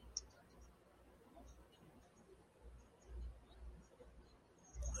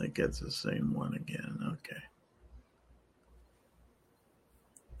 I think that's the same one again. Okay.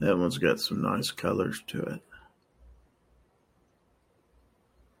 That one's got some nice colors to it.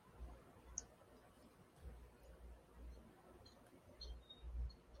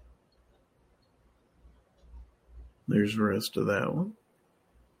 There's the rest of that one.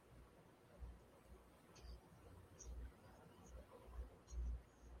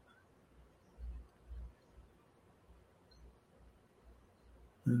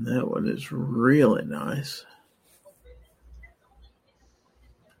 And that one is really nice.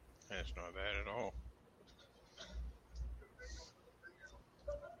 That's not bad at all.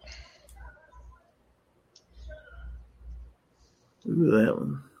 Look at that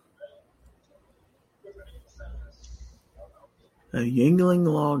one. A Yingling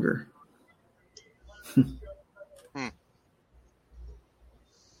Lager.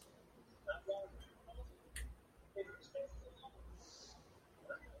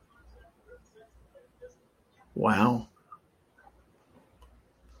 Wow.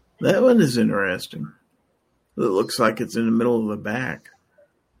 That one is interesting. It looks like it's in the middle of the back.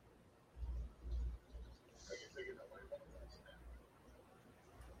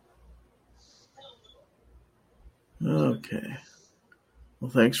 Okay. Well,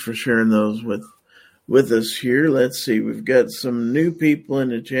 thanks for sharing those with us here. Let's see. We've got some new people in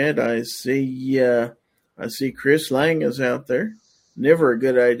the chat. I see Chris Lang is out there. Never a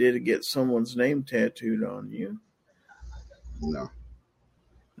good idea to get someone's name tattooed on you. No.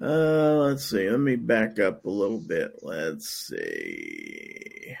 Let's see. Let me back up a little bit. Let's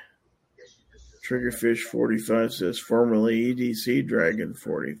see. Triggerfish45 says formerly EDC Dragon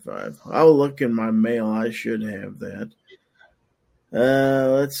 45. I'll look in my mail. I should have that.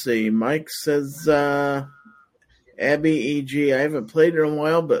 Let's see. Mike says, Abby EG, I haven't played in a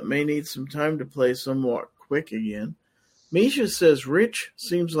while, but may need some time to play somewhat quick again. Misha says, Rich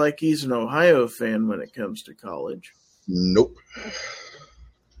seems like he's an Ohio fan when it comes to college. Nope.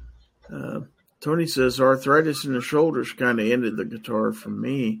 Tony says arthritis in the shoulders kind of ended the guitar for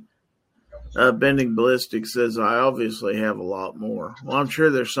me. Bending Ballistic says I obviously have a lot more. Well, I'm sure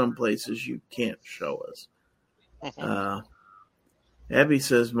there's some places you can't show us. Abby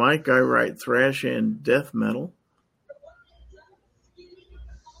says, Mike, I write thrash and death metal.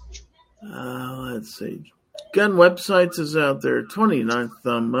 Let's see. Gun Websites is out there. 29th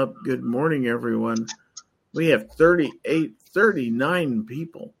thumb up. Good morning, everyone. We have 39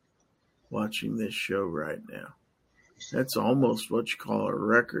 people watching this show right now. That's almost what you call a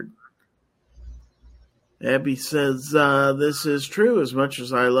record. Abby says, this is true. As much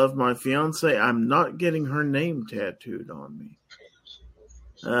as I love my fiance, I'm not getting her name tattooed on me.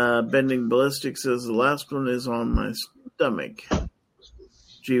 Bending Ballistic says, the last one is on my stomach.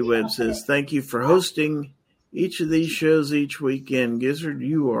 G-Web says, thank you for hosting each of these shows each weekend. Gizzard,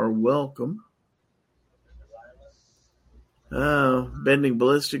 you are welcome. Bending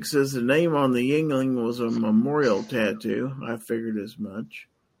Ballistic says, the name on the Yingling was a memorial tattoo. I figured as much.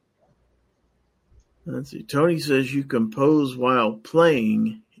 Let's see. Tony says you compose while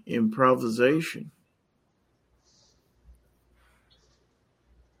playing improvisation.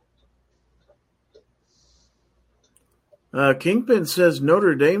 Kingpin says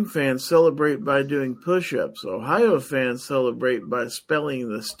Notre Dame fans celebrate by doing push-ups. Ohio fans celebrate by spelling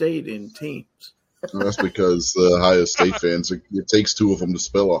the state in teams. Well, that's because the Ohio State fans, it takes two of them to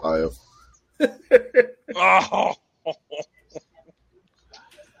spell Ohio. Oh.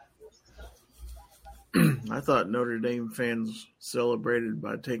 I thought Notre Dame fans celebrated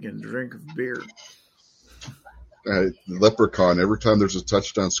by taking a drink of beer. Leprechaun, every time there's a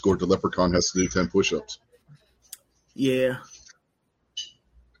touchdown scored, the Leprechaun has to do 10 push-ups. Yeah.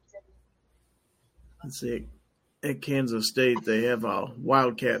 Let's see. At Kansas State, they have a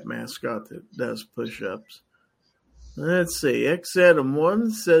Wildcat mascot that does push-ups. Let's see. X Adam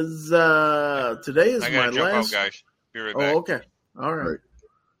 1 says, today is my last... Out, guys. Be right back. Oh, okay. All right.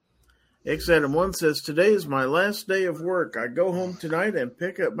 X Adam 1 says, today is my last day of work. I go home tonight and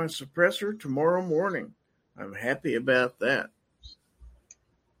pick up my suppressor tomorrow morning. I'm happy about that.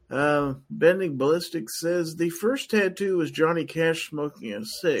 Bending Ballistic says, the first tattoo was Johnny Cash smoking a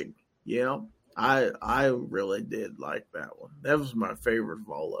cig. Yeah, I really did like that one. That was my favorite of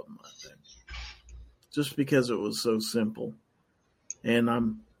all of them, I think. Just because it was so simple. And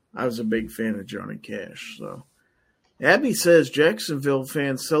I was a big fan of Johnny Cash, so. Abby says Jacksonville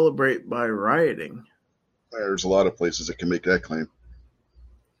fans celebrate by rioting. There's a lot of places that can make that claim.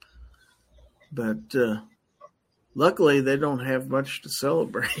 But luckily, they don't have much to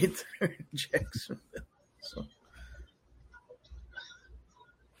celebrate there in Jacksonville. So.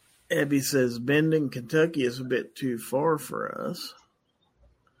 Abby says Bending, Kentucky is a bit too far for us.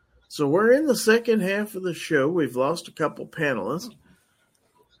 So we're in the second half of the show. We've lost a couple panelists.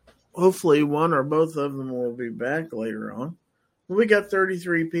 Hopefully one or both of them will be back later on. We got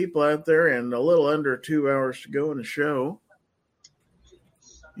 33 people out there and a little under 2 hours to go in the show.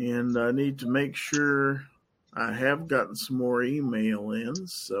 And I need to make sure I have gotten some more email in.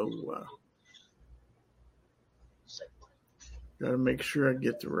 So got to make sure I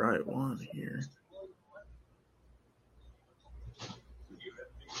get the right one here.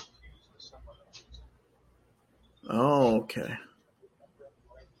 Oh, okay.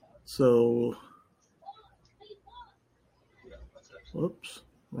 So, whoops,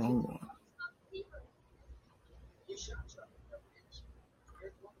 wrong one.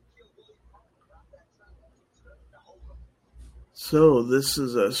 So, this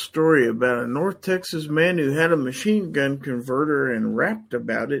is a story about a North Texas man who had a machine gun converter and rapped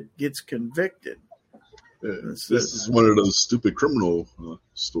about it, gets convicted. This is one of those stupid criminal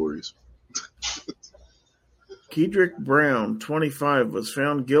stories. Kedrick Brown, 25, was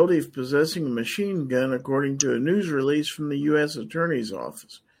found guilty of possessing a machine gun, according to a news release from the U.S. Attorney's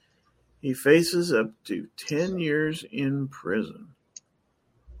Office. He faces up to 10 years in prison.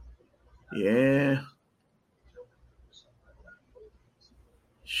 Yeah.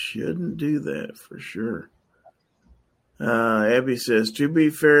 Shouldn't do that for sure. Abby says, to be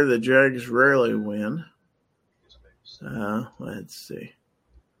fair, the Jags rarely win. Let's see.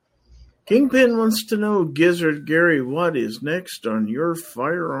 Kingpin wants to know, Gizzard Gary, what is next on your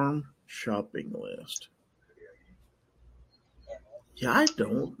firearm shopping list? Yeah, I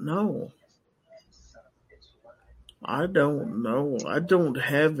don't know. I don't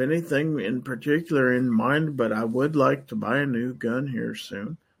have anything in particular in mind, but I would like to buy a new gun here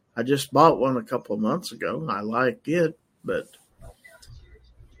soon. I just bought one a couple of months ago. I like it,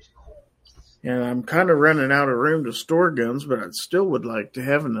 and I'm kind of running out of room to store guns, but I still would like to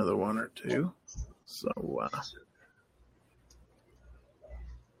have another one or two. So,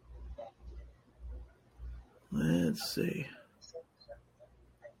 Let's see.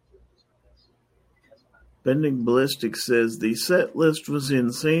 Bending Ballistic says the set list was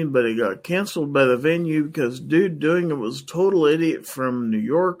insane, but it got canceled by the venue because dude doing it was a total idiot from New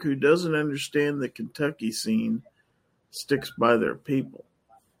York who doesn't understand the Kentucky scene, sticks by their people.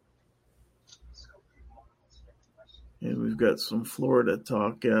 And we've got some Florida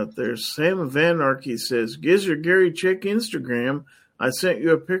talk out there. Sam of Anarchy says, Gizzard Gary, check Instagram. I sent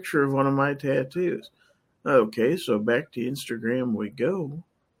you a picture of one of my tattoos. Okay, so back to Instagram we go.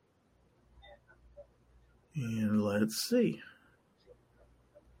 And let's see.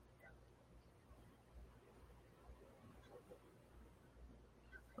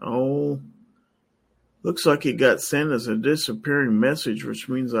 Oh, looks like it got sent as a disappearing message, which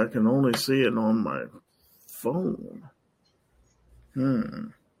means I can only see it on my phone.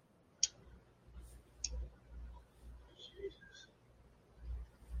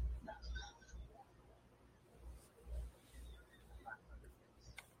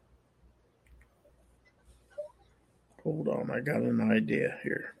 Hold on, I got an idea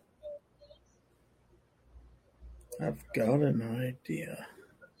here. I've got an idea.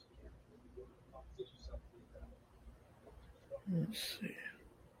 Let's see.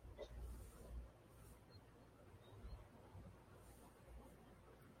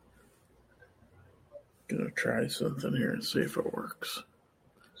 Gonna try something here and see if it works.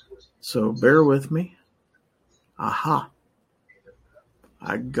 So bear with me. Aha.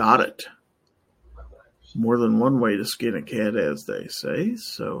 I got it. More than one way to skin a cat, as they say.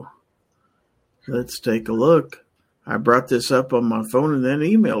 So let's take a look. I brought this up on my phone and then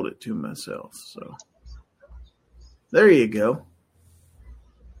emailed it to myself. So there you go.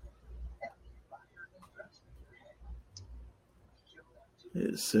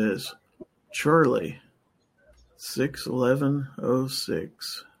 It says Charlie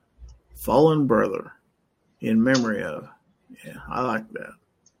 61106 Fallen Brother in memory of. Yeah, I like that.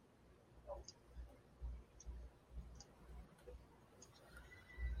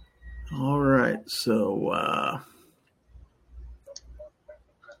 All right, so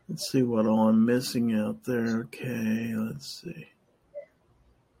let's see what all I'm missing out there. Okay, let's see.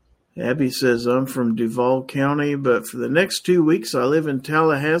 Abby says, I'm from Duval County, but for the next 2 weeks I live in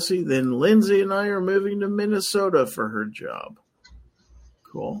Tallahassee. Then Lindsay and I are moving to Minnesota for her job.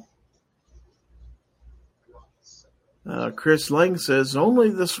 Cool. Chris Lang says, only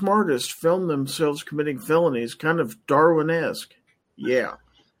the smartest film themselves committing felonies, kind of Darwin-esque. Yeah.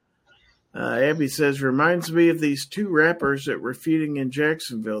 Abby says, reminds me of these two rappers that were feuding in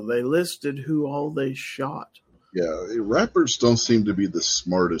Jacksonville. They listed who all they shot. Yeah, rappers don't seem to be the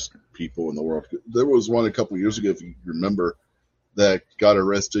smartest people in the world. There was one a couple years ago, if you remember, that got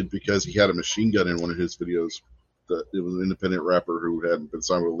arrested because he had a machine gun in one of his videos. It was an independent rapper who hadn't been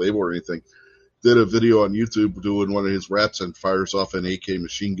signed with a label or anything. Did a video on YouTube doing one of his raps and fires off an AK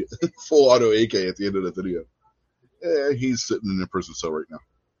machine gun, full auto AK at the end of the video. He's sitting in a prison cell right now.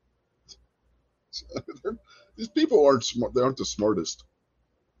 These people aren't smart. They aren't the smartest.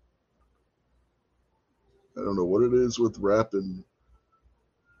 I don't know what it is with rap and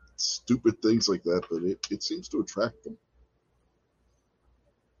stupid things like that, but it seems to attract them.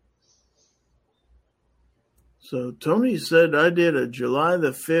 So Tony said, I did a July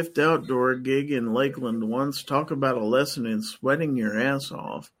the 5th outdoor gig in Lakeland once. Talk about a lesson in sweating your ass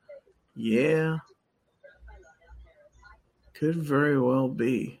off. Yeah. Could very well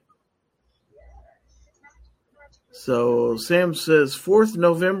be. So Sam says 4th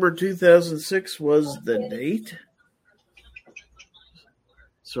November 2006 was the date.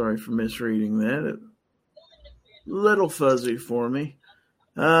 Sorry for misreading that. A little fuzzy for me.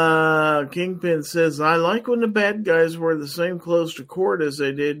 Kingpin says, I like when the bad guys wear the same clothes to court as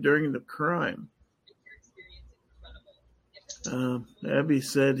they did during the crime. Abby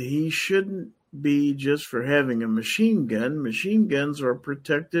said he shouldn't be just for having a machine gun. Machine guns are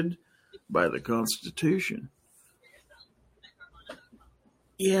protected by the Constitution.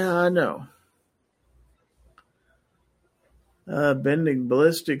 Yeah, I know. Bending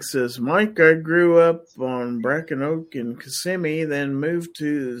Ballistic says, Mike, I grew up on Bracken Oak in Kissimmee, then moved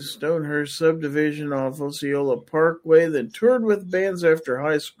to the Stonehurst subdivision off Osceola Parkway, then toured with bands after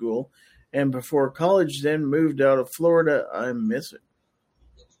high school, and before college, then moved out of Florida. I miss it.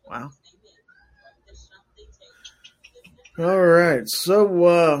 Wow. All right,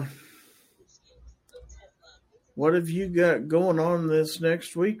 so what have you got going on this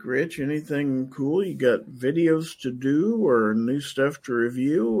next week, Rich? Anything cool? You got videos to do or new stuff to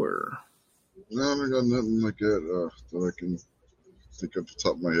review? Or No, I got nothing like that that I can think off the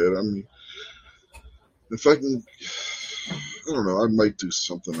top of my head. I mean, if I can, I don't know, I might do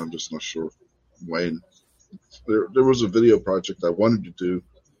something. I'm just not sure when. there was a video project I wanted to do,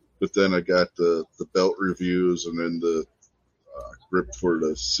 but then I got the belt reviews and then the grip for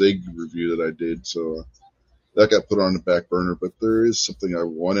the SIG review that I did. So that got put on the back burner, but there is something I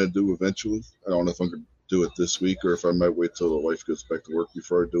want to do eventually. I don't know if I'm going to do it this week or if I might wait till the wife goes back to work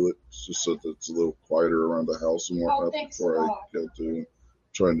before I do it, just so that it's a little quieter around the house and whatnot before I go to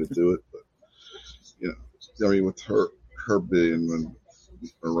trying to do it. But, I mean, with her being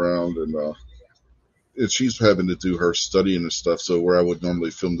around and she's having to do her studying and stuff, so where I would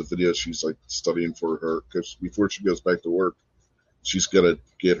normally film the video, she's like studying for her, because before she goes back to work, she's got to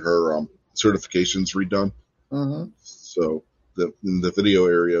get her certifications redone. Uh-huh. So in the video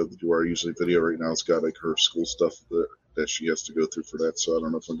area where I usually video right now, it's got like her school stuff that she has to go through for that. So I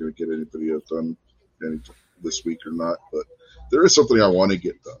don't know if I'm going to get any video done this week or not, but there is something I want to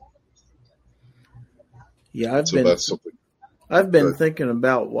get done. Yeah, I've been thinking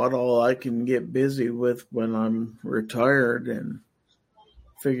about what all I can get busy with when I'm retired, and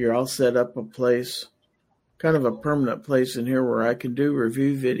figure I'll set up a place, kind of a permanent place in here where I can do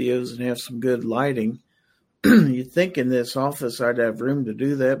review videos and have some good lighting. You'd think in this office I'd have room to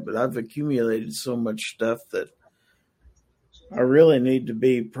do that, but I've accumulated so much stuff that I really need to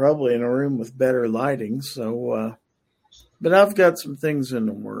be probably in a room with better lighting. So, but I've got some things in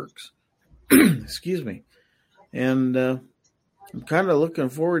the works. Excuse me. And I'm kind of looking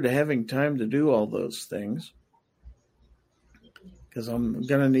forward to having time to do all those things, because I'm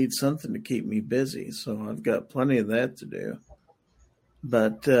going to need something to keep me busy. So I've got plenty of that to do.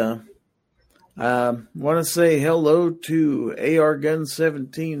 But I want to say hello to AR Gun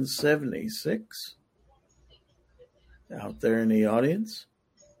 1776 out there in the audience.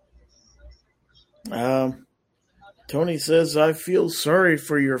 Tony says, I feel sorry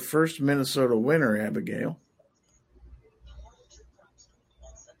for your first Minnesota winter, Abigail.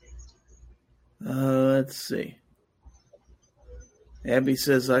 Let's see. Abby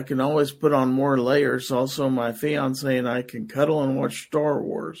says, I can always put on more layers. Also, my fiance and I can cuddle and watch Star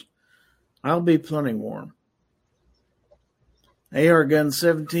Wars. I'll be plenty warm. AR Gun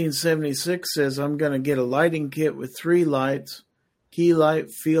 1776 says, I'm going to get a lighting kit with 3 lights, key light,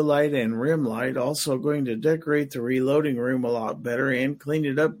 field light, and rim light. Also going to decorate the reloading room a lot better and clean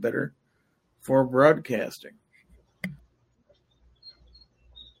it up better for broadcasting.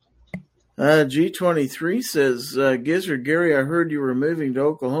 G23 says, Gizzard Gary, I heard you were moving to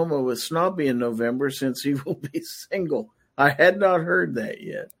Oklahoma with Snobby in November since he will be single. I had not heard that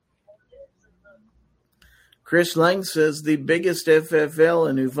yet. Chris Lang says the biggest FFL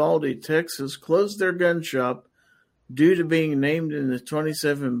in Uvalde, Texas, closed their gun shop due to being named in the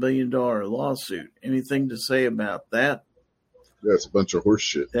 $27 billion lawsuit. Anything to say about that? Yeah, it's a bunch of horse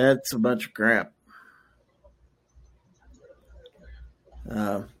shit. That's a bunch of crap.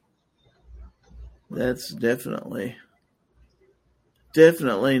 That's definitely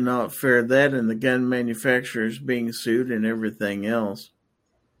not fair. That and the gun manufacturers being sued and everything else.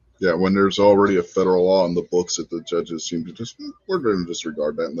 Yeah, when there's already a federal law in the books that the judges seem to just, we're going to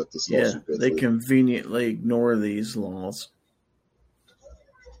disregard that and let this lawsuit go through. They conveniently ignore these laws.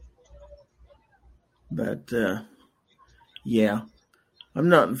 But, yeah, I'm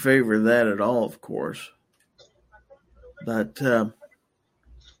not in favor of that at all, of course. But,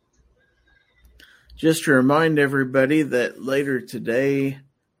 just to remind everybody that later today,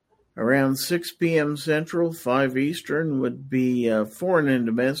 around 6 p.m. Central, 5 Eastern, would be Foreign and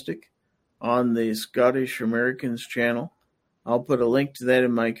Domestic on the Scottish Americans channel. I'll put a link to that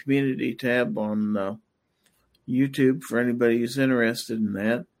in my community tab on YouTube for anybody who's interested in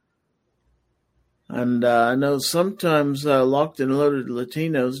that. And I know sometimes Locked and Loaded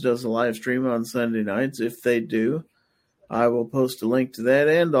Latinos does a live stream on Sunday nights. If they do, I will post a link to that.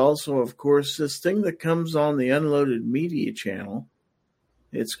 And also, of course, this thing that comes on the Unloaded Media channel.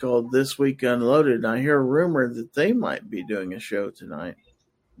 It's called This Week Unloaded. I hear a rumor that they might be doing a show tonight.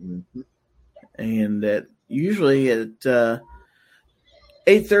 Mm-hmm. And usually at 8:30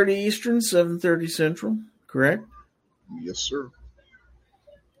 Eastern, 7:30 Central, correct? Yes, sir.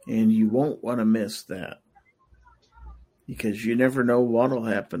 And you won't want to miss that, because you never know what will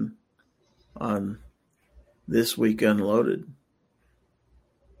happen on This Week Unloaded.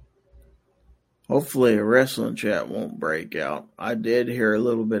 Hopefully a wrestling chat won't break out. I did hear a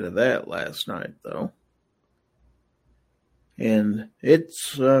little bit of that last night, though. And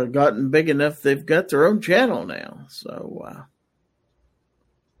it's gotten big enough they've got their own channel now. So,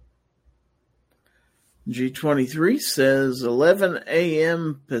 G23 says 11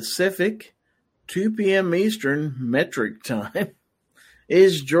 a.m. Pacific, 2 p.m. Eastern metric time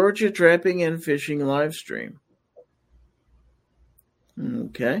is Georgia Trapping and Fishing live stream.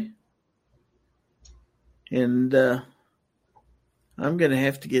 Okay. And I'm going to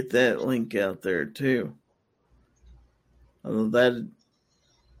have to get that link out there too. Although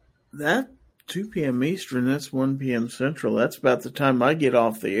that 2 p.m. Eastern, that's 1 p.m. Central. That's about the time I get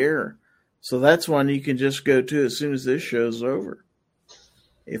off the air. So that's one you can just go to as soon as this show's over,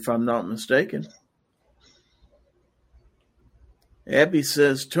 if I'm not mistaken. Abby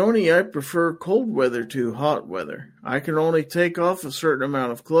says, Tony, I prefer cold weather to hot weather. I can only take off a certain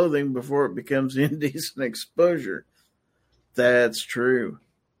amount of clothing before it becomes indecent exposure. That's true.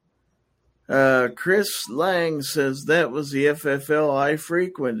 Chris Lang says, that was the FFL I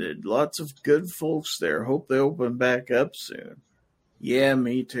frequented. Lots of good folks there. Hope they open back up soon. Yeah,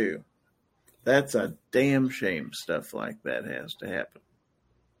 me too. That's a damn shame stuff like that has to happen.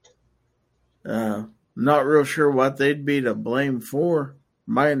 Not real sure what they'd be to blame for.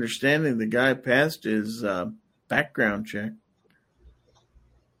 My understanding, the guy passed his background check.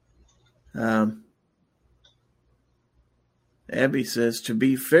 Abby says, to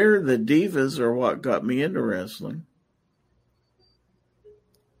be fair, the divas are what got me into wrestling.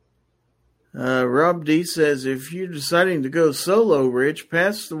 Rob D says, if you're deciding to go solo, Rich,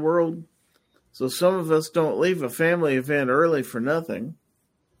 pass the world so some of us don't leave a family event early for nothing.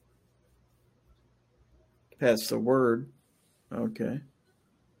 Pass the word. Okay.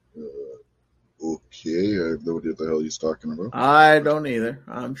 Okay, I have no idea what the hell he's talking about. I don't either.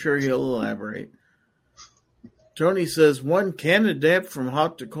 I'm sure he'll elaborate. Tony says, one can adapt from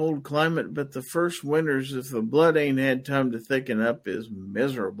hot to cold climate, but the first winters, if the blood ain't had time to thicken up, is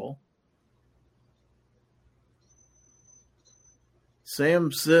miserable.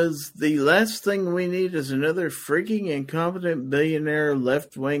 Sam says, the last thing we need is another freaking incompetent billionaire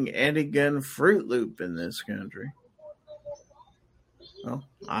left-wing anti-gun Fruit Loop in this country. Well,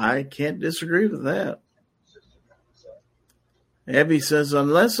 I can't disagree with that. Abby says,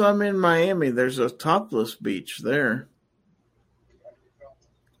 unless I'm in Miami, there's a topless beach there.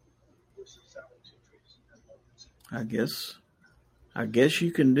 I guess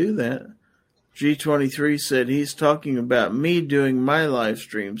you can do that. G23 said he's talking about me doing my live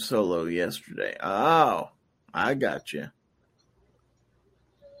stream solo yesterday. Oh, I got you.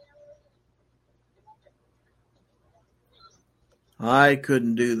 I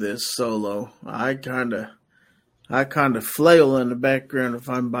couldn't do this solo. I kind of flail in the background if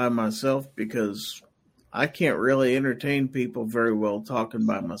I'm by myself because I can't really entertain people very well talking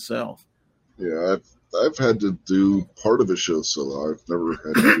by myself. Yeah, I've had to do part of a show solo. I've never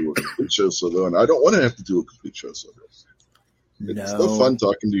had to do a complete show solo, and I don't want to have to do a complete show solo. It's no fun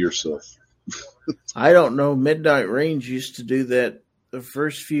talking to yourself. I don't know. Midnight Range used to do that the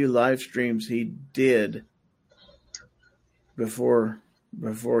first few live streams he did before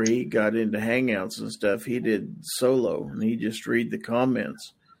he got into Hangouts and stuff. He did solo, and he just read the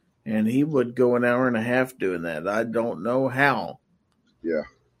comments. And he would go an hour and a half doing that. I don't know how. Yeah.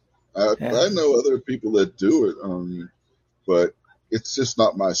 I know other people that do it, but it's just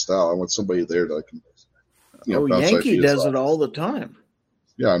not my style. I want somebody there that I can, Yankee does it all the time.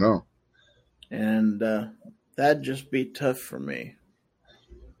 Yeah, I know. And that'd just be tough for me.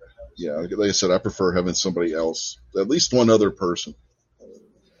 Yeah, like I said, I prefer having somebody else, at least one other person.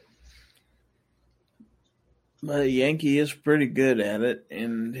 But Yankee is pretty good at it,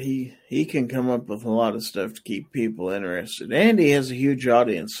 and he can come up with a lot of stuff to keep people interested. And he has a huge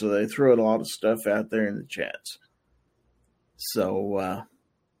audience, so they throw a lot of stuff out there in the chats. So,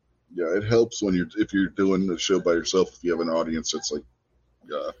 yeah, it helps if you're doing the show by yourself. If you have an audience that's like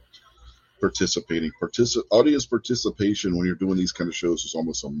participating, audience participation when you're doing these kind of shows is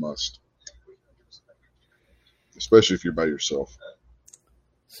almost a must, especially if you're by yourself.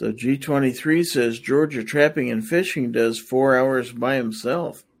 So G23 says Georgia Trapping and Fishing does 4 hours by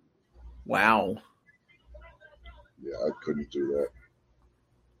himself. Wow. Yeah, I couldn't do that.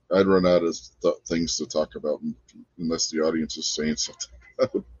 I'd run out of things to talk about unless the audience is saying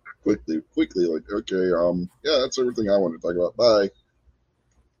something. quickly, like, okay, yeah, that's everything I want to talk about. Bye.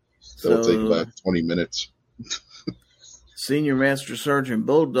 That'll take about 20 minutes. Senior Master Sergeant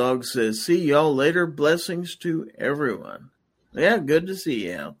Bulldog says, see y'all later. Blessings to everyone. Yeah, good to see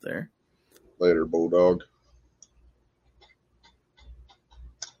you out there. Later, Bulldog.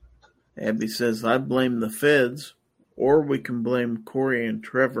 Abby says, I blame the feds, or we can blame Corey and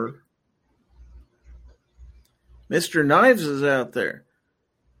Trevor. Mr. Knives is out there.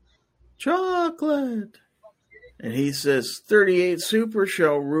 Chocolate. And he says, 38 Super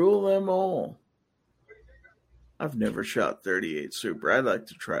shall rule them all. I've never shot 38 Super. I'd like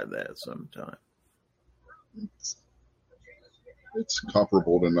to try that sometime. It's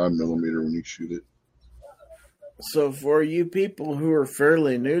comparable to 9mm when you shoot it. So for you people who are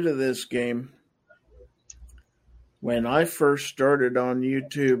fairly new to this game, when I first started on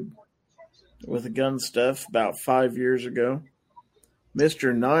YouTube with the gun stuff about 5 years ago,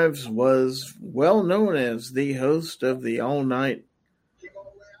 Mr. Knives was well known as the host of the all-night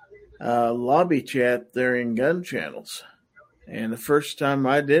lobby chat there in gun channels. And the first time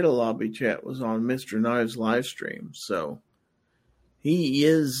I did a lobby chat was on Mr. Knives' live stream. So he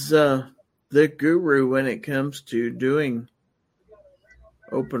is the guru when it comes to doing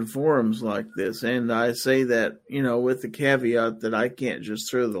open forums like this. And I say that, with the caveat that I can't just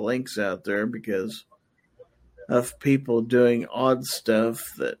throw the links out there because of people doing odd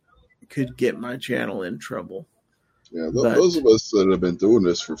stuff that could get my channel in trouble. Yeah, those of us that have been doing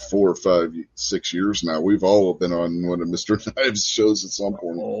this for 4, 5, 6 years now, we've all been on one of Mr. Knives' shows at some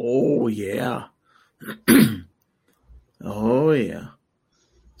point. Oh, yeah. Oh, yeah.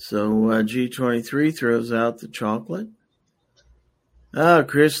 So G23 throws out the chocolate.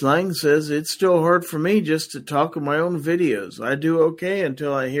 Chris Lang says, it's still hard for me just to talk in my own videos. I do okay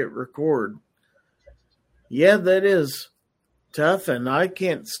until I hit record. Yeah, that is tough, and I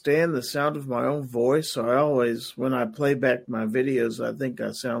can't stand the sound of my own voice, so I always, when I play back my videos, I think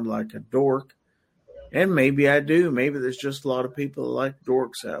I sound like a dork. And maybe I do. Maybe there's just a lot of people that like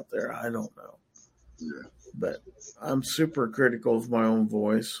dorks out there. I don't know. Yeah. But I'm super critical of my own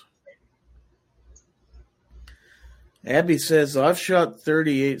voice. Abby says, I've shot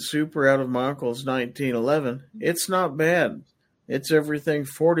 38 Super out of my uncle's 1911. It's not bad. It's everything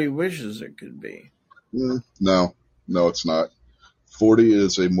 40 wishes it could be. No, it's not. 40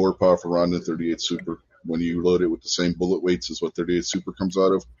 is a more powerful round than 38 Super. When you load it with the same bullet weights as what 38 Super comes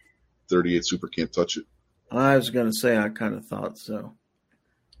out of, 38 Super can't touch it. I was going to say I kind of thought so.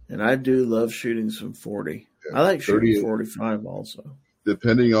 And I do love shooting some 40. Yeah, I like shooting 45 also.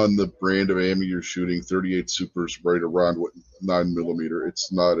 Depending on the brand of ammo you're shooting, 38 Super is right around what 9mm.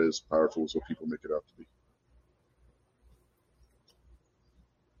 It's not as powerful as what people make it out to be.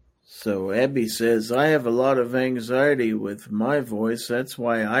 So Abby says, I have a lot of anxiety with my voice. That's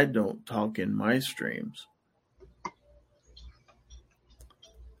why I don't talk in my streams.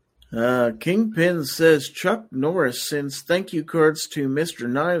 Kingpin says, Chuck Norris sends thank you cards to Mr.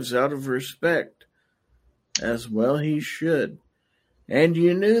 Knives out of respect. As well he should. And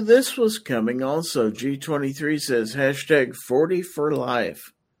you knew this was coming also. G23 says, hashtag 40 for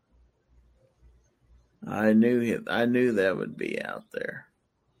life. I knew that would be out there.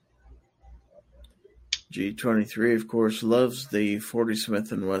 G23, of course, loves the 40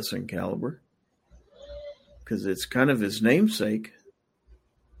 Smith & Wesson caliber because it's kind of his namesake,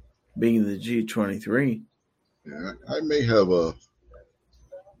 being the G23. Yeah, I may have a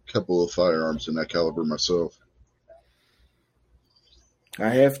couple of firearms in that caliber myself.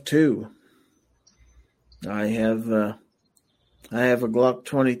 I have two. I have a Glock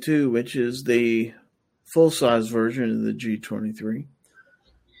 22, which is the full-size version of the G23.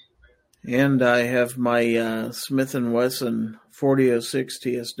 And I have my Smith & Wesson 4006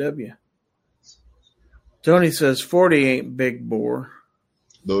 TSW. Tony says 40 ain't big bore.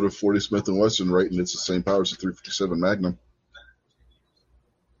 Loaded 40 Smith & Wesson, right, and it's the same power as a 357 Magnum.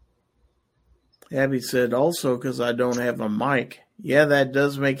 Abby said also because I don't have a mic. Yeah, that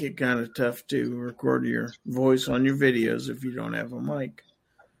does make it kind of tough to record your voice on your videos if you don't have a mic.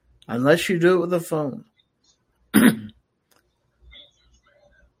 Unless you do it with a phone.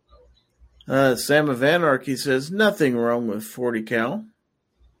 Sam of Anarchy says, nothing wrong with 40 cal.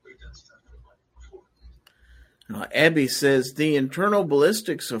 Abby says, the internal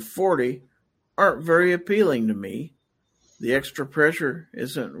ballistics of 40 aren't very appealing to me. The extra pressure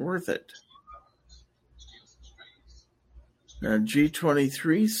isn't worth it.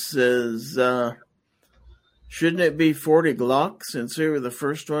 G23 says, shouldn't it be 40 Glock since they were the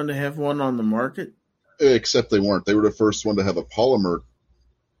first one to have one on the market? Except they weren't. They were the first one to have a polymer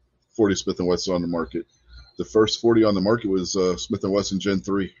 40 Smith & Wesson on the market. The first 40 on the market was Smith & Wesson Gen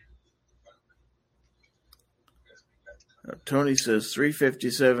 3. Tony says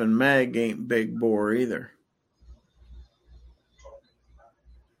 357 mag ain't big bore either.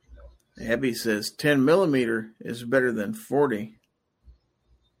 Abby says 10 millimeter is better than 40.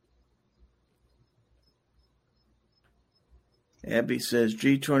 Abby says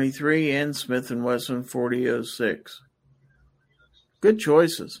G23 and Smith & Wesson 4006. Good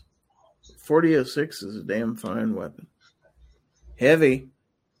choices. 4006 is a damn fine weapon. Heavy.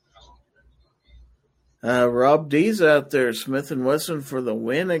 Rob D's out there. Smith & Wesson for the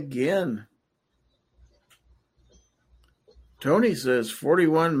win again. Tony says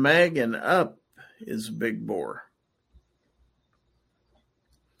 41 mag and up is big bore.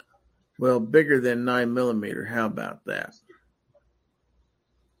 Well, bigger than 9 millimeter. How about that?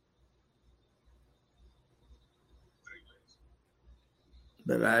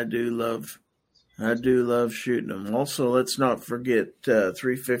 But I do love shooting them. Also, let's not forget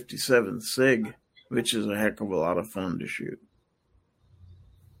 357 SIG, which is a heck of a lot of fun to shoot.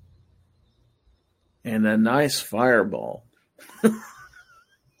 And a nice fireball.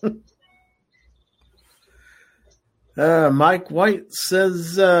 Mike White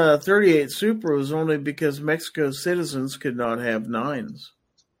says 38 Super was only because Mexico's citizens could not have 9s.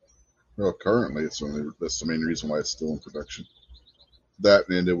 Well, currently, that's the main reason why it's still in production. That,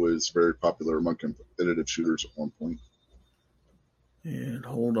 and it was very popular among competitive shooters at one point. And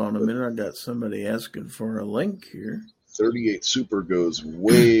hold on a minute, I got somebody asking for a link here. 38 Super goes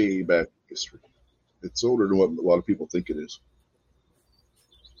way back in history. It's older than what a lot of people think it is.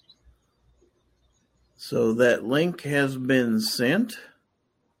 So that link has been sent.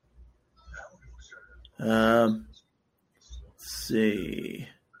 Let's see.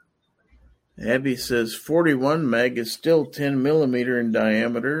 Abby says 41 meg is still 10 millimeter in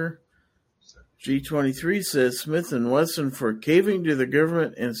diameter. G23 says Smith & Wesson for caving to the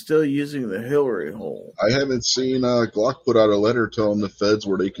government and still using the Hillary hole. I haven't seen Glock put out a letter telling the feds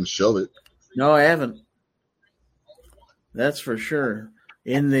where they can shove it. No, I haven't. That's for sure.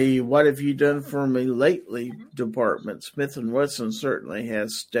 In the "What have you done for me lately" department, Smith & Wesson certainly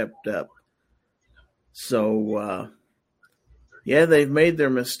has stepped up. So, yeah, they've made their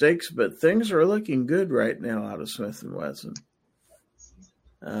mistakes, but things are looking good right now out of Smith & Wesson.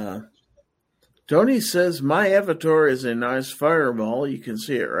 Tony says, my Avatar is a nice fireball. You can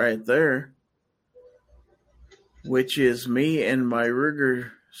see it right there, which is me and my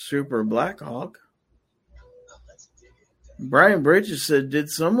Ruger Super Blackhawk. Brian Bridges said, did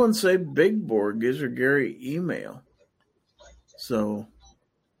someone say Big Bore gives her Gary email? So,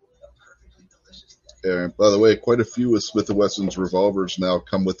 and by the way, quite a few of Smith & Wesson's revolvers now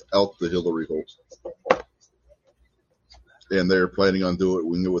come without the Hillary hole. And they're planning on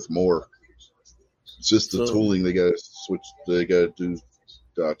doing it with more. It's just the tooling. They got to switch. They got to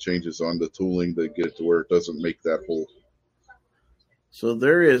do changes on the tooling to get to where it doesn't make that hole. So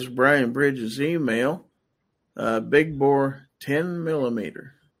there is Brian Bridges' email. Big Bore 10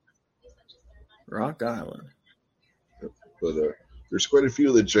 millimeter. Rock Island. But there's quite a few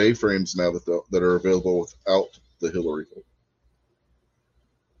of the J frames now that are available without the Hillary hole.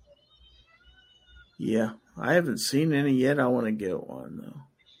 Yeah, I haven't seen any yet. I want to get one though.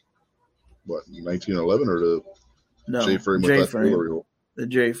 What, 1911 or the J frame without the Hillary hole? The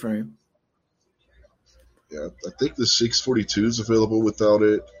J frame. Yeah, I think the 642 is available without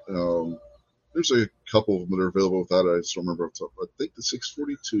it. There's a couple of them that are available without it. I just don't remember off the top. I think the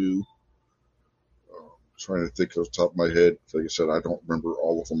 642. Trying to think off the top of my head. Like I said, I don't remember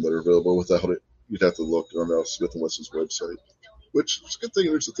all of them that are available without it. You'd have to look on Smith & Wesson's website. Which is a good thing.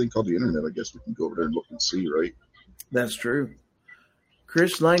 There's a thing called the internet. I guess we can go over there and look and see, right? That's true.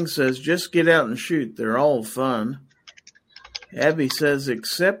 Chris Lang says, just get out and shoot. They're all fun. Abby says,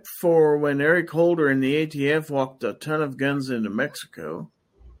 except for when Eric Holder and the ATF walked a ton of guns into Mexico.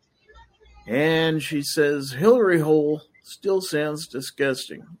 And she says, Hillary hole still sounds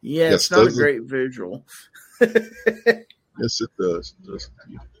disgusting. Yeah, yes, it's not a great visual. Yes, it does.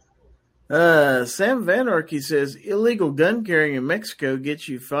 Sam Van Arky says, illegal gun carrying in Mexico gets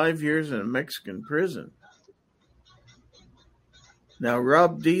you 5 years in a Mexican prison. Now,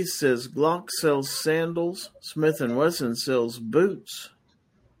 Rob D says, Glock sells sandals. Smith & Wesson sells boots.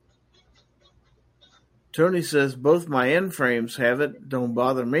 Tony says, both my end frames have it. Don't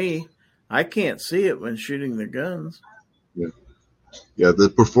bother me. I can't see it when shooting the guns. Yeah, the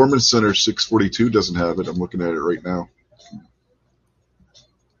Performance Center 642 doesn't have it. I'm looking at it right now.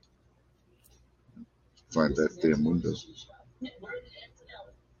 Find that damn window.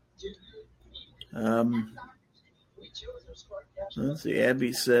 Let's see.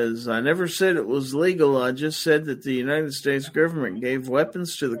 Abby says, I never said it was legal. I just said that the United States government gave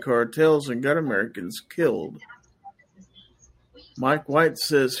weapons to the cartels and got Americans killed. Mike White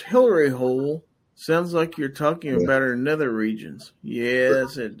says, Hillary hole. Sounds like you're talking about our nether regions.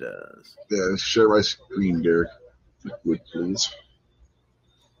 Yes, it does. Yeah, share my screen, Derek. If you would, please.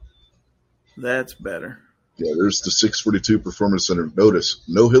 That's better. Yeah, there's the 642 Performance Center. Notice,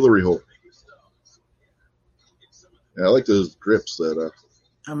 no Hillary hole. Yeah, I like those grips that.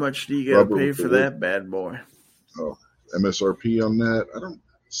 How much do you got to pay for that bad boy? Oh, MSRP on that? I don't.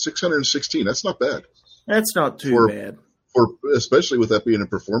 $616. That's not bad. That's not too bad. Especially with that being a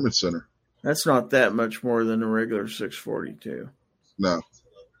Performance Center. That's not that much more than a regular 642. No.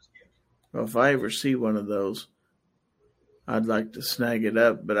 Well, if I ever see one of those, I'd like to snag it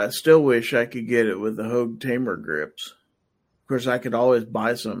up, but I still wish I could get it with the Hogue Tamer grips. Of course, I could always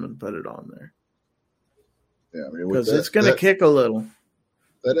buy some and put it on there. Yeah, I mean, because it's going to kick a little.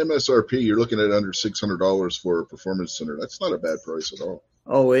 That MSRP, you're looking at under $600 for a performance center. That's not a bad price at all.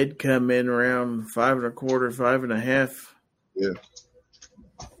 Oh, it'd come in around $5.25, $5.50. Yeah.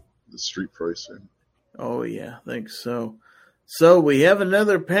 The street price. Yeah. Oh, yeah, I think so. So we have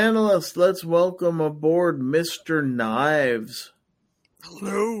another panelist. Let's welcome aboard Mr. Knives.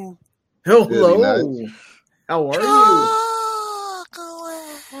 Hello. Hello. How are Chocolate.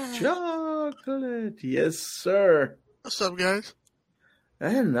 you? Chocolate. Yes, sir. What's up, guys?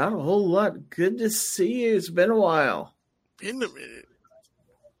 And not a whole lot. Good to see you. It's been a while. Been a minute.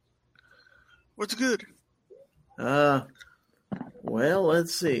 What's good? Well,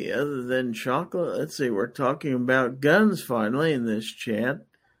 let's see. Other than chocolate, let's see. We're talking about guns finally in this chat.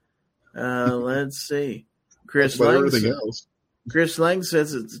 Let's see. Chris Lang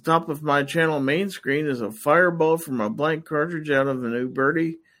says at the top of my channel main screen is a fireball from a blank cartridge out of a new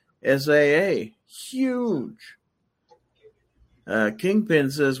Birdie SAA. Huge.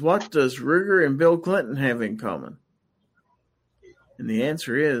 Kingpin says, what does Ruger and Bill Clinton have in common? And the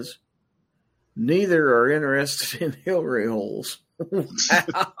answer is, neither are interested in Hillary holes.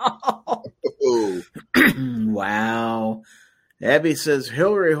 Wow. Wow. Abby says,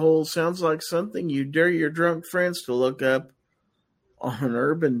 Hillary holes sounds like something you dare your drunk friends to look up on an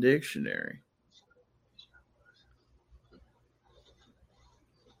Urban Dictionary.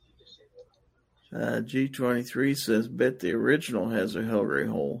 G23 says, bet the original has a Hillary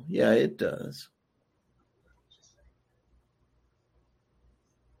hole. Yeah, it does.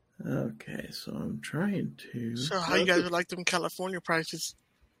 Okay, so I'm trying to... So how you guys would like them California prices,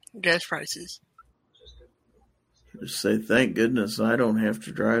 gas prices? Just say, thank goodness I don't have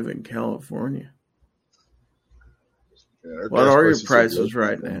to drive in California. Yeah, what are your prices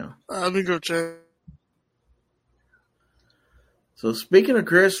right now? Let me go check. So speaking of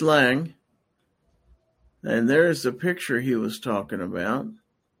Chris Lang, and there's the picture he was talking about.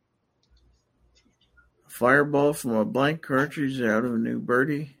 A fireball from a blank cartridge out of a new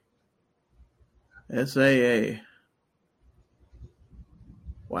Birdie SAA.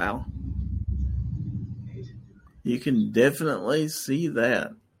 Wow. You can definitely see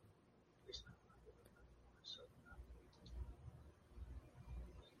that.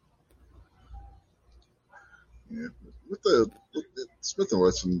 Yeah. With the Smith &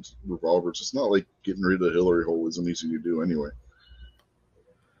 Wesson revolvers, it's not like getting rid of the Hillary hole isn't easy to do anyway.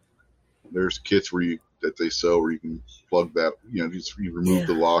 There's kits that they sell where you can plug that, you remove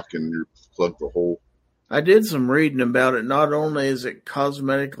the lock and you plug the hole. I did some reading about it. Not only is it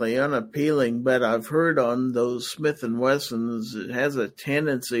cosmetically unappealing, but I've heard on those Smith & Wessons it has a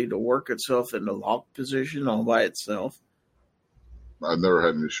tendency to work itself into lock position all by itself. I've never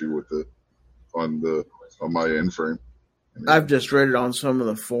had an issue with it on my end frame. I've just read it on some of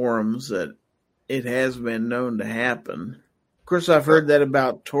the forums that it has been known to happen. Of course, I've heard that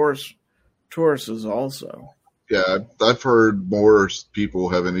about Tauruses also. Yeah, I've heard more people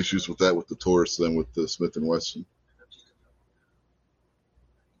having issues with that with the Taurus than with the Smith & Wesson.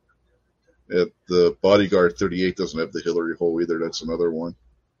 The Bodyguard 38 doesn't have the Hillary hole either. That's another one.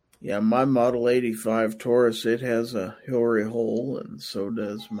 Yeah, my Model 85 Taurus, it has a Hillary hole, and so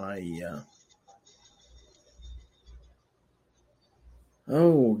does my...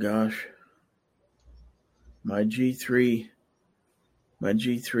 oh, gosh. My G3C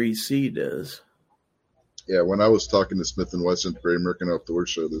does. Yeah, when I was talking to Smith & Wesson at the Great American Outdoor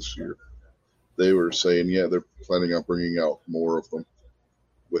Show this year, they were saying, they're planning on bringing out more of them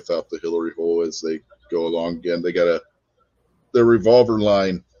without the Hillary hole as they go along. Again, their revolver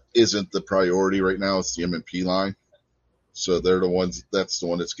line isn't the priority right now. It's the M&P line. So that's the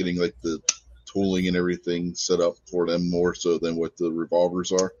one that's getting like the tooling and everything set up for them more so than what the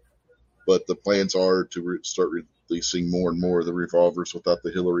revolvers are. But the plans are to start releasing more and more of the revolvers without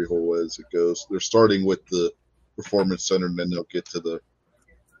the Hillary hole as it goes. They're starting with the Performance Center, and then they'll get to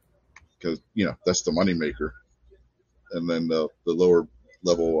because that's the moneymaker. And then the lower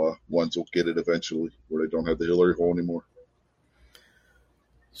level ones will get it eventually where they don't have the Hillary hole anymore.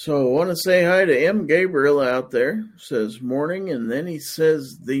 So I want to say hi to M. Gabriel out there. Says morning, and then he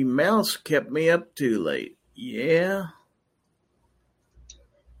says the mouse kept me up too late. Yeah.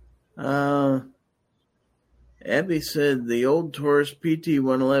 Abby said the old Taurus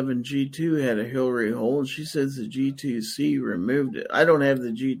PT-111 G2 had a Hillary hole, and she says the G2C removed it. I don't have the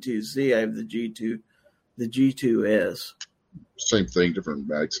G2C. I have the G2S. Same thing, different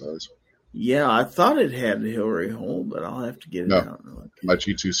mag size. Yeah, I thought it had a Hillary hole, but I'll have to get it out. My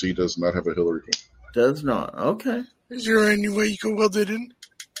G2C does not have a Hillary hole. Does not. Okay. Is there any way you can weld it in?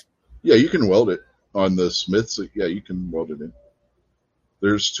 Yeah, you can weld it on the Smiths. Yeah, you can weld it in.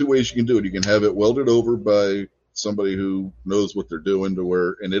 There's two ways you can do it. You can have it welded over by somebody who knows what they're doing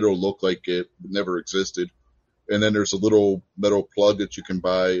and it'll look like it never existed. And then there's a little metal plug that you can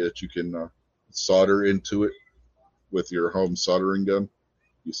buy that you can solder into it with your home soldering gun.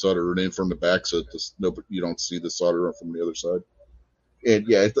 You solder it in from the back so you don't see the solder from the other side. And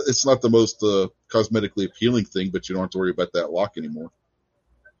yeah, it's not the most cosmetically appealing thing, but you don't have to worry about that lock anymore.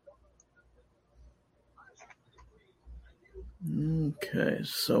 Okay,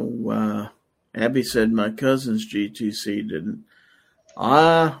 so Abby said my cousin's G2C didn't.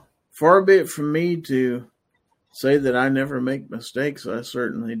 Far be it from me to say that I never make mistakes. I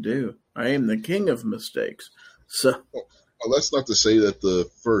certainly do. I am the king of mistakes. So, well, that's not to say that the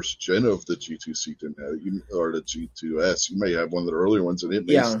first gen of the G2C didn't have it, or the G2S. You may have one of the earlier ones, and it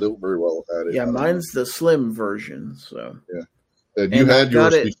may still very well have had it. Yeah, mine's the slim version. So yeah, and you had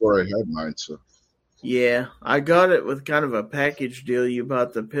yours before I had mine. So yeah, I got it with kind of a package deal. You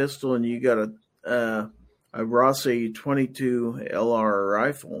bought the pistol, and you got a Rossi 22 LR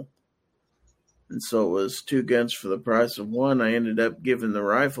rifle. And so it was 2 guns for the price of one. I ended up giving the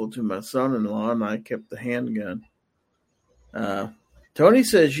rifle to my son-in-law, and I kept the handgun. Tony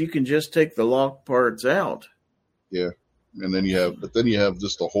says you can just take the lock parts out. Yeah, and then you have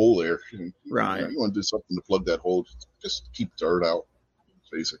just a hole there. Right. You want to do something to plug that hole. Just keep dirt out,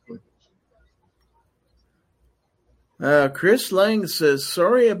 basically. Chris Lang says,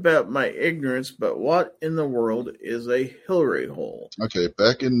 sorry about my ignorance, but what in the world is a Hillary hole? Okay,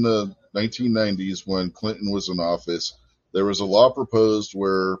 back in the 1990s when Clinton was in office, there was a law proposed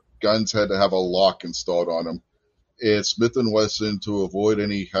where guns had to have a lock installed on them. And Smith & Wesson, to avoid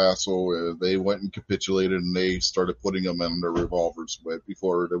any hassle, they went and capitulated and they started putting them in their revolvers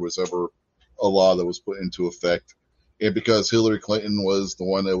before there was ever a law that was put into effect. And because Hillary Clinton was the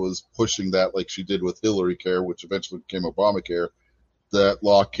one that was pushing that, like she did with Hillary Care, which eventually became Obamacare, that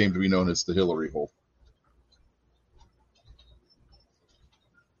law came to be known as the Hillary hole.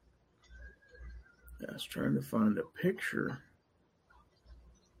 I was trying to find a picture.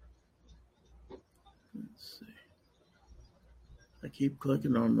 Let's see. I keep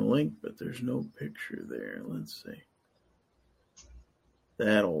clicking on the link, but there's no picture there. Let's see.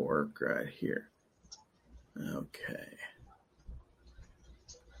 That'll work right here. Okay.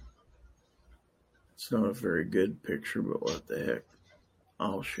 It's not a very good picture, but what the heck.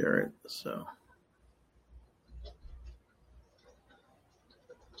 I'll share it. So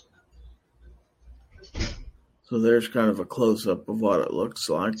there's kind of a close-up of what it looks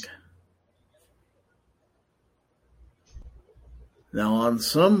like. Now on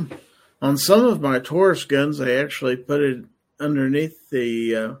some of my Taurus guns, I actually put it underneath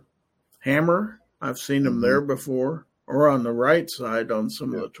the hammer. I've seen them there before, or on the right side on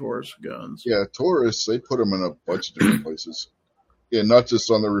some of the Taurus guns. Yeah, Taurus, they put them in a bunch of different places. Yeah, not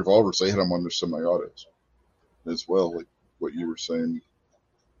just on the revolvers. They had them on their semi-autos as well, like what you were saying.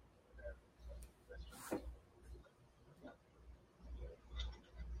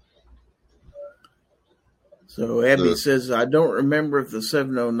 So Abby says, I don't remember if the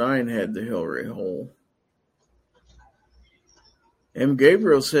 709 had the Hillary hole. M.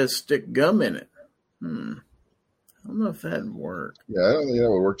 Gabriel says, stick gum in it. I don't know if that'd work. Yeah, I don't think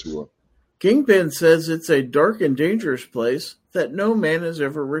that would work too well. Kingpin says it's a dark and dangerous place that no man has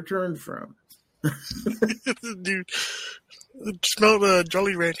ever returned from. Dude, smell the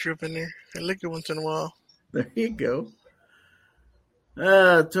Jolly Rancher up in there. I lick it once in a while. There you go.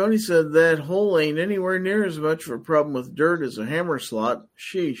 Tony said that hole ain't anywhere near as much of a problem with dirt as a hammer slot.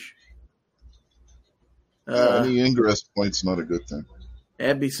 Sheesh. Any ingress point's not a good thing.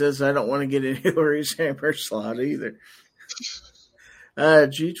 Abby says, I don't want to get in Hillary's hammer slot either.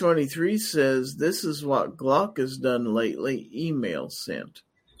 G23 says, this is what Glock has done lately. Email sent.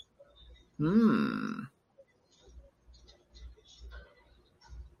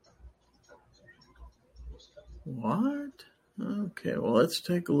 What? Okay, well, let's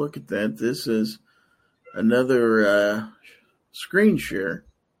take a look at that. This is another screen share.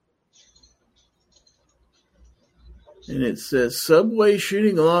 And it says, Subway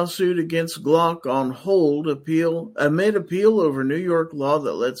shooting lawsuit against Glock on hold amid appeal over New York law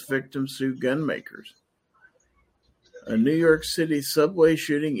that lets victims sue gun makers. A New York City subway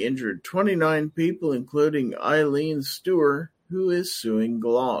shooting injured 29 people, including Eileen Stewart, who is suing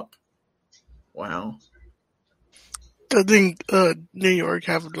Glock. Wow. I think New York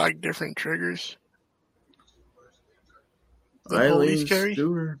have like different triggers. Eileen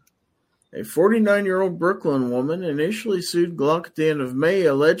Stewart. A 49-year-old Brooklyn woman initially sued Glock at the end of May,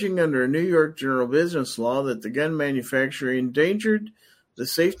 alleging under a New York general business law that the gun manufacturer endangered the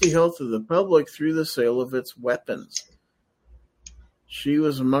safety health of the public through the sale of its weapons. She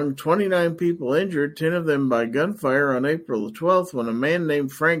was among 29 people injured, 10 of them by gunfire on April the 12th when a man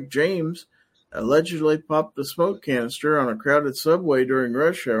named Frank James allegedly popped a smoke canister on a crowded subway during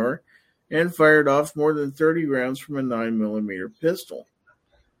rush hour and fired off more than 30 rounds from a 9mm pistol.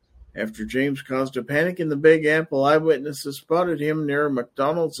 After James caused a panic in the Big Apple, eyewitnesses spotted him near a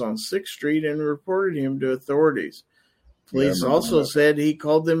McDonald's on 6th Street and reported him to authorities. Police also said he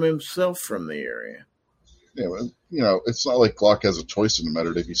called them himself from the area. Yeah, well, it's not like Glock has a choice in the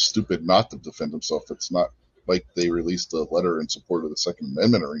matter. They'd be stupid not to defend himself. It's not like they released a letter in support of the Second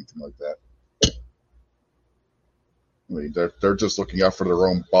Amendment or anything like that. I mean, they're just looking out for their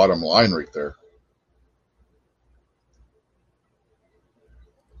own bottom line right there.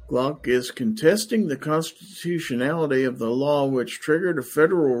 Glock is contesting the constitutionality of the law which triggered a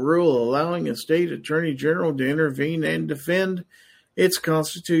federal rule allowing a state attorney general to intervene and defend its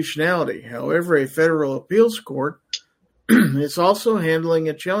constitutionality. However, a federal appeals court is also handling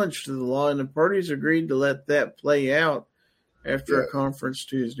a challenge to the law, and the parties agreed to let that play out after a conference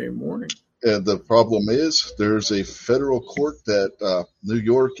Tuesday morning. And the problem is there's a federal court that New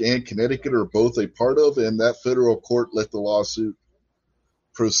York and Connecticut are both a part of, and that federal court let the lawsuit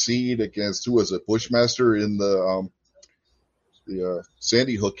proceed against, who was it, Bushmaster in the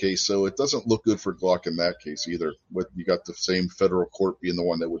Sandy Hook case. So it doesn't look good for Glock in that case either. You got the same federal court being the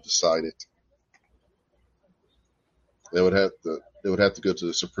one that would decide it. They would have to go to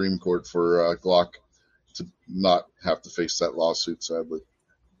the Supreme Court for Glock to not have to face that lawsuit, sadly.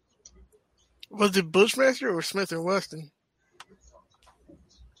 Was it Bushmaster or Smith & Wesson?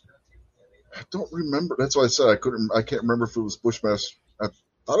 I don't remember. That's why I said I can't remember if it was Bushmaster. I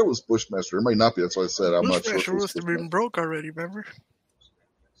thought it was Bushmaster. It might not be. That's why I said I'm not sure. Bushmaster must have been broke already, remember?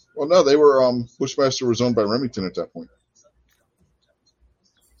 Well, no, they were. Bushmaster was owned by Remington at that point.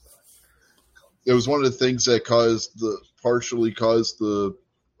 It was one of the things that partially caused the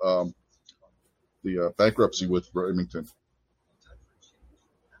bankruptcy with Remington.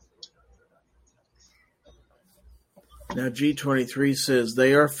 Now, G23 says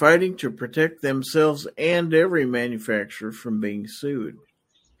they are fighting to protect themselves and every manufacturer from being sued.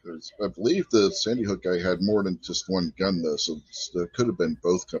 I believe the Sandy Hook guy had more than just one gun, though, so there could have been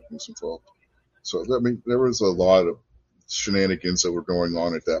both companies involved. So, I mean, there was a lot of shenanigans that were going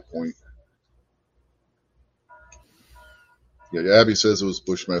on at that point. Yeah, Abby says it was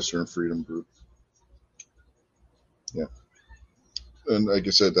Bushmaster and Freedom Group. Yeah. And like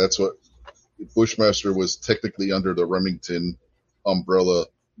I said, that's what Bushmaster was technically under the Remington umbrella,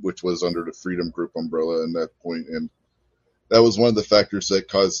 which was under the Freedom Group umbrella at that point. And that was one of the factors that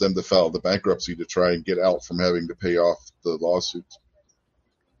caused them to file the bankruptcy to try and get out from having to pay off the lawsuits.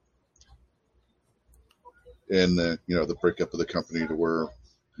 And the breakup of the company to where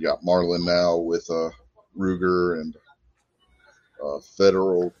you got Marlin now with Ruger and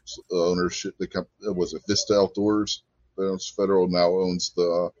federal ownership. The company was it Vista Outdoors? Federal now owns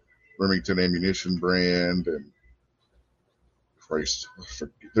the Remington ammunition brand, and Christ,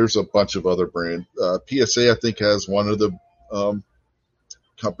 there's a bunch of other brands. PSA, I think, has one of the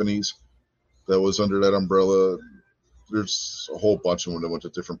companies that was under that umbrella. There's a whole bunch of them that went to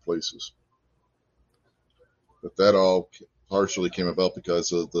different places. But that all partially came about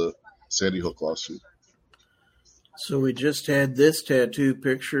because of the Sandy Hook lawsuit. So we just had this tattoo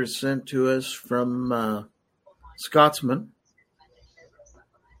picture sent to us from Scotsman.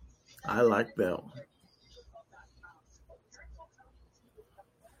 I like that one.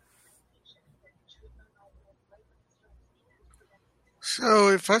 So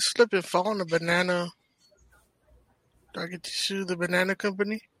if I slip and fall on a banana, do I get to sue the banana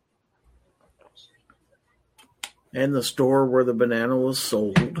company? And the store where the banana was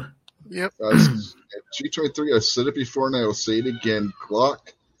sold. Yep. G23, I've said it before and I will say it again.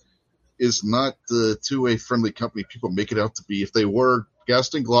 Glock is not the two-way friendly company people make it out to be. If they were,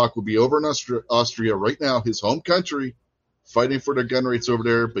 Gaston Glock would be over in Austria right now, his home country, fighting for their gun rights over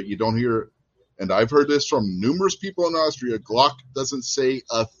there, but you don't hear it. And I've heard this from numerous people in Austria. Glock doesn't say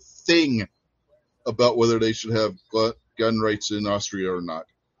a thing about whether they should have gun rights in Austria or not.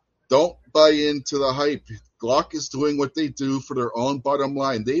 Don't buy into the hype. Glock is doing what they do for their own bottom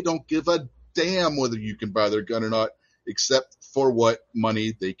line. They don't give a damn whether you can buy their gun or not, except for what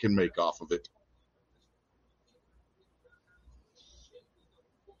money they can make off of it.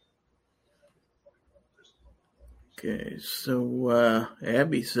 Okay, so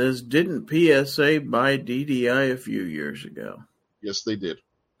Abby says, didn't PSA buy DDI a few years ago? Yes, they did.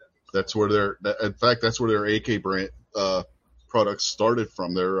 That's where that's where their AK brand products started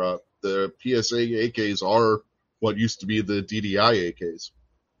from. The PSA AKs are what used to be the DDI AKs.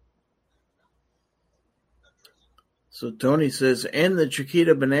 So Tony says, and the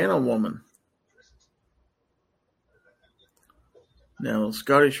Chiquita Banana Woman. Now,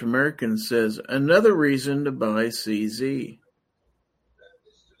 Scottish American says, another reason to buy CZ.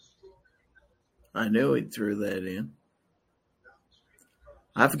 I knew he'd throw that in.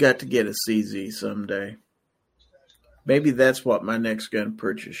 I've got to get a CZ someday. Maybe that's what my next gun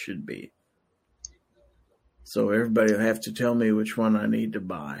purchase should be. So everybody will have to tell me which one I need to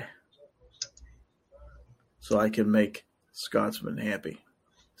buy. So I can make Scotsman happy.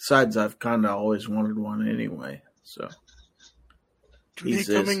 Besides, I've kind of always wanted one anyway. So do they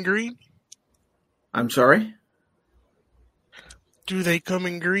come in green? I'm sorry? Do they come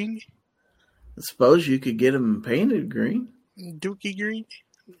in green? I suppose you could get them painted green. Dookie green?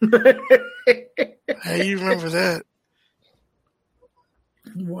 Hey, you remember that.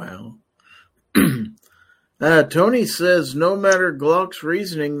 Wow. Tony says, no matter Glock's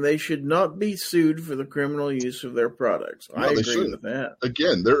reasoning, they should not be sued for the criminal use of their products. No, I agree with that.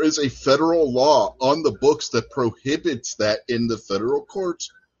 Again, there is a federal law on the books that prohibits that, in the federal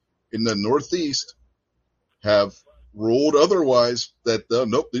courts in the Northeast have ruled otherwise, that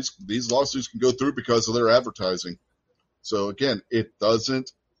nope, these lawsuits can go through because of their advertising. So again, it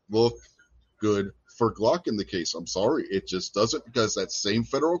doesn't look good for Glock in the case. I'm sorry. It just doesn't, because that same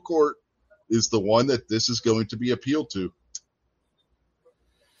federal court is the one that this is going to be appealed to.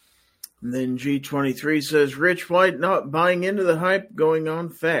 And then G23 says, Rich White not buying into the hype going on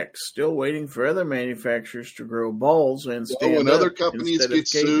facts, still waiting for other manufacturers to grow balls and stand when up other companies get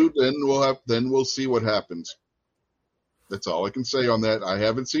sued, then we'll see what happens. That's all I can say on that. I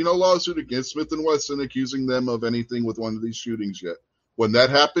haven't seen a lawsuit against Smith & Wesson accusing them of anything with one of these shootings yet. When that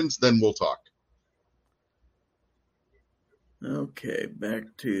happens, then we'll talk. Okay,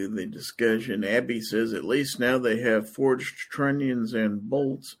 back to the discussion. Abby says, at least now they have forged trunnions and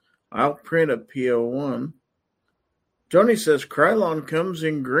bolts. I'll print a PO1. Tony says, Krylon comes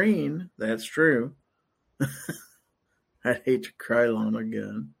in green. That's true. I'd hate to Krylon a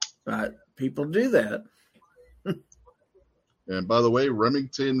gun. But people do that. And by the way,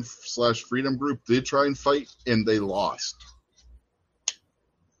 Remington/Freedom Group did try and fight, and they lost.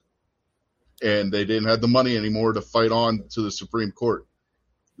 And they didn't have the money anymore to fight on to the Supreme Court.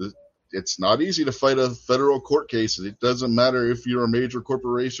 It's not easy to fight a federal court case. It doesn't matter if you're a major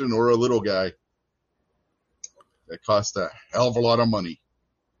corporation or a little guy. That costs a hell of a lot of money.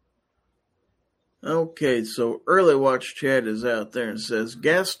 Okay, so Early Watch Chad is out there and says,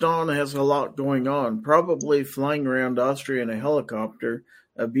 Gaston has a lot going on, probably flying around Austria in a helicopter,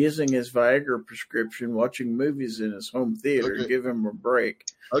 abusing his Viagra prescription, watching movies in his home theater. Okay. Give him a break.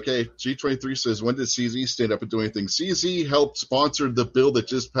 Okay, G23 says, when did CZ stand up and do anything? CZ helped sponsor the bill that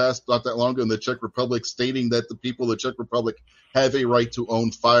just passed not that long ago in the Czech Republic, stating that the people of the Czech Republic have a right to own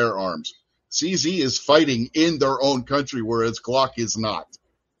firearms. CZ is fighting in their own country, whereas Glock is not.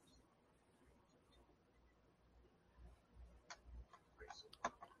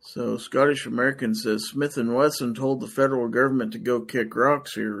 So Scottish American says, Smith & Wesson told the federal government to go kick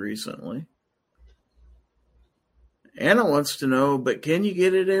rocks here recently. Anna wants to know, but can you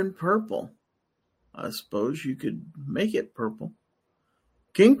get it in purple? I suppose you could make it purple.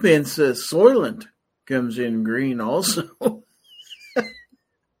 Kingpin says Soylent comes in green also.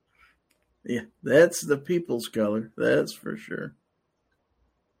 Yeah, that's the people's color. That's for sure.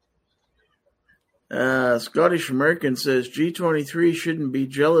 Scottish American says G23 shouldn't be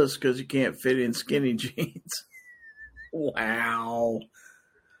jealous because he can't fit in skinny jeans. Wow.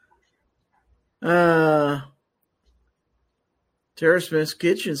 Tara Smith's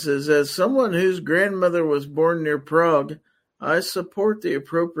Kitchen says, as someone whose grandmother was born near Prague, I support the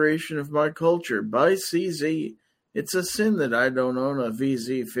appropriation of my culture. Buy CZ. It's a sin that I don't own a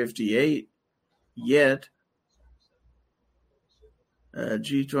VZ58 yet.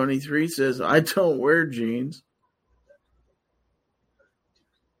 G23 says, I don't wear jeans.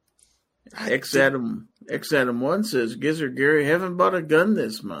 X-Adam 1 says, Gizzard Gary, haven't bought a gun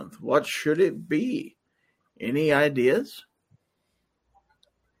this month. What should it be? Any ideas?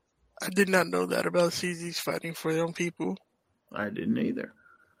 I did not know that about CZ's fighting for their own people. I didn't either.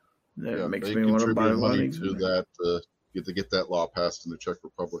 That makes they me want to buy money one. to that to get that law passed in the Czech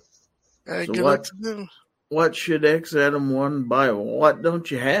Republic. So good luck to them. What should X-Adam 1 buy? What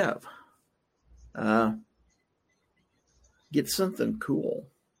don't you have? Get something cool.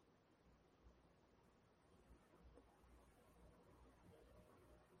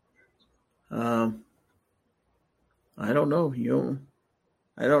 I don't know.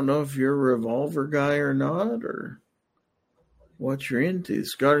 I don't know if you're a revolver guy or not, or what you're into.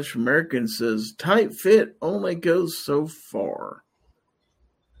 Scottish American says, tight fit only goes so far.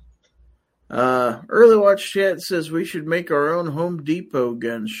 Early Watch Chat says we should make our own Home Depot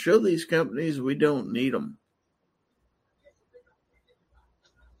guns. Show these companies we don't need them.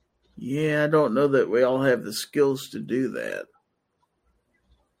 Yeah, I don't know that we all have the skills to do that.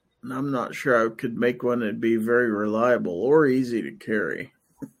 And I'm not sure I could make one that'd be very reliable or easy to carry.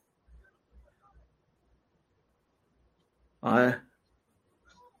 I'm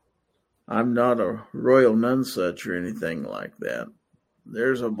not a royal nunsuch or anything like that.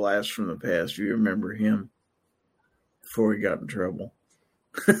 There's a blast from the past. You remember him before he got in trouble.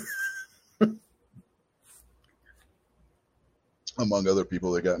 Among other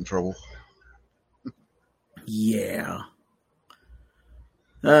people that got in trouble. Yeah.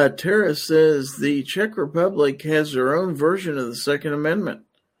 Tara says the Czech Republic has their own version of the Second Amendment.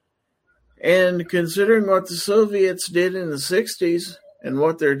 And considering what the Soviets did in the 60s and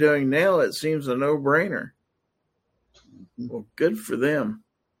what they're doing now, it seems a no-brainer. Well, good for them.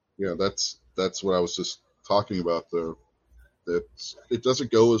 Yeah, that's what I was just talking about, though. It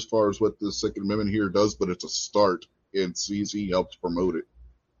doesn't go as far as what the Second Amendment here does, but it's a start, and CZ helped promote it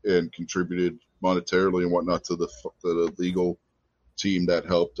and contributed monetarily and whatnot to the legal team that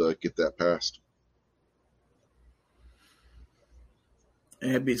helped get that passed.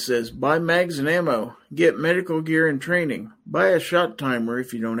 Abby says, buy mags and ammo, get medical gear and training, buy a shot timer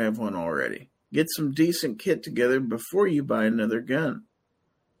if you don't have one already. Get some decent kit together before you buy another gun.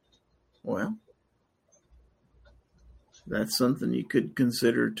 Well, that's something you could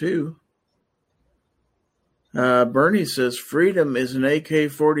consider too. Bernie says freedom is an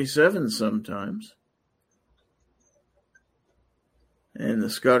AK-47 sometimes. And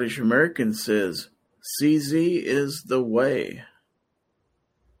the Scottish American says CZ is the way.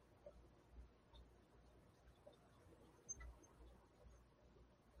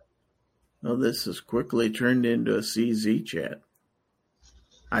 Well, this has quickly turned into a CZ chat.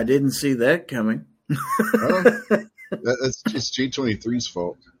 I didn't see that coming. That's just G23's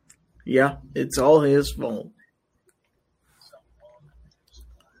fault. Yeah, it's all his fault.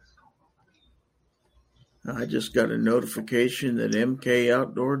 I just got a notification that MK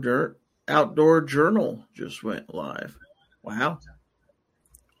Outdoor Journal just went live. Wow.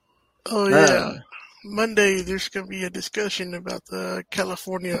 Oh, yeah. Monday, there's going to be a discussion about the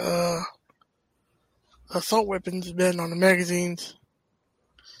California assault weapons ban on the magazines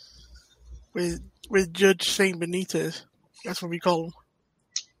with Judge St. Benitez. That's what we call him.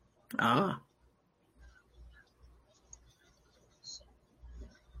 Ah.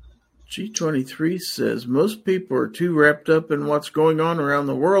 G23 says most people are too wrapped up in what's going on around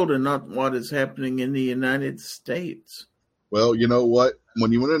the world and not what is happening in the United States. Well, you know what?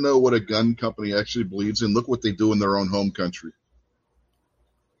 When you want to know what a gun company actually believes in, look what they do in their own home country.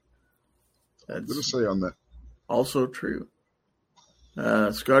 That's what to say on that. Also true.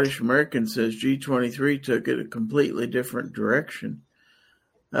 Scottish American says G23 took it a completely different direction.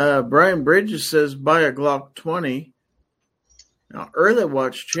 Brian Bridges says buy a Glock 20. Now, Early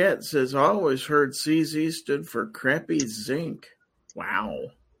Watch Chat says I always heard CZ stood for crappy zinc.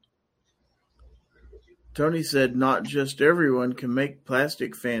 Wow. Tony said not just everyone can make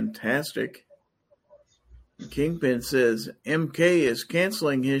plastic fantastic. Kingpin says MK is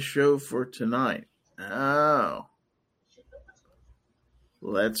canceling his show for tonight. Oh.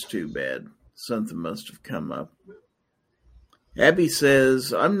 Well, that's too bad. Something must have come up. Abby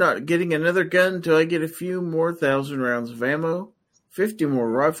says, I'm not getting another gun until I get a few more 1,000 rounds of ammo, 50 more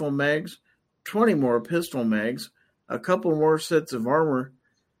rifle mags, 20 more pistol mags, a couple more sets of armor,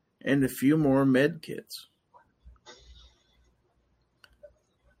 and a few more med kits.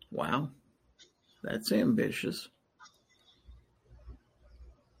 Wow. That's ambitious.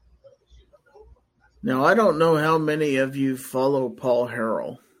 Now, I don't know how many of you follow Paul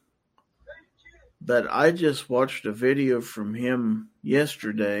Harrell, but I just watched a video from him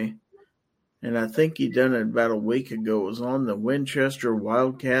yesterday, and I think he done it about a week ago. It was on the Winchester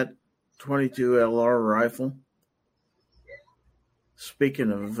Wildcat 22 LR rifle.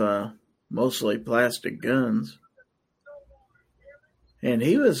 Speaking of mostly plastic guns. And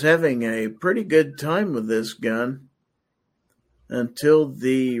he was having a pretty good time with this gun until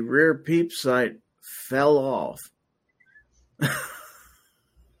the rear peep sight fell off.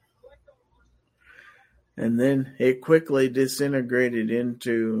 And then it quickly disintegrated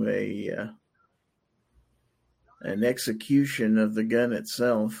into an execution of the gun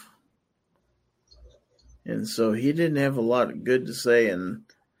itself. And so he didn't have a lot of good to say, and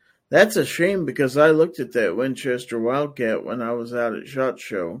that's a shame because I looked at that Winchester Wildcat when I was out at SHOT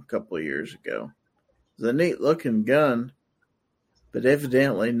Show a couple of years ago. It's a neat looking gun, but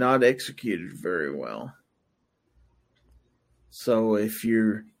evidently not executed very well. So if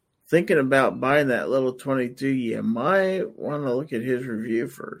you're thinking about buying that little 22, you might want to look at his review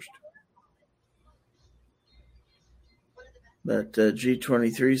first. But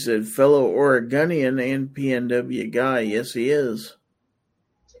G23 said, fellow Oregonian and PNW guy. Yes, he is.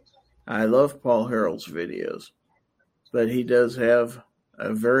 I love Paul Harrell's videos, but he does have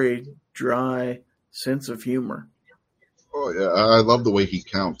a very dry sense of humor. Oh, yeah. I love the way he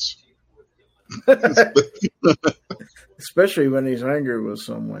counts. Especially when he's angry with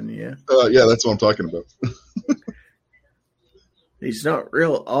someone, yeah. Yeah, that's what I'm talking about. He's not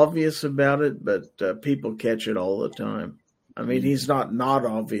real obvious about it, but people catch it all the time. I mean, he's not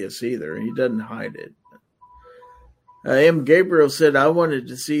obvious either. He doesn't hide it. M. Gabriel said, I wanted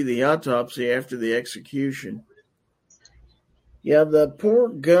to see the autopsy after the execution. Yeah, the poor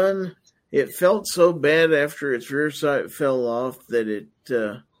gun, it felt so bad after its rear sight fell off that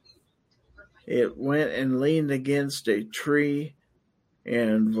it went and leaned against a tree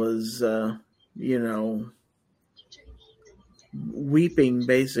and was, weeping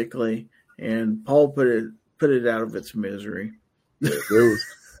basically. And Paul put it out of its misery. Yeah,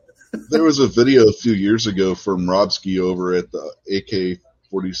 there was a video a few years ago from Robski over at the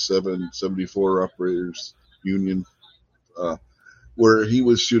AK-47-74 Operators Union, where he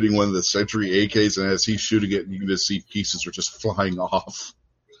was shooting one of the Century AKs, and as he's shooting it, you can just see pieces are just flying off.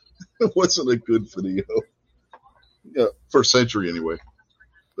 It wasn't a good video. Yeah, for Century anyway.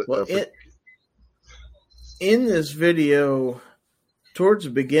 But, well, in this video, towards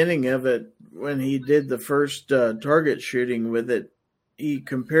the beginning of it, when he did the first target shooting with it, he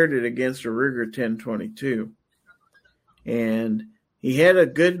compared it against a Ruger 1022. And he had a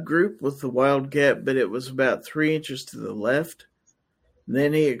good group with the Wildcat, but it was about 3 inches to the left. And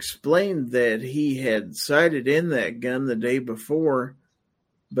then he explained that he had sighted in that gun the day before,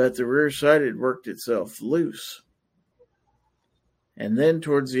 but the rear sight had worked itself loose. And then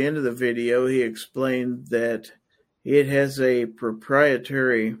towards the end of the video, he explained that it has a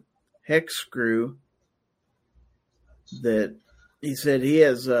proprietary hex screw that he said he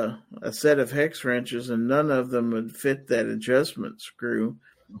has a set of hex wrenches and none of them would fit that adjustment screw.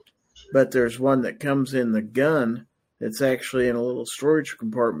 But there's one that comes in the gun that's actually in a little storage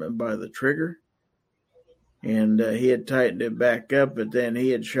compartment by the trigger. And he had tightened it back up, but then he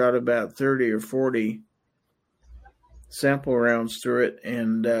had shot about 30 or 40 sample rounds through it,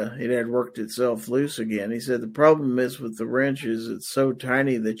 and it had worked itself loose again. He said the problem is with the wrenches, it's so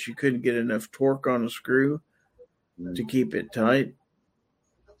tiny that you couldn't get enough torque on a screw to keep it tight.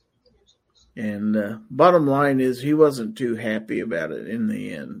 And bottom line is he wasn't too happy about it in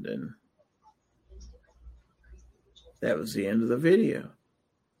the end, and that was the end of the video.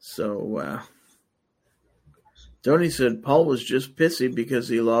 So Tony said Paul was just pissy because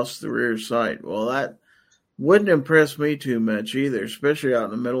he lost the rear sight. Well, that wouldn't impress me too much either, especially out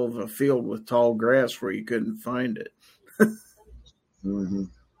in the middle of a field with tall grass where you couldn't find it. Mm-hmm.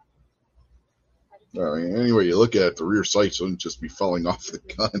 I mean, anyway you look at it, the rear sights wouldn't just be falling off the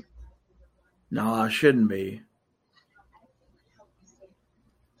gun. No, it shouldn't be.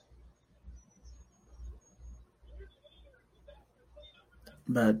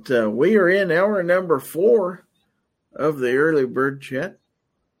 But we are in hour number 4 of the early bird chat.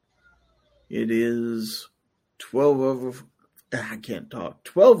 It is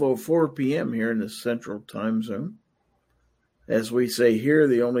 12:04 p.m. here in the Central Time Zone. As we say here,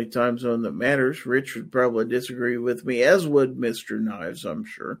 the only time zone that matters. Rich would probably disagree with me, as would Mr. Knives, I'm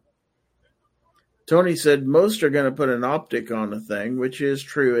sure. Tony said most are going to put an optic on the thing, which is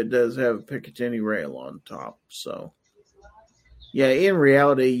true. It does have a Picatinny rail on top. So, yeah, in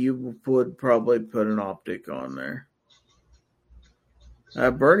reality, you would probably put an optic on there.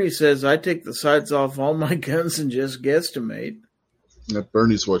 Bernie says, I take the sights off all my guns and just guesstimate. Yeah,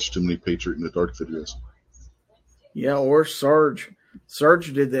 Bernie's watched too many Patriot in the Dark videos. Yeah, or Sarge.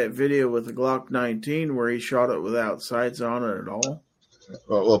 Sarge did that video with the Glock 19 where he shot it without sights on it at all.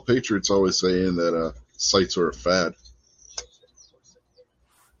 Well, Patriot's always saying that sights are a fad.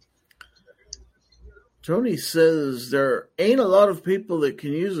 Tony says there ain't a lot of people that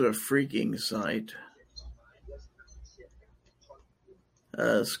can use a freaking sight.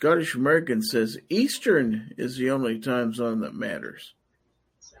 Scottish American says Eastern is the only time zone that matters.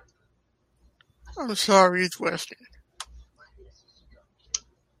 I'm sorry, it's Western. I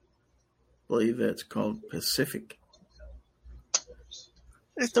believe that's called Pacific.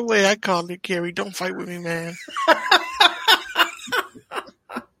 It's the way I call it, Gary. Don't fight with me, man.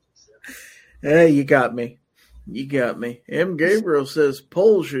 Hey, you got me. You got me. M. Gabriel says,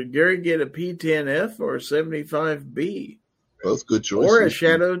 Poll, should Gary get a P10F or a 75B? Both good choices. Or a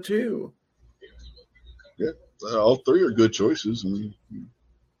Shadow 2. Yeah, all three are good choices.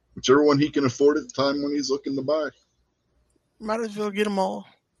 Whichever one he can afford at the time when he's looking to buy. Might as well get them all.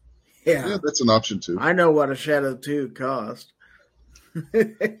 Yeah, that's an option too. I know what a Shadow 2 cost.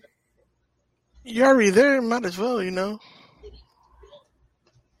 You're already there. Might as well, Yeah,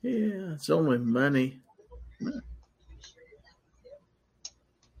 it's only money. Yeah.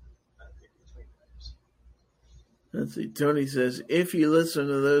 Let's see. Tony says, if you listen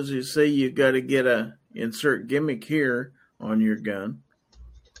to those who say you got to get a insert gimmick here on your gun.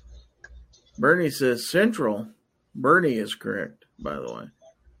 Bernie says Central. Bernie is correct, by the way.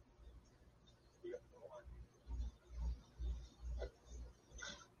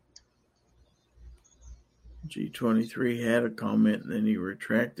 G23 had a comment and then he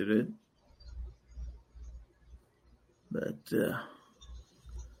retracted it. But,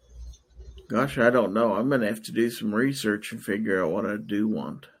 gosh, I don't know. I'm going to have to do some research and figure out what I do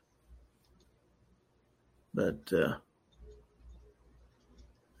want. But,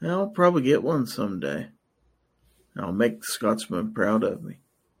 I'll probably get one someday. I'll make the Scotsman proud of me.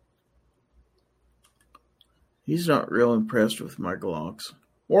 He's not real impressed with my Glocks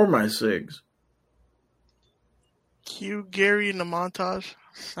or my SIGs. Cue Gary in the montage,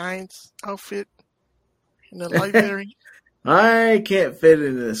 science outfit, in the light bearing. I can't fit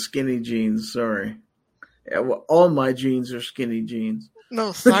into the skinny jeans, sorry. Yeah, well, all my jeans are skinny jeans.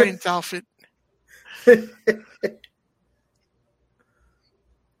 No, science outfit.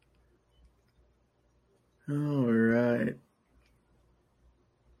 All right.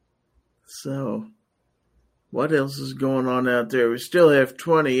 So, what else is going on out there? We still have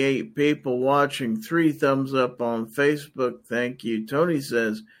 28 people watching. 3 thumbs up on Facebook. Thank you. Tony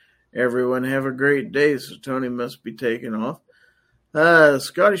says, everyone have a great day. So Tony must be taking off.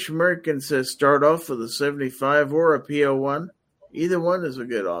 Scottish American says, start off with a 75 or a PO1. Either one is a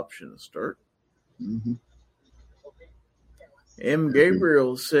good option to start. Mm-hmm. M.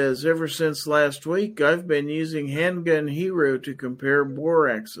 Gabriel says, ever since last week, I've been using Handgun Hero to compare bore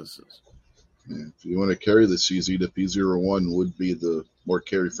axes. Yeah, if you want to carry the CZ, the P01 would be the more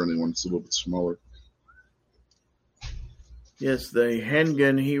carry-friendly one. It's a little bit smaller. Yes, the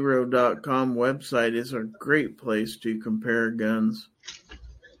handgunhero.com website is a great place to compare guns.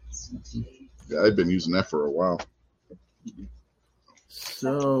 Yeah, I've been using that for a while.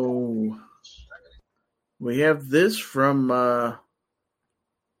 So, we have this from, well,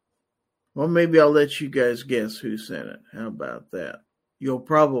 maybe I'll let you guys guess who sent it. How about that? You'll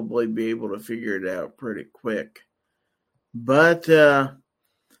probably be able to figure it out pretty quick. But, it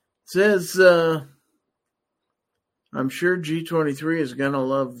says, I'm sure G23 is going to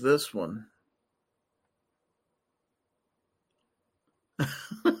love this one.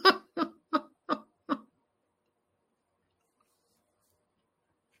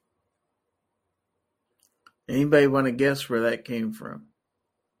 Anybody want to guess where that came from?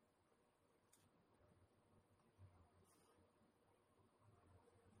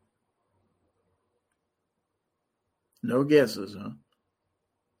 No guesses, huh?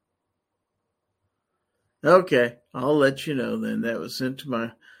 Okay, I'll let you know then. That was sent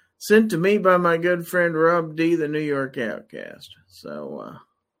to me by my good friend Rob D, the New York Outcast. So,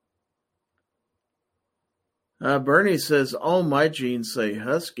 Bernie says all my jeans say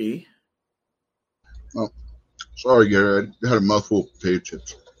Husky. Oh, sorry, Gary. I had a mouthful of potato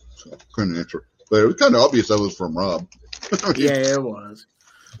chips, so I couldn't answer. But it was kind of obvious that was from Rob. Yeah, it was.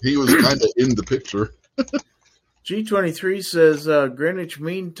 He was kind of in the picture. G23 says Greenwich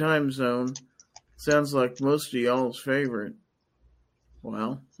Mean Time Zone sounds like most of y'all's favorite.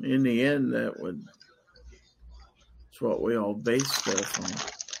 Well, in the end, that's what we all base stuff on.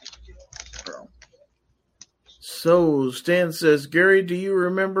 So, Stan says, Gary, do you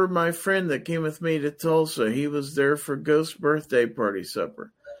remember my friend that came with me to Tulsa? He was there for Ghost's birthday party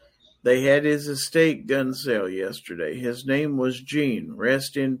supper. They had his estate gun sale yesterday. His name was Gene.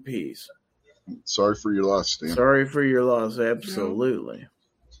 Rest in peace. Sorry for your loss, Stan. Sorry for your loss, absolutely.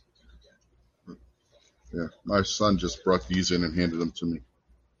 Yeah, my son just brought these in and handed them to me.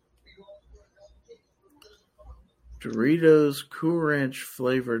 Doritos Cool Ranch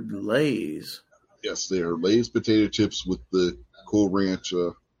flavored Lay's. Yes, they are Lay's potato chips with the Cool Ranch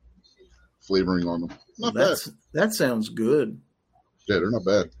flavoring on them. Not bad. That sounds good. Yeah, they're not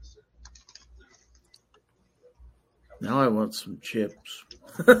bad. Now I want some chips.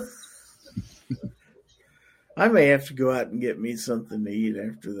 I may have to go out and get me something to eat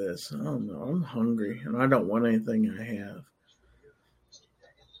after this. I don't know. I'm hungry, and I don't want anything I have.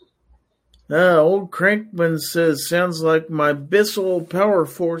 Old Crankman says, sounds like my Bissell Power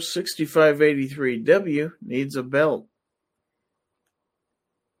Force 6583W needs a belt.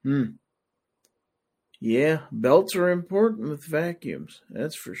 Yeah, belts are important with vacuums,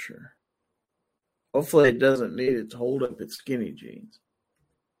 that's for sure. Hopefully it doesn't need it to hold up its skinny jeans.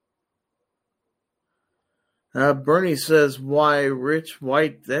 Bernie says, why, Rich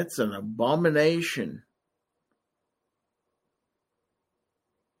White, that's an abomination.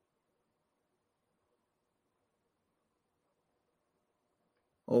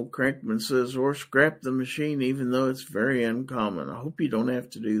 Old Crankman says, or scrap the machine even though it's very uncommon. I hope you don't have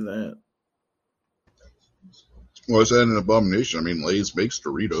to do that. Well, is that an abomination? I mean, Lay's makes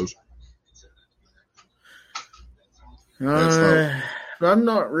Doritos. I'm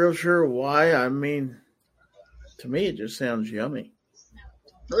not real sure why. I mean, to me it just sounds yummy. Yeah,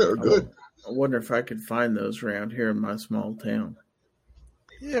 they're good. I wonder if I could find those around here in my small town.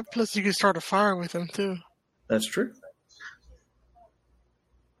 Yeah, plus you can start a fire with them, too. That's true.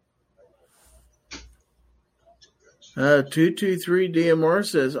 Uh, 223 DMR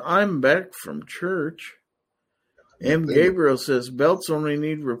says, I'm back from church. M. Gabriel says, belts only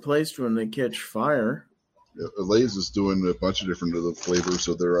need replaced when they catch fire. Yeah, Lay's is doing a bunch of different of the flavors,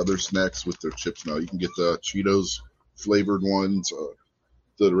 so there are other snacks with their chips now. You can get the Cheetos flavored ones,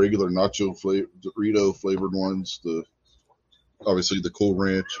 the regular nacho Dorito flavored ones, obviously the Cool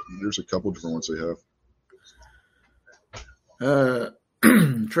Ranch. There's a couple different ones they have.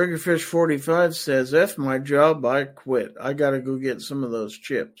 Triggerfish 45 says, F my job, I quit. I gotta go get some of those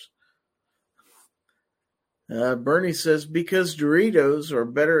chips. Bernie says, because Doritos are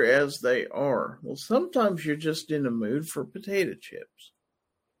better as they are. Well, sometimes you're just in a mood for potato chips.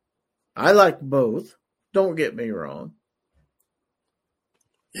 I like both. Don't get me wrong.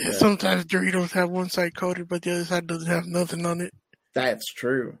 Yeah, sometimes Doritos have one side coated, but the other side doesn't have nothing on it. That's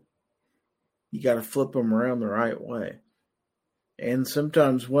true. You gotta flip them around the right way. And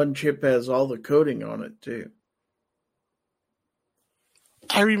sometimes one chip has all the coating on it, too.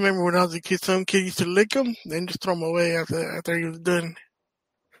 I remember when I was a kid, some kid used to lick them and just throw them away after he was done.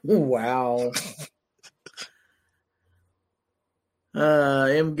 Wow.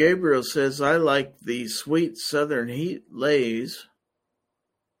 M. Gabriel says, I like the sweet Southern Heat Lays.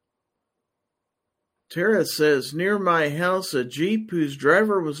 Tara says, near my house, a Jeep whose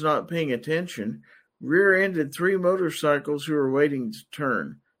driver was not paying attention rear-ended 3 motorcycles who were waiting to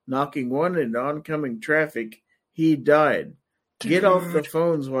turn, knocking one into oncoming traffic. He died. Get off the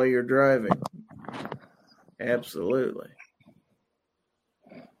phones while you're driving. Absolutely.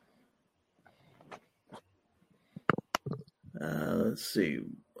 Let's see.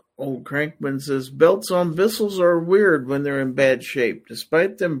 Old Crankman says, belts on Bissel's are weird when they're in bad shape.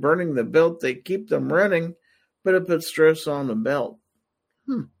 Despite them burning the belt, they keep them running, but it puts stress on the belt.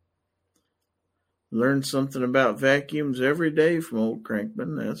 Learn something about vacuums every day from Old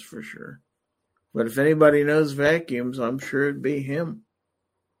Crankman, that's for sure. But if anybody knows vacuums, I'm sure it'd be him.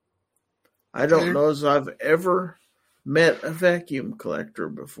 I don't know as I've ever met a vacuum collector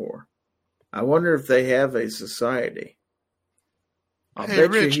before. I wonder if they have a society. I'll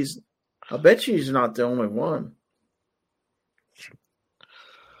bet you he's not the only one.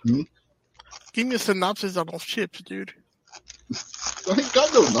 Give me a synopsis on those chips, dude. I ain't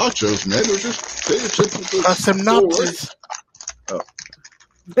got no nachos, man. They're just potato chips with the synopsis. Oh.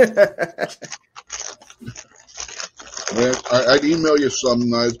 Man, I'd email you some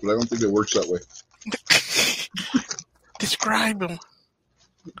knives, but I don't think it works that way. Describe them.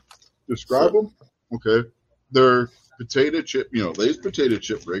 Describe them? Okay. They're potato chip, Lay's potato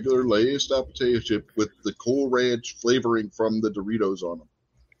chip, regular Lay's style potato chip with the Cool Ranch flavoring from the Doritos on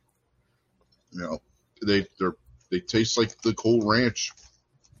them. They taste like the Cool Ranch.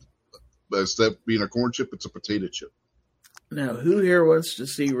 But instead of being a corn chip, it's a potato chip. Now, who here wants to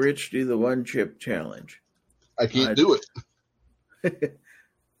see Rich do the one chip challenge? I can't do it.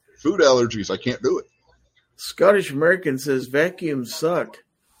 Food allergies, I can't do it. Scottish American says vacuums suck.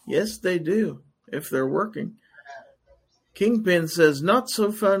 Yes, they do, if they're working. Kingpin says, not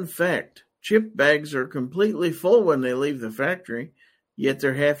so fun fact. Chip bags are completely full when they leave the factory, yet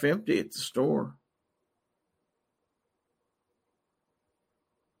they're half empty at the store.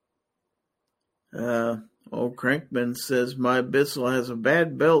 Old Crankman says, my Bissell has a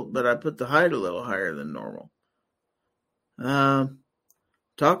bad belt, but I put the height a little higher than normal.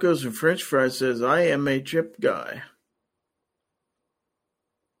 Tacos and French fries says, I am a chip guy.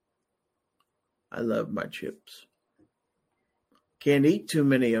 I love my chips. Can't eat too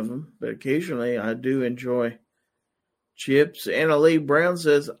many of them, but occasionally I do enjoy chips. Anna Lee Brown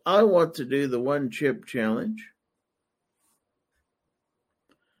says, I want to do the one chip challenge.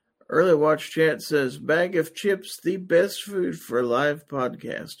 Early Watch Chat says, bag of chips, the best food for live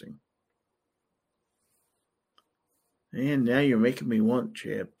podcasting. And now you're making me want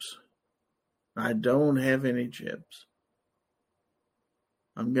chips. I don't have any chips.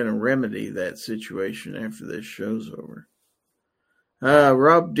 I'm going to remedy that situation after this show's over.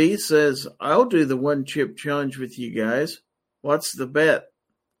 Rob D says, I'll do the 1 chip challenge with you guys. What's the bet?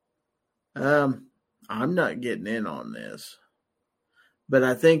 I'm not getting in on this. But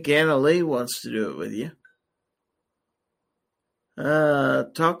I think Anna Lee wants to do it with you.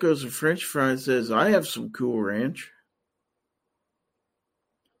 Tacos and French fries says, I have some Cool Ranch.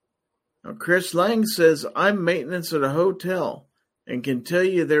 Now, Chris Lang says, I'm maintenance at a hotel and can tell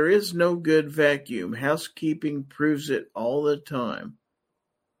you there is no good vacuum. Housekeeping proves it all the time.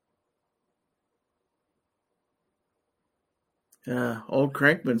 Old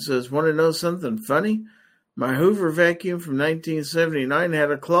Crankman says, want to know something funny? My Hoover vacuum from 1979 had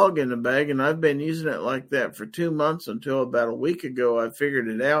a clog in the bag, and I've been using it like that for 2 months until about a week ago I figured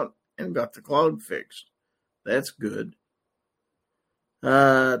it out and got the clog fixed. That's good.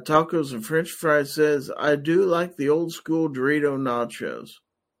 Tacos and French fries says, I do like the old school Dorito nachos.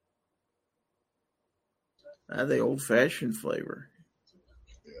 The old-fashioned flavor.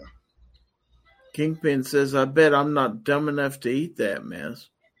 Yeah. Kingpin says, I bet I'm not dumb enough to eat that mess.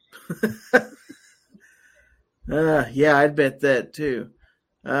 Yeah, I'd bet that too.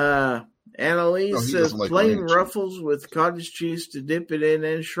 Annalise says, like plain Ruffles with cottage cheese to dip it in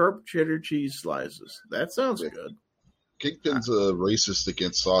and sharp cheddar cheese slices. That sounds good. Kingpin's a racist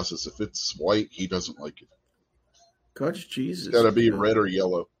against sauces. If it's white, he doesn't like it. Cottage cheese is got to be red or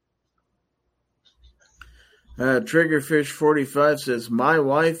yellow. Triggerfish 45 says, my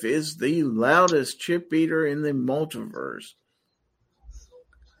wife is the loudest chip eater in the multiverse.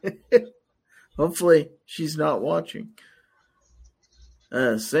 Hopefully she's not watching.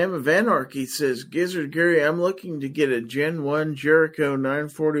 Sam of Anarchy says, Gizzard Gary, I'm looking to get a Gen 1 Jericho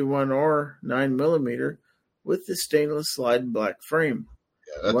 941R 9mm with the stainless slide black frame.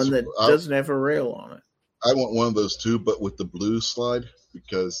 Yeah, one that doesn't have a rail on it. I want one of those too, but with the blue slide,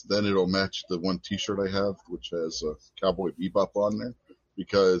 because then it'll match the one t-shirt I have, which has a Cowboy Bebop on there,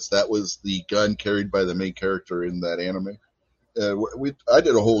 because that was the gun carried by the main character in that anime. I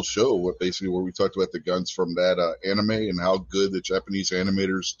did a whole show basically where we talked about the guns from that anime and how good the Japanese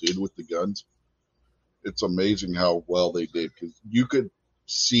animators did with the guns. It's amazing how well they did, because you could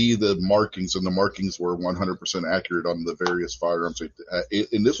see the markings, and the markings were 100% accurate on the various firearms.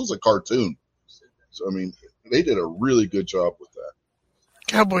 And this was a cartoon. So, I mean, they did a really good job with that.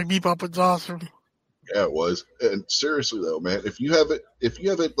 Cowboy Bebop was awesome. Yeah, it was. And seriously though, man, if you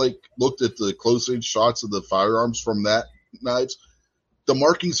haven't like looked at the close-range shots of the firearms from that nights, the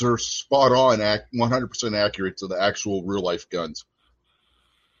markings are spot on, 100% accurate to the actual real-life guns.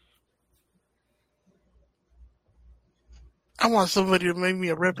 I want somebody to make me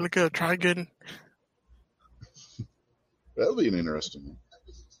a replica of Trigun. That'll be an interesting one.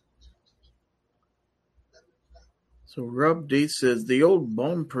 So Rob D says, the old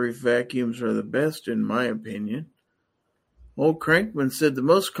bomb-proof vacuums are the best in my opinion. Old Crankman said, the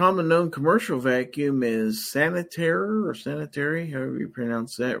most common known commercial vacuum is sanitary, however you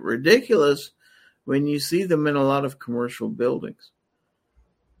pronounce that. Ridiculous when you see them in a lot of commercial buildings.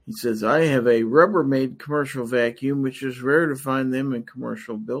 He says, I have a Rubbermaid commercial vacuum, which is rare to find them in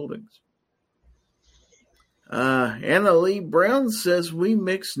commercial buildings. Anna Lee Brown says, we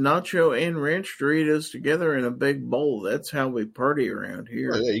mix nacho and ranch Doritos together in a big bowl. That's how we party around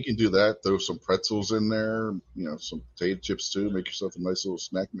here. Oh, yeah, you can do that. Throw some pretzels in there, some potato chips too. Make yourself a nice little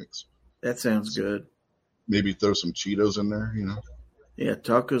snack mix. That sounds good. Maybe throw some Cheetos in there, Yeah,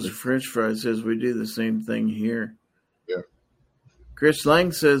 tacos and French fries says we do the same thing here. Yeah. Chris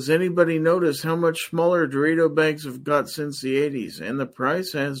Lang says, anybody notice how much smaller Dorito bags have got since the 80s? And the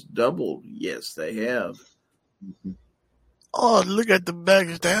price has doubled. Yes, they have. Mm-hmm. Oh, look at the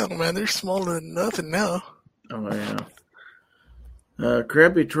bags down, man. They're smaller than nothing now. Oh, yeah.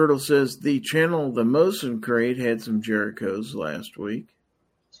 Krabby Turtle says, the channel The Mosin Crate had some Jerichos last week.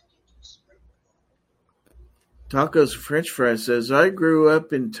 Tacos and French fries says, I grew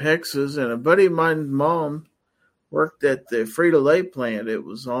up in Texas, and a buddy of mine's mom worked at the Frito-Lay plant. It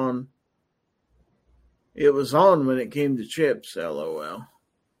was on when it came to chips, LOL.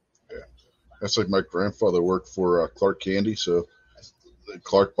 That's like my grandfather worked for Clark Candy, so the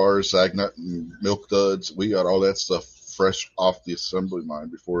Clark bars, Zagnut, and Milk Duds, we got all that stuff fresh off the assembly line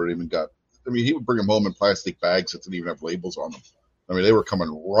before it even got. I mean, he would bring them home in plastic bags that didn't even have labels on them. I mean, they were coming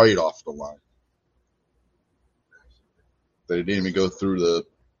right off the line. They didn't even go through the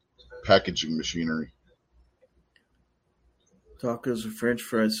packaging machinery. Tacos and French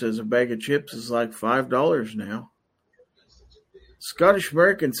fries says a bag of chips is like $5 now. Scottish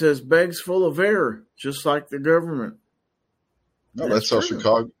American says bags full of air, just like the government. No, that's how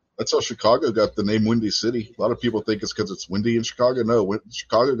That's how Chicago got the name Windy City. A lot of people think it's because it's windy in Chicago. No,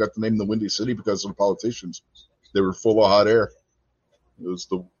 Chicago got the name the Windy City because of the politicians. They were full of hot air. It was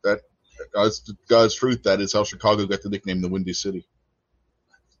God's truth. That is how Chicago got the nickname the Windy City.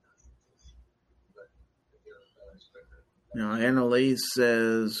 Now, Annalise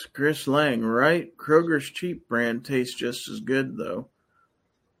says, Chris Lang, right? Kroger's cheap brand tastes just as good, though.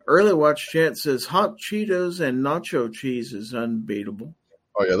 Early Watch Chat says, hot Cheetos and nacho cheese is unbeatable.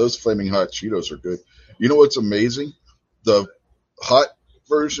 Oh, yeah, those flaming hot Cheetos are good. You know what's amazing? The hot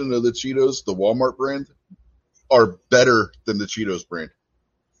version of the Cheetos, the Walmart brand, are better than the Cheetos brand.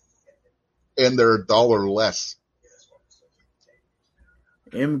 And they're $1 less.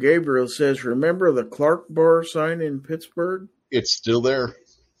 M. Gabriel says, remember the Clark Bar sign in Pittsburgh? It's still there.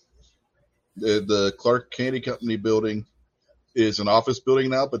 The Clark Candy Company building is an office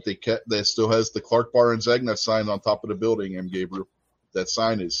building now, but they still has the Clark Bar and Zagnut sign on top of the building, M. Gabriel. That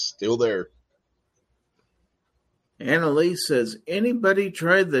sign is still there. Annalise says, anybody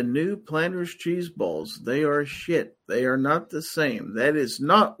tried the new Planters cheese balls? They are shit. They are not the same. That is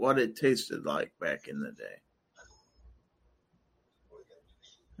not what it tasted like back in the day.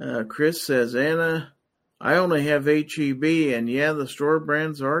 Chris says, Anna, I only have HEB, and yeah, the store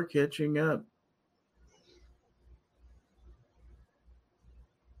brands are catching up.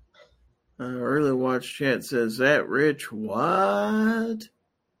 Early Watch Chat says, that Rich, what?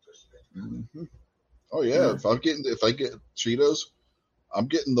 Mm-hmm. Oh, yeah. If I get Cheetos, I'm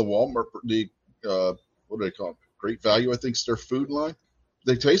getting the Walmart, what do they call them? Great Value, I think is their food line.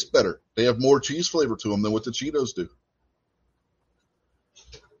 They taste better. They have more cheese flavor to them than what the Cheetos do.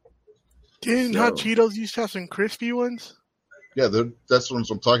 Didn't hot Cheetos used to have some crispy ones? Yeah, that's the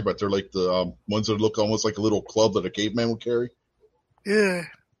ones I'm talking about. They're like the ones that look almost like a little club that a caveman would carry. Yeah.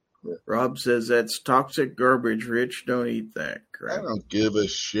 Rob says that's toxic garbage, Rich. Don't eat that crap. I don't give a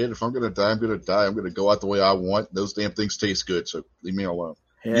shit. If I'm going to die, I'm going to die. I'm going to go out the way I want. Those damn things taste good, so leave me alone.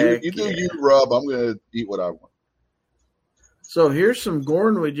 You do you, Rob. I'm going to eat what I want. So here's some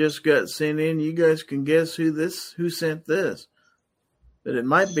Gorn we just got sent in. You guys can guess who sent this. But it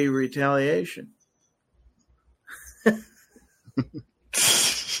might be retaliation.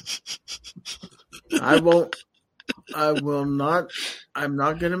 I'm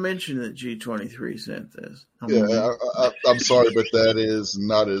not going to mention that G23 sent this. I'm sorry, but that is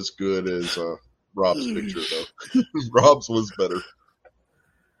not as good as Rob's picture, though. Rob's was better.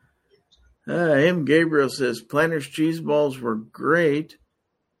 M. Gabriel says, Planters cheese balls were great.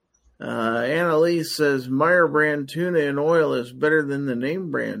 Annalise says, Meyer brand tuna in oil is better than the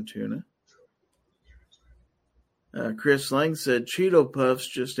name brand tuna. Chris Lang said, Cheeto Puffs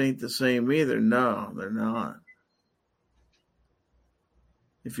just ain't the same either. No, they're not.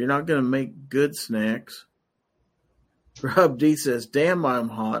 If you're not going to make good snacks. Rob D says, damn, I'm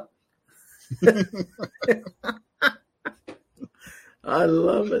hot. I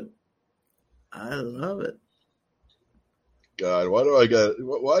love it. God,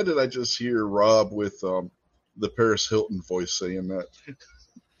 why did I just hear Rob with the Paris Hilton voice saying that?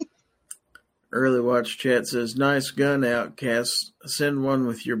 Early Watch Chat says, nice gun, Outcast. Send one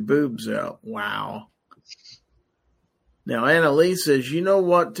with your boobs out. Wow. Now, Annalise says, you know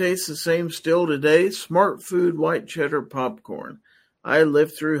what tastes the same still today? Smart Food white cheddar popcorn. I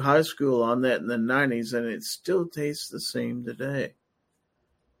lived through high school on that in the 90s, and it still tastes the same today.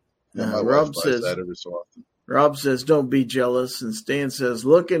 Rob says, that every so often. Rob says, don't be jealous. And Stan says,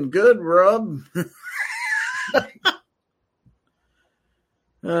 looking good, Rob.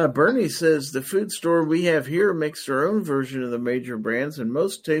 Bernie says, the food store we have here makes their own version of the major brands, and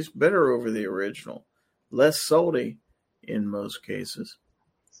most taste better over the original. Less salty in most cases.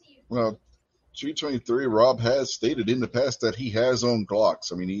 Well, G23, Rob has stated in the past that he has owned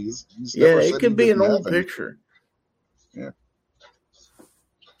Glocks. I mean, he's never said it could be an old picture. Yeah.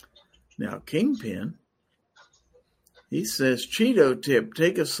 Now, Kingpin, he says, Cheeto tip,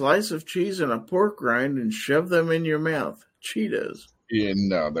 take a slice of cheese and a pork rind and shove them in your mouth. Cheetos. Yeah,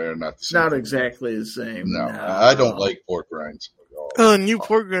 no, they're not the same. Not exactly the same. No, I don't like pork rinds. New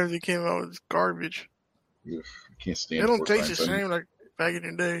pork rinds that came out was garbage. I can't stand. They don't taste the same like back in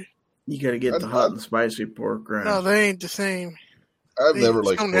the day. You got to get the hot and spicy pork rinds. No, they ain't the same. I've never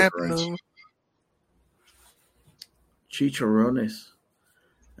liked pork rinds. Chicharrones.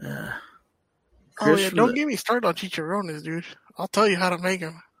 Don't get me started on chicharrones, dude. I'll tell you how to make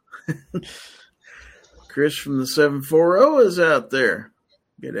them. Chris from the 740 is out there.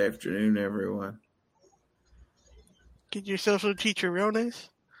 Good afternoon, everyone. Get yourself some chicharrones.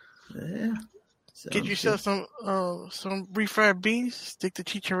 Yeah. Get yourself some refried beans. Stick the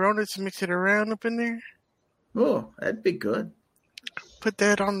chicharrones, mix it around up in there. Oh, that'd be good. Put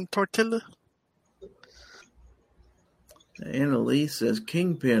that on tortilla. Annalise says,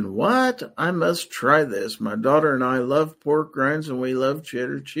 Kingpin, what? I must try this. My daughter and I love pork rinds and we love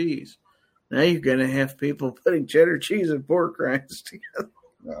cheddar cheese. Now you're going to have people putting cheddar cheese and pork rinds together.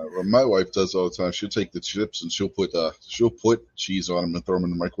 Well, my wife does all the time. She'll take the chips and she'll put cheese on them and throw them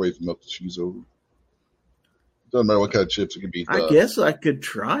in the microwave and melt the cheese over. Doesn't matter what kind of chips. It could be. I guess I could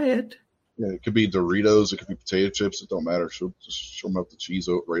try it. Yeah, it could be Doritos. It could be potato chips. It don't matter. She'll melt the cheese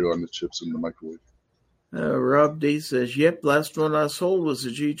right on the chips in the microwave. Rob D says, yep, last one I sold was the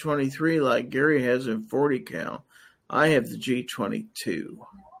G23 like Gary has in 40 cal. I have the G22.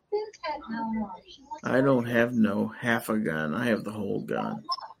 I don't have no half a gun. I have the whole gun.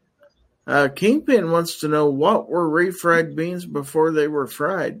 Kingpin wants to know, what were refried beans before they were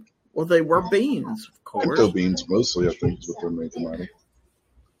fried? Well, they were beans, of course. Pinto beans mostly, I think, is what they're making out of.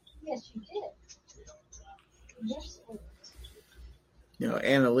 Yes, you did.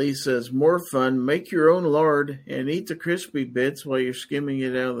 Annalise says, more fun, make your own lard and eat the crispy bits while you're skimming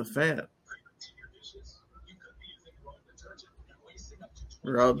it out of the fat.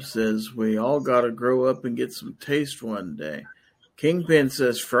 Rob says, we all got to grow up and get some taste one day. Kingpin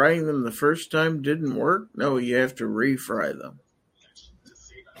says, frying them the first time didn't work? No, you have to refry them.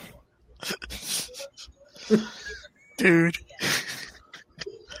 Dude.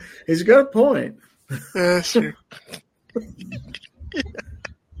 He's got a point. Sure.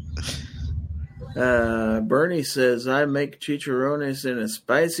 Bernie says, I make chicharrones in a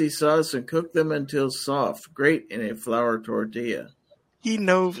spicy sauce and cook them until soft. Great in a flour tortilla. He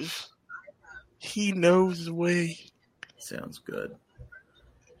knows. He knows the way. Sounds good.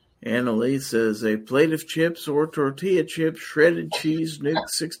 Annalise says, a plate of chips or tortilla chips, shredded cheese, nuke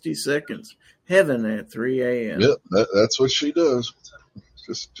 60 seconds. Heaven at 3 a.m. Yep, that's what she does.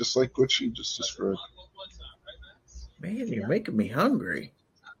 Just like what she just described. Man, you're making me hungry.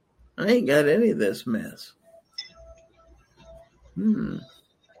 I ain't got any of this mess.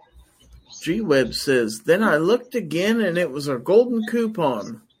 G-Web says, then I looked again and it was a golden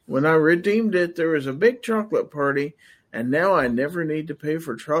coupon. When I redeemed it, there was a big chocolate party, and now I never need to pay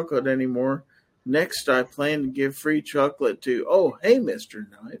for chocolate anymore. Next, I plan to give free chocolate to, oh, hey, Mr.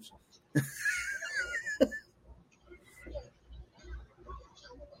 Knives.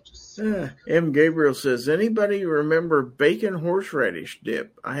 M. Gabriel says, anybody remember bacon horseradish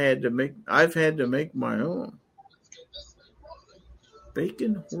dip? I've had to make my own.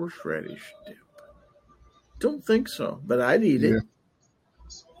 Bacon horseradish dip. Don't think so, but I'd eat it.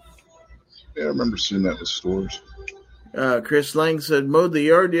 Yeah, I remember seeing that in the stores. Chris Lang said, mowed the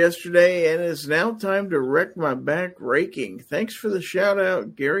yard yesterday, and it's now time to wreck my back raking. Thanks for the shout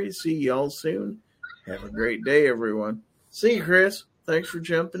out, Gary. See y'all soon. Have a great day, everyone. See you, Chris. Thanks for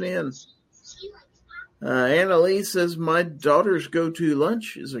jumping in. Annalise says, my daughter's go-to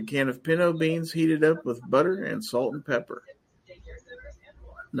lunch is a can of pinto beans heated up with butter and salt and pepper.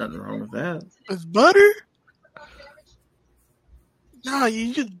 Nothing wrong with that. With butter? No, you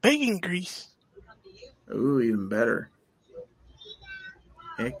use bacon grease. Ooh, even better.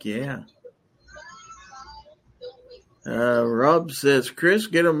 Heck yeah. Rob says, Chris,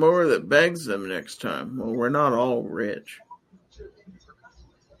 get a mower that bags them next time. Well, we're not all rich.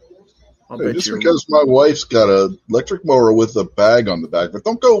 Just because my wife's got an electric mower with a bag on the back, but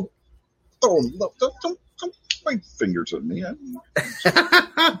don't point fingers at me.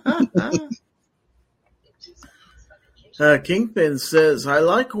 Kingpin says, I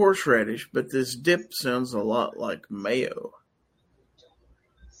like horseradish, but this dip sounds a lot like mayo.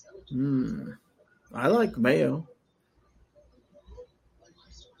 I like mayo.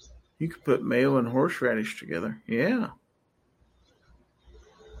 You could put mayo and horseradish together. Yeah.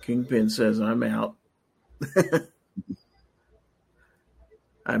 Kingpin says, I'm out.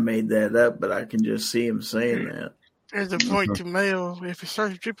 I made that up, but I can just see him saying that. There's a point to mayo. If it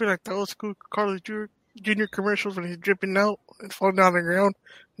starts dripping like the old school Carlos Jr. commercials when he's dripping out and falling down the ground,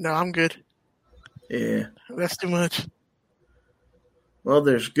 no, I'm good. Yeah. That's too much. Well,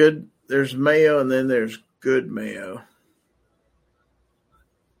 there's mayo, and then there's good mayo.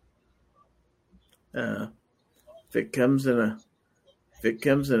 If it comes in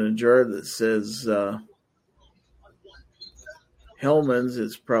a jar that says Hellman's,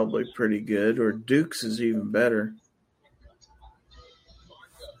 it's probably pretty good, or Duke's is even better.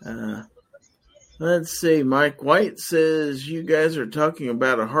 Let's see. Mike White says you guys are talking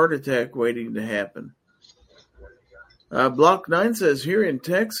about a heart attack waiting to happen. Block 9 says, here in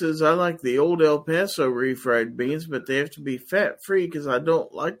Texas, I like the old El Paso refried beans, but they have to be fat-free because I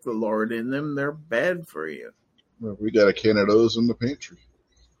don't like the lard in them. They're bad for you. Well, we got a can of those in the pantry.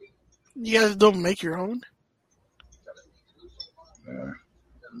 You guys don't make your own? Yeah.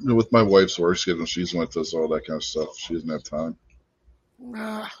 With my wife's work schedule, she's with us, all that kind of stuff. She doesn't have time.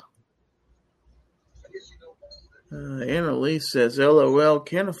 Annalise says, LOL,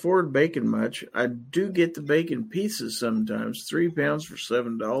 can't afford bacon much. I do get the bacon pieces sometimes, 3 pounds for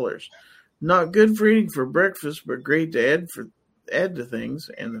 $7. Not good for eating for breakfast, but great to add to things,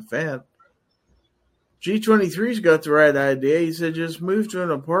 and the fat. G23's got the right idea. He said just move to an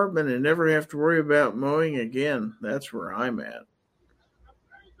apartment and never have to worry about mowing again. That's where I'm at.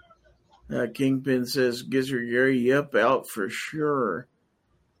 Kingpin says, Gizzard Gary, yep, out for sure.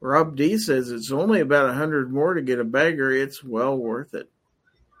 Rob D says it's only about 100 more to get a bagger. It's well worth it.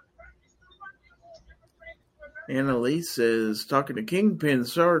 Annalise says, talking to Kingpin,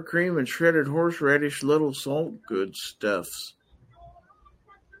 sour cream and shredded horseradish, little salt, good stuffs.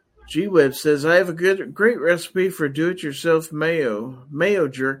 G-Web says, I have a great recipe for do-it-yourself mayo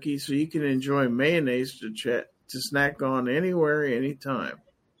jerky, so you can enjoy mayonnaise to snack on anywhere, anytime.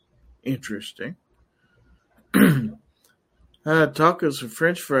 Interesting. Tacos and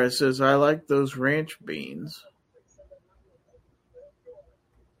French fries says, I like those ranch beans.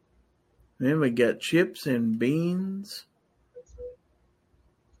 Then we got chips and beans.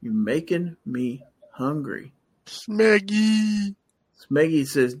 You're making me hungry. Smeggy. Smeggy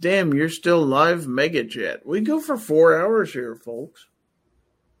says, damn, you're still live mega chat. We go for 4 hours here, folks.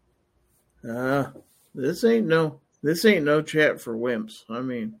 This ain't no chat for wimps. I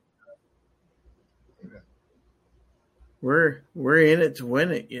mean, we're in it to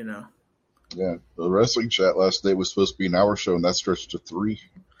win it, you know. Yeah, the wrestling chat last night was supposed to be an hour show, and that stretched to 3.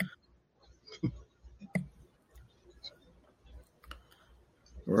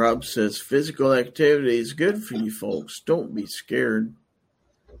 Rob says, physical activity is good for you folks. Don't be scared.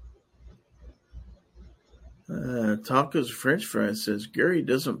 Tacos French fries says, Gary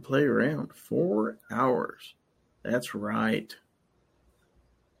doesn't play around. 4 hours. That's right.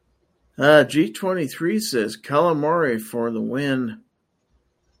 G23 says, calamari for the win.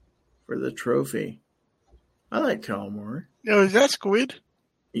 For the trophy. I like calamari. Oh, is that squid?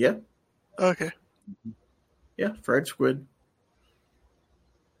 Yep. Okay. Yeah, fried squid.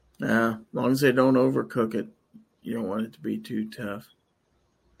 As long as they don't overcook it. You don't want it to be too tough.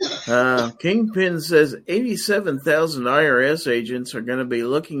 Kingpin says 87,000 IRS agents are going to be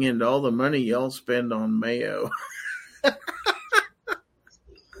looking into all the money y'all spend on mayo.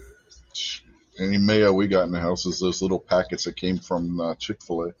 Any mayo we got in the house is those little packets that came from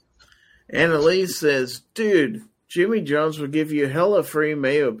Chick-fil-A. Annalise says, dude, Jimmy John's will give you hella free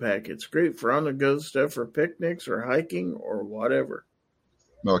mayo packets. Great for on-the-go stuff for picnics or hiking or whatever.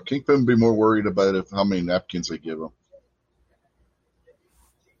 No, Kingpin would be more worried about how many napkins they give him.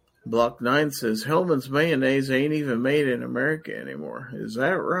 Block 9 says, Hellman's mayonnaise ain't even made in America anymore. Is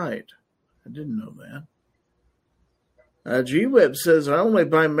that right? I didn't know that. G-Web says, I only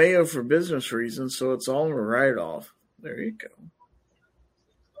buy mayo for business reasons, so it's all a write-off. There you go.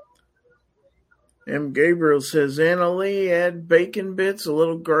 M. Gabriel says, Anna Lee, add bacon bits, a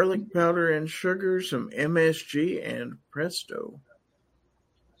little garlic powder and sugar, some MSG, and presto.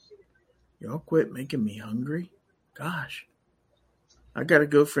 Y'all quit making me hungry? Gosh. I got to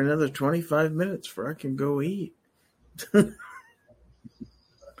go for another 25 minutes before I can go eat.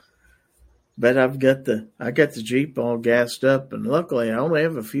 But I got the Jeep all gassed up, and luckily I only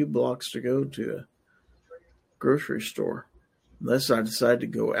have a few blocks to go to a grocery store, unless I decide to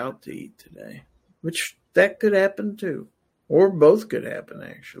go out to eat today, which that could happen too, or both could happen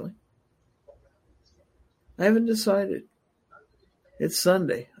actually. I haven't decided. It's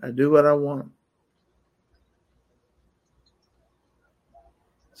Sunday. I do what I want.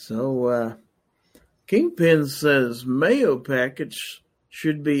 So, Kingpin says mayo packets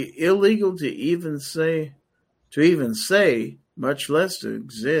should be illegal to even say, much less to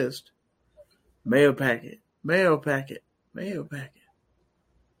exist. Mayo packet, mayo packet, mayo packet.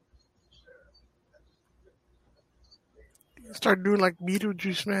 Start doing like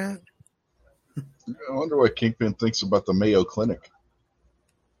Beetlejuice, man. I wonder what Kingpin thinks about the Mayo Clinic.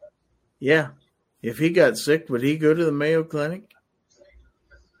 Yeah. If he got sick, would he go to the Mayo Clinic?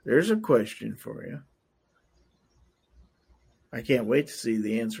 There's a question for you. I can't wait to see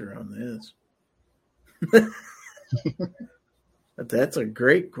the answer on this. But that's a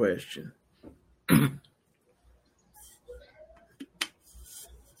great question.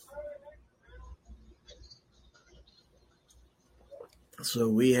 So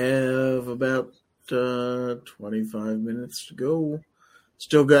we have about 25 minutes to go.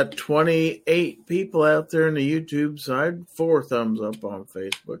 Still got 28 people out there on the YouTube side. 4 thumbs up on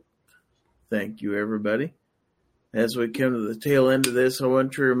Facebook. Thank you, everybody. As we come to the tail end of this, I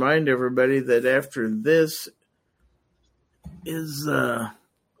want to remind everybody that after this is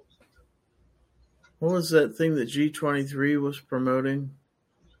what was that thing that G23 was promoting?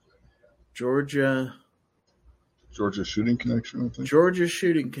 Georgia Shooting Connection, I think. Georgia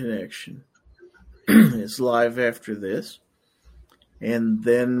Shooting Connection is live after this. And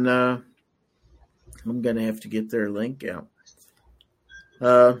then I'm going to have to get their link out.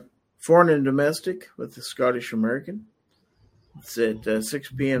 Foreign and Domestic with the Scottish American. It's at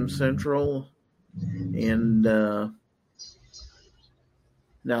 6 p.m. Central. And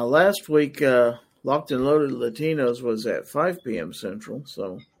now last week, Locked and Loaded Latinos was at 5 p.m. Central.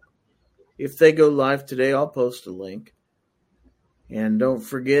 So if they go live today, I'll post a link. And don't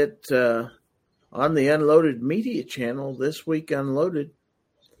forget, on the Unloaded Media channel, This Week Unloaded,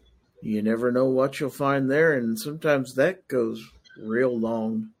 you never know what you'll find there, and sometimes that goes real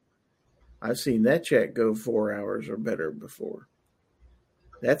long. I've seen that chat go 4 hours or better before.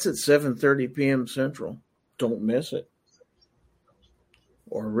 That's at 7:30 p.m. Central. Don't miss it.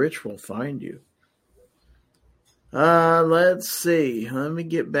 Or Rich will find you. Let's see. Let me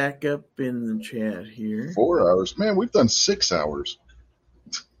get back up in the chat here. 4 hours? Man, we've done 6 hours.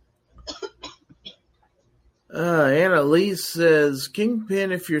 Annalise says,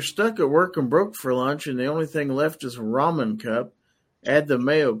 Kingpin, if you're stuck at work and broke for lunch and the only thing left is a ramen cup, add the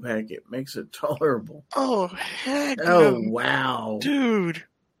mayo packet. Makes it tolerable. Oh, heck Oh, no. wow. Dude.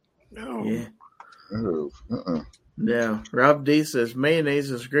 No. Yeah. Oh, Yeah. Rob D says,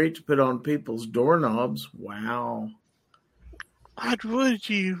 mayonnaise is great to put on people's doorknobs. Wow. What would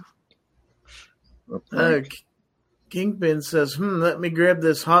you? Kingpin says, let me grab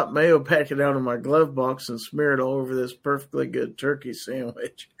this hot mayo packet out of my glove box and smear it all over this perfectly good turkey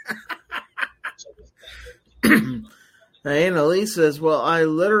sandwich. Annalise says, well, I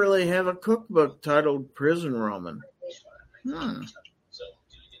literally have a cookbook titled Prison Ramen.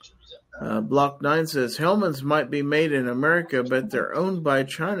 Block 9 says, Hellman's might be made in America, but they're owned by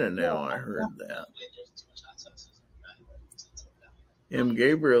China now. I heard that. M.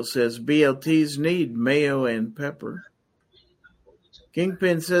 Gabriel says, BLTs need mayo and pepper.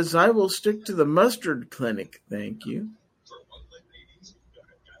 Kingpin says, I will stick to the mustard clinic, thank you.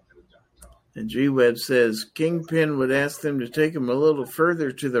 And G-Web says, Kingpin would ask them to take him a little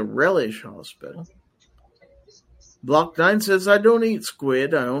further to the Relish Hospital. Block 9 says, I don't eat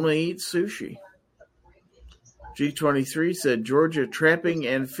squid, I only eat sushi. G23 said, Georgia Trapping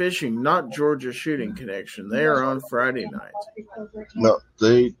and Fishing, not Georgia Shooting Connection. They are on Friday night. no,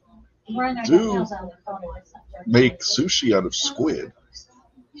 they do make sushi out of squid.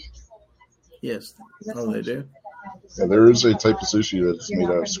 Yes. Oh, they do? Yeah, there is a type of sushi that's made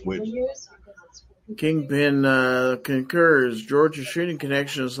out of squid. Kingpin concurs. Georgia Shooting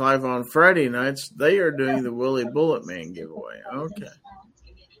Connection is live on Friday nights. They are doing the Willie Bullet Man giveaway. Okay.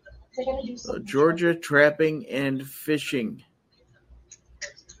 So Georgia Trapping and Fishing.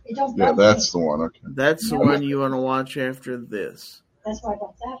 Yeah, that's the one. Okay. That's the one you want to watch after this. That's why I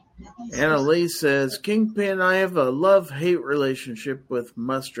got that. Annalise says, Kingpin, I have a love-hate relationship with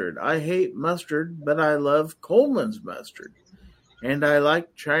mustard. I hate mustard, but I love Coleman's mustard. And I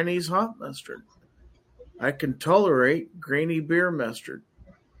like Chinese hot mustard. I can tolerate grainy beer mustard.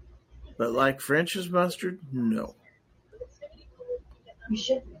 But like French's mustard, no. You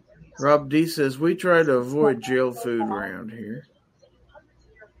should. Rob D says, we try to avoid jail food around here.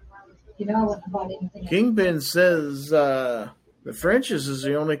 You know, I wouldn't have bought anything. Kingpin says, the French's is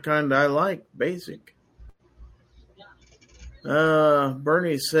the only kind I like, basic.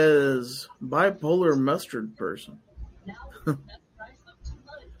 Bernie says, bipolar mustard person.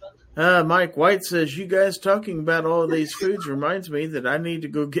 Mike White says, you guys talking about all of these foods reminds me that I need to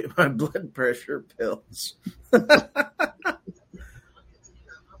go get my blood pressure pills.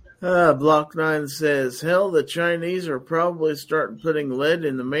 Block 9 says, hell, the Chinese are probably starting putting lead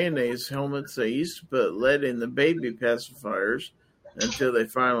in the mayonnaise helmets. They used to put lead in the baby pacifiers until they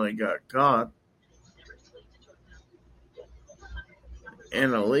finally got caught.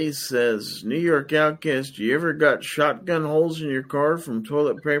 Annalise says, New York Outcast, you ever got shotgun holes in your car from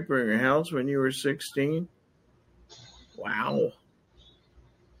toilet paper in your house when you were 16? Wow.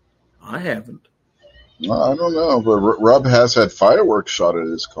 I haven't. I don't know, but Rob has had fireworks shot at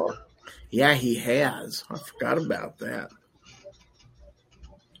his car. Yeah, he has. I forgot about that.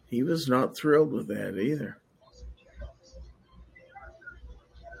 He was not thrilled with that either.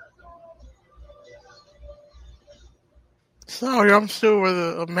 Sorry, I'm still with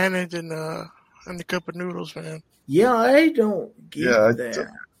a mayonnaise and a cup of noodles, man. Yeah, I don't get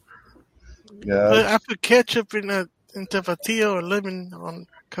that. But I put ketchup in tapatio or lemon on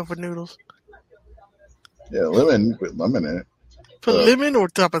a cup of noodles. Yeah, lemon. You put lemon in it. Put lemon or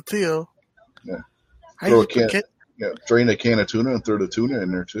tapatio? Yeah. I Throw a just put Yeah, drain a can of tuna and throw the tuna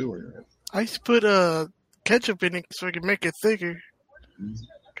in there too. I used to put ketchup in it so I could make it thicker.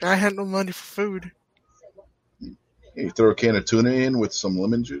 I had no money for food. You throw a can of tuna in with some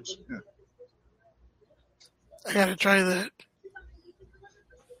lemon juice. Yeah. I gotta try that.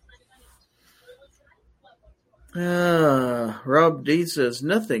 Rob D says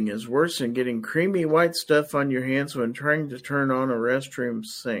nothing is worse than getting creamy white stuff on your hands when trying to turn on a restroom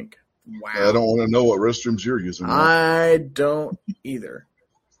sink. Wow. I don't want to know what restrooms you're using. I don't either.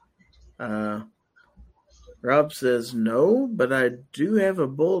 Rob says no, but I do have a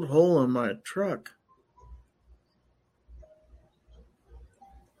bullet hole in my truck.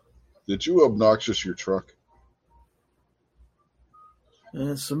 Did you obnoxious your truck?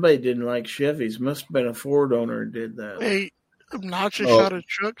 Somebody didn't like Chevys. Must have been a Ford owner who did that. Hey, obnoxious shot a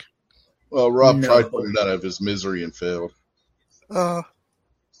truck? Well, Rob tried putting it out of his misery and failed.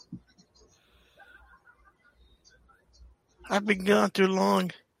 I've been gone too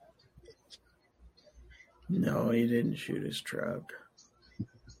long. No, he didn't shoot his truck.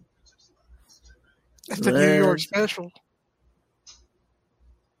 That's a New York special.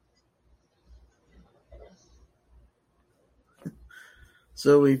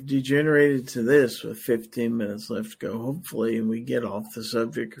 So we've degenerated to this with 15 minutes left to go. Hopefully we get off the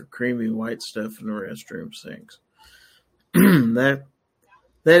subject of creamy white stuff in the restroom sinks. That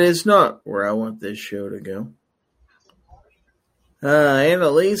is not where I want this show to go.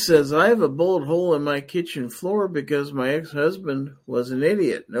 Annalise says, I have a bullet hole in my kitchen floor because my ex-husband was an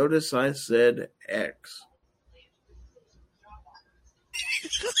idiot. Notice I said ex.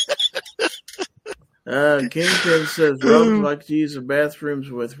 Kingpin says Robs like to use the bathrooms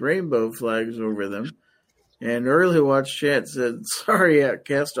with rainbow flags over them. And Early Watch Chat said, sorry,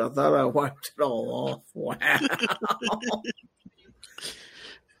 Outcast, I thought I wiped it all off. Wow.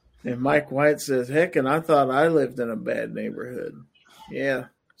 And Mike White says, heck, and I thought I lived in a bad neighborhood. Yeah,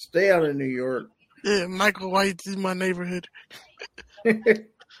 stay out of New York. Yeah, Michael White's in my neighborhood.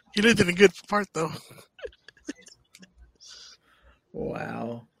 He lived in a good part, though.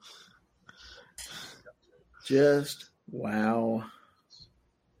 Wow. Just wow.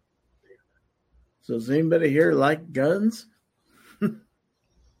 So does anybody here like guns?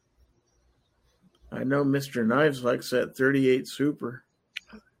 I know Mr. Knives likes that 38 Super.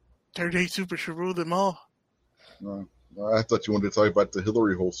 38 Super should rule them all. I thought you wanted to talk about the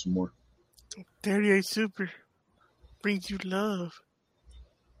Hillary hole some more. 38 Super brings you love.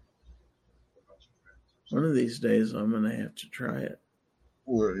 One of these days I'm going to have to try it.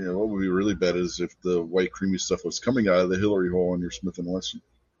 Or, what would be really bad is if the white creamy stuff was coming out of the Hillary hole on your Smith & Wesson.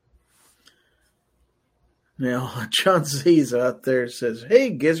 Now, John Z's out there says, hey,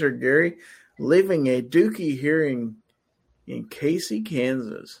 Gizzard Gary, leaving a dookie here in Casey,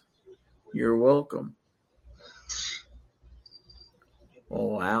 Kansas. You're welcome. Oh,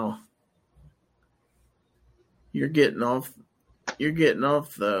 wow. You're getting off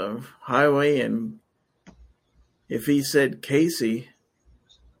the highway, and if he said Casey,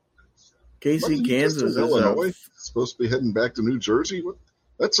 Kansas is Illinois. Supposed to be heading back to New Jersey.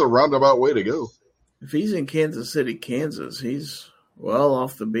 That's a roundabout way to go. If he's in Kansas City, Kansas, he's well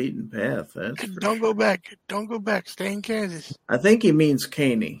off the beaten path. Don't go back. Don't go back. Stay in Kansas. I think he means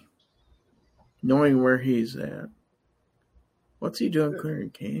Caney, knowing where he's at. What's he doing clearing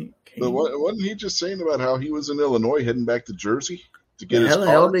Caney? But wasn't he just saying about how he was in Illinois heading back to Jersey to get his car? How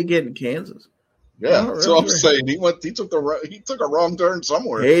the hell did he get in Kansas? Yeah, that's what I'm saying. He took a wrong turn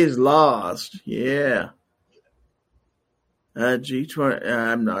somewhere. He's lost. Yeah. G20.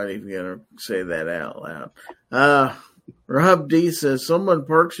 I'm not even gonna say that out loud. Rob D says someone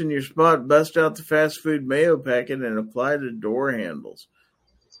parks in your spot, bust out the fast food mayo packet, and apply to door handles.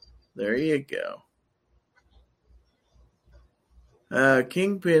 There you go.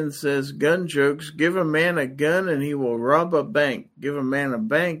 Kingpin says gun jokes. Give a man a gun and he will rob a bank. Give a man a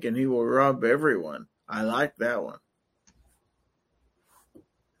bank and he will rob everyone. I like that one.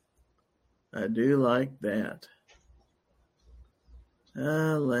 I do like that.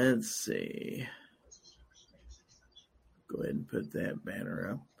 Let's see. Go ahead and put that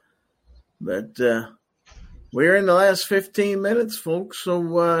banner up. But we're in the last 15 minutes, folks,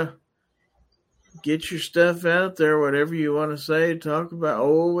 so get your stuff out there, whatever you want to say, talk about.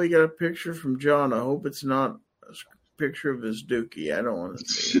 Oh, we got a picture from John. I hope it's not a picture of his dookie. I don't want to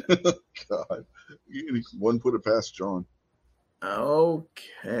see it. God. One put it past John.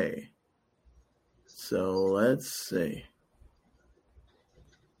 Okay. So let's see.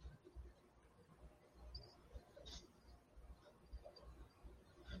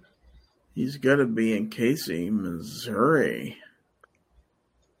 He's got to be in Casey, Missouri.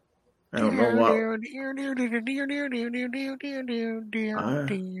 I don't know what.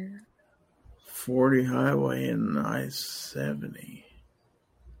 40 highway and I-70.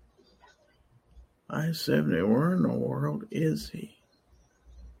 I-70, where in the world is he?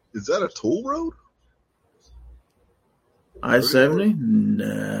 Is that a toll road? I-70?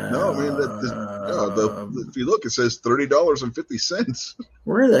 No, man. If you look, it says $30.50.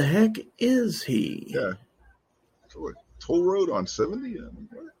 Where the heck is he? Yeah. Toll road on 70? Is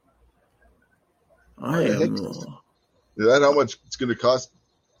that how much it's going to cost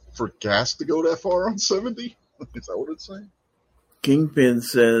for gas to go that far on 70? Is that what it's saying? Kingpin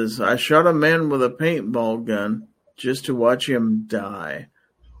says, I shot a man with a paintball gun just to watch him die.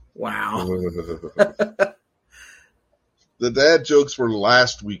 Wow. The dad jokes were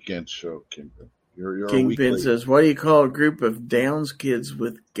last weekend's show, Kingpin. You're Kingpin says, what do you call a group of Downs kids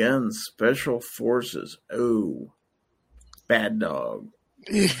with guns? Special forces. Oh, bad dog.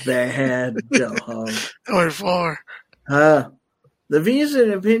 Bad dog. Or far. The views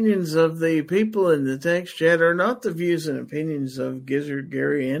and opinions of the people in the text chat are not the views and opinions of Gizzard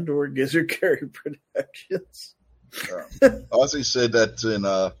Gary and or Gizzard Gary Productions. Ozzy said that's in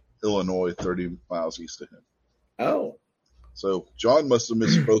Illinois, 30 miles east of him. Oh. So John must have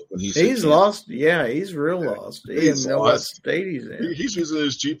misspoke when he said he's lost. Yeah, he's real lost. He doesn't know what state he's in. He's using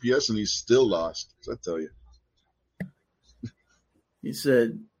his GPS and he's still lost. Does that tell you? He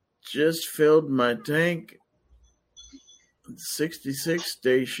said, just filled my tank. 66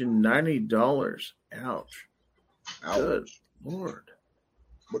 station, $90. Ouch. Good Lord.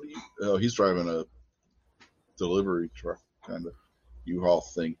 What do you? Oh, he's driving a delivery truck, kind of U-Haul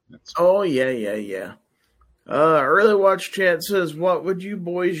thing. Yeah. Early watch chat says, what would you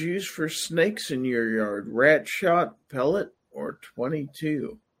boys use for snakes in your yard? Rat shot, pellet, or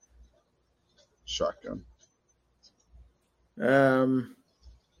 22? Shotgun.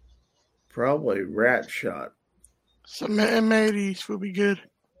 Probably rat shot. Some M80s would be good.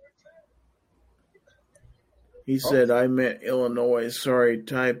 He said, I meant Illinois. Sorry,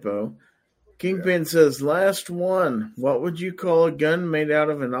 typo. Kingpin says, last one. What would you call a gun made out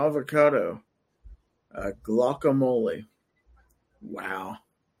of an avocado? A guacamole. Wow.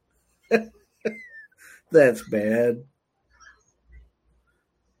 That's bad.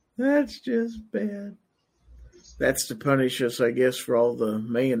 That's just bad. That's to punish us, I guess, for all the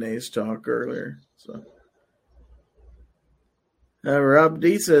mayonnaise talk earlier. So, Rob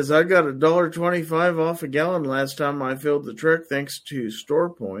D says, I got $1.25 off a gallon last time I filled the truck thanks to store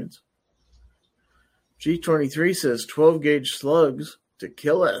points. G23 says 12-gauge slugs to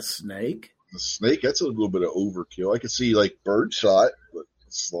kill a snake. The snake, that's a little bit of overkill. I could see like bird shot, but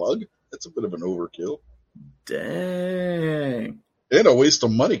slug, that's a bit of an overkill. Dang. And a waste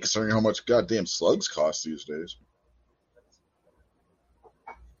of money considering how much goddamn slugs cost these days.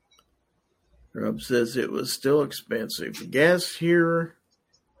 Rob says it was still expensive. Gas here.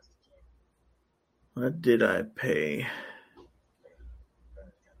 What did I pay? I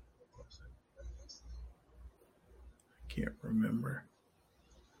can't remember.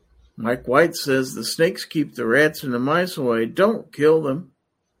 Mike White says the snakes keep the rats and the mice away. Don't kill them.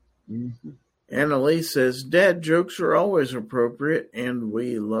 Mm-hmm. Annalise says dad jokes are always appropriate and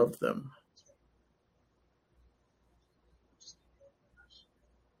we love them.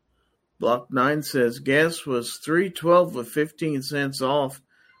 Block 9 says gas was $3.12 with 15 cents off.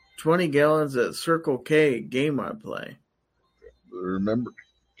 20 gallons at Circle K game I play. Remember,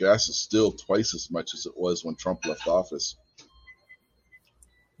 gas is still twice as much as it was when Trump left office.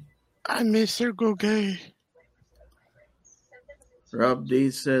 I miss Circle K. Rob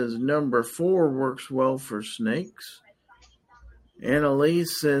D says number 4 works well for snakes.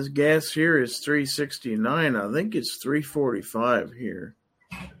 Annalise says gas here is $3.69. I think it's $3.45 here.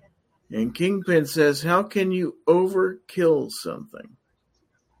 And Kingpin says, how can you overkill something?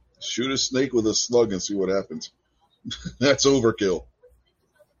 Shoot a snake with a slug and see what happens. That's overkill.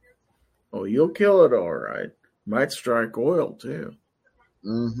 Oh, you'll kill it all right. Might strike oil, too.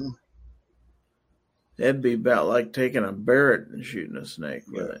 Mm-hmm. That'd be about like taking a Barrett and shooting a snake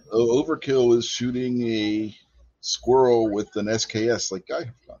with it. Overkill is shooting a squirrel with an SKS like I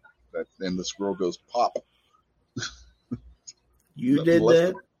have done. And the squirrel goes pop. You did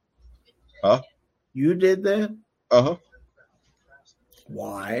that? Huh? You did that? Uh-huh.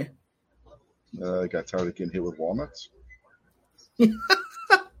 Why? I got tired of getting hit with walnuts.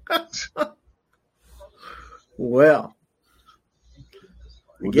 Well,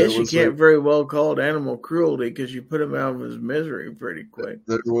 I guess you can't very well call it animal cruelty because you put him out of his misery pretty quick.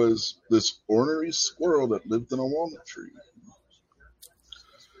 There was this ornery squirrel that lived in a walnut tree.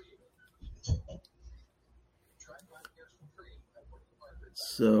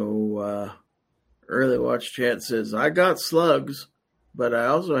 So, Early Watch Chat says, I got slugs, but I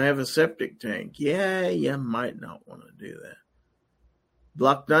also have a septic tank. Yeah, you might not want to do that.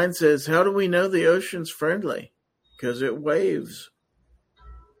 Block 9 says, how do we know the ocean's friendly? Because it waves.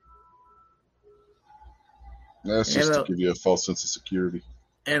 That's just to give you a false sense of security.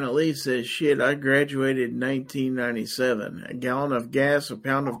 Annalise says, shit, I graduated in 1997. A gallon of gas, a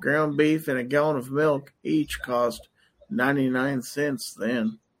pound of ground beef, and a gallon of milk each cost 99 cents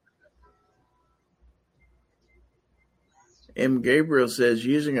then. M. Gabriel says,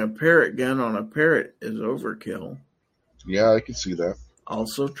 using a parrot gun on a parrot is overkill. Yeah, I can see that.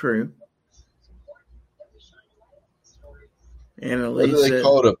 Also true. Why do they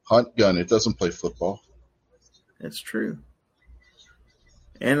call it a punt gun? It doesn't play football. That's true.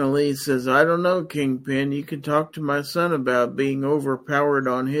 Annalise says, I don't know, Kingpin. You can talk to my son about being overpowered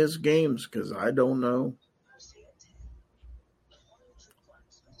on his games, because I don't know.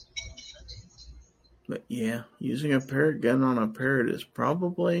 But yeah, using a parrot gun on a parrot is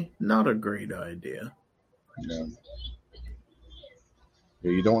probably not a great idea. Yeah.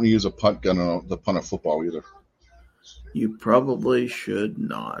 You don't want to use a punt gun on the punt of football either. You probably should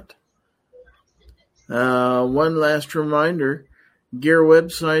not. One last reminder. Gear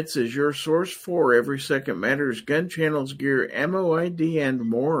Websites is your source for Every Second Matters, gun channels, gear, ammo ID, and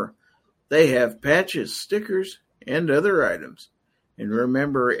more. They have patches, stickers, and other items. And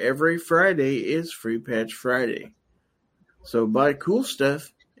remember, every Friday is Free Patch Friday. So buy cool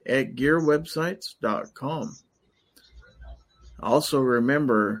stuff at gearwebsites.com. Also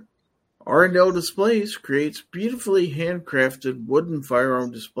remember, R&L Displays creates beautifully handcrafted wooden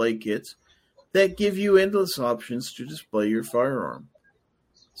firearm display kits that give you endless options to display your firearm.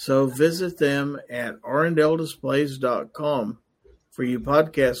 So visit them at rndldisplays.com. For you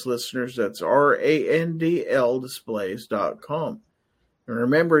podcast listeners, that's randldisplays.com. And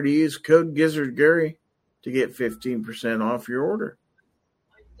remember to use code GizzardGary to get 15% off your order.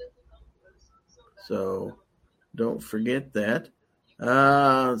 So don't forget that.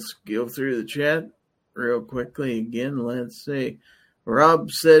 Let's go through the chat real quickly again. Let's see. Rob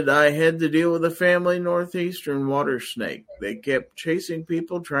said, I had to deal with a family northeastern water snake. They kept chasing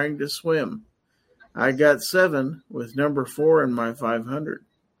people trying to swim. I got 7 with number 4 in my 500.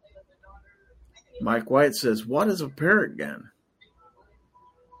 Mike White says, what is a parrot gun?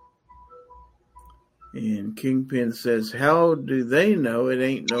 And Kingpin says, how do they know it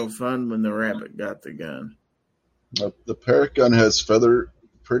ain't no fun when the rabbit got the gun? The parrot gun has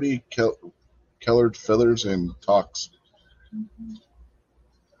pretty colored feathers and talks.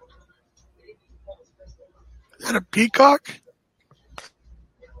 Is that a peacock?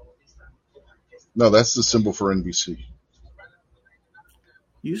 No, that's the symbol for NBC.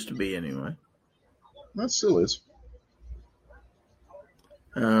 Used to be anyway. That still is.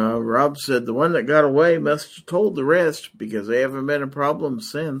 Rob said the one that got away must have told the rest because they haven't been a problem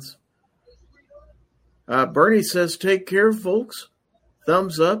since. Bernie says, take care, folks.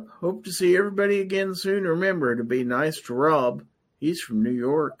 Thumbs up. Hope to see everybody again soon. Remember to be nice to Rob. He's from New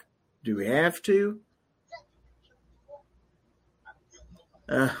York. Do we have to?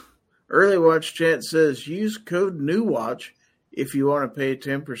 Early Watch Chat says, use code NEWWATCH if you want to pay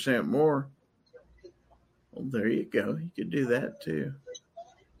 10% more. Well, there you go. You could do that too.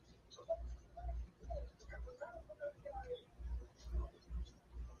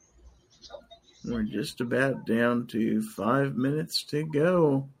 We're just about down to 5 minutes to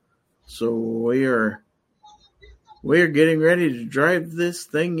go. So we are getting ready to drive this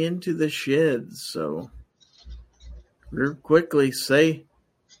thing into the shed. So real quickly, speak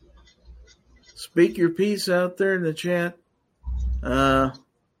your piece out there in the chat.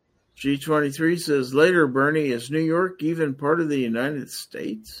 G23 says, later, Bernie, is New York even part of the United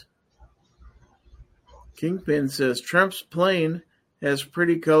States? Kingpin says, Trump's plane has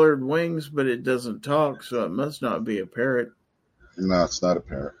pretty colored wings, but it doesn't talk, so it must not be a parrot. No, it's not a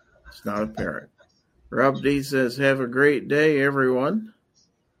parrot. It's not a parrot. Rob D says, have a great day, everyone.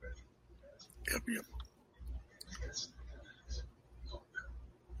 Yep.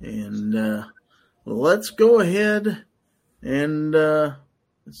 And let's go ahead and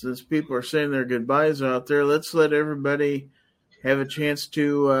since people are saying their goodbyes out there, let's let everybody have a chance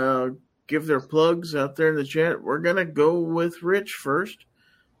to give their plugs out there in the chat. We're going to go with Rich first.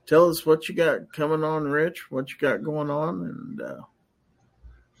 Tell us what you got coming on, Rich, what you got going on, and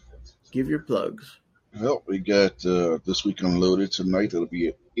give your plugs. Well, we got This Week Unloaded tonight. It'll be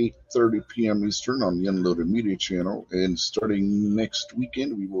at 8:30 p.m. Eastern on the Unloaded Media channel. And starting next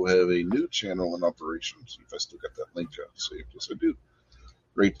weekend, we will have a new channel in operation. See if I still got that link out. See if yes, I do.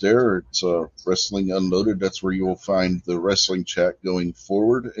 right there. It's Wrestling Unloaded. That's where you will find the wrestling chat going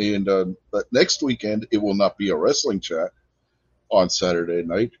forward. And but next weekend, it will not be a wrestling chat on Saturday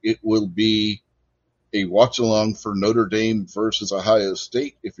night. It will be a watch-along for Notre Dame versus Ohio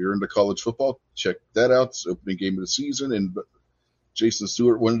State. If you're into college football, check that out. It's the opening game of the season, and Jason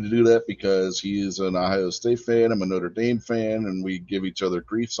Stewart wanted to do that because he is an Ohio State fan. I'm a Notre Dame fan, and we give each other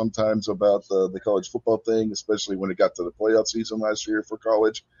grief sometimes about the college football thing, especially when it got to the playoff season last year for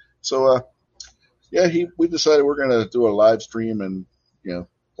college. So, we decided we're going to do a live stream and,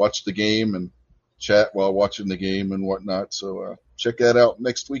 watch the game and chat while watching the game and whatnot. So check that out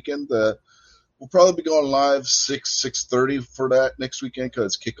next weekend. We'll probably be going live 6:30 for that next weekend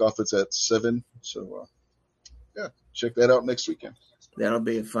because kickoff is at 7. So, check that out next weekend. That'll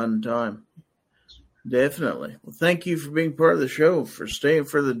be a fun time. Definitely. Well, thank you for being part of the show, for staying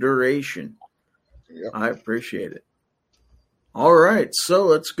for the duration. Yep. I appreciate it. All right, so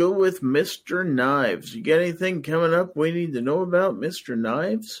let's go with Mr. Knives. You got anything coming up we need to know about, Mr.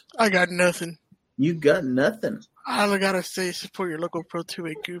 Knives? I got nothing. You got nothing. All I gotta say, support your local Pro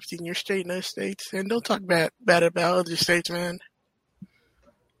 2A groups in your state and other states, and don't talk bad about other states, man.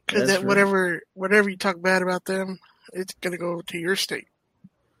 Because That's right. whatever you talk bad about them, it's gonna go to your state.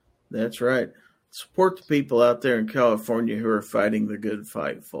 That's right. Support the people out there in California who are fighting the good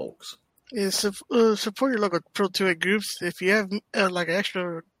fight, folks. Yeah, support your local Pro 2A groups. If you have like an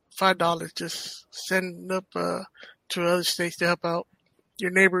extra $5, just send up to other states to help out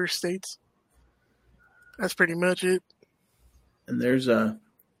your neighbor states. That's pretty much it. And there's a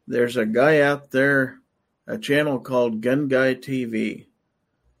guy out there, a channel called Gun Guy TV,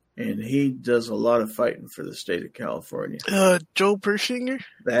 and he does a lot of fighting for the state of California. Joe Pershinger?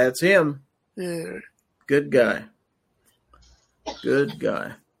 That's him. Yeah. Good guy. Good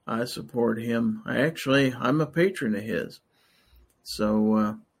guy. I support him. I'm a patron of his.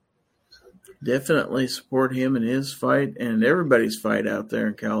 So definitely support him in his fight and everybody's fight out there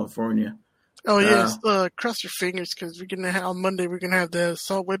in California. Oh, yes. Cross your fingers because on Monday we're going to have the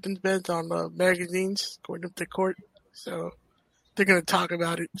assault weapons bans on magazines going up to court. So they're going to talk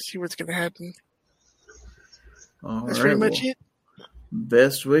about it, see what's going to happen. That's pretty much it.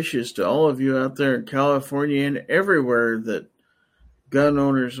 Best wishes to all of you out there in California and everywhere that gun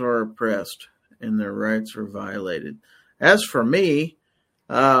owners are oppressed and their rights are violated. As for me,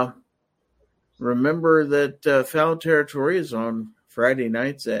 remember that Foul Territory is on Friday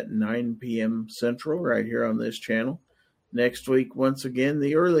nights at 9 p.m. Central right here on this channel. Next week, once again,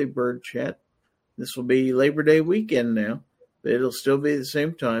 the early bird chat. This will be Labor Day weekend now, but it'll still be the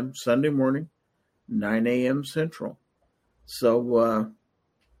same time, Sunday morning, 9 a.m. Central. So,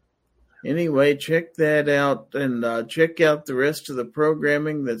 anyway, check that out and check out the rest of the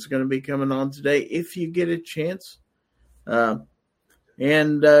programming that's going to be coming on today if you get a chance. And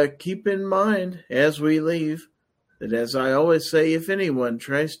keep in mind, as we leave, that as I always say, if anyone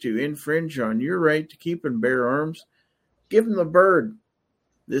tries to infringe on your right to keep and bear arms, give them the bird.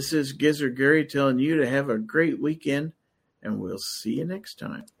 This is Gizzard Gary telling you to have a great weekend, and we'll see you next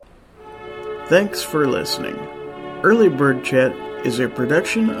time. Thanks for listening. Early Bird Chat is a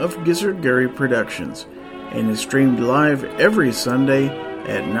production of Gizzard Gary Productions and is streamed live every Sunday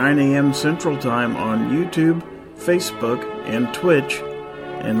at 9 a.m. Central Time on YouTube, Facebook, and Twitch,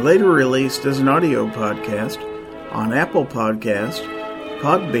 and later released as an audio podcast on Apple Podcast,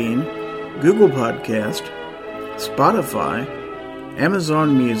 Podbean, Google Podcast, Spotify,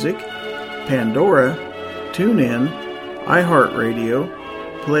 Amazon Music, Pandora, TuneIn, iHeartRadio,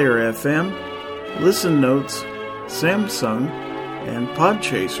 Player FM, Listen Notes, Samsung, and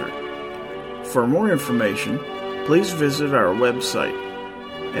Podchaser. For more information, please visit our website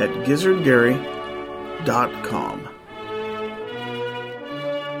at gizzardgary.com.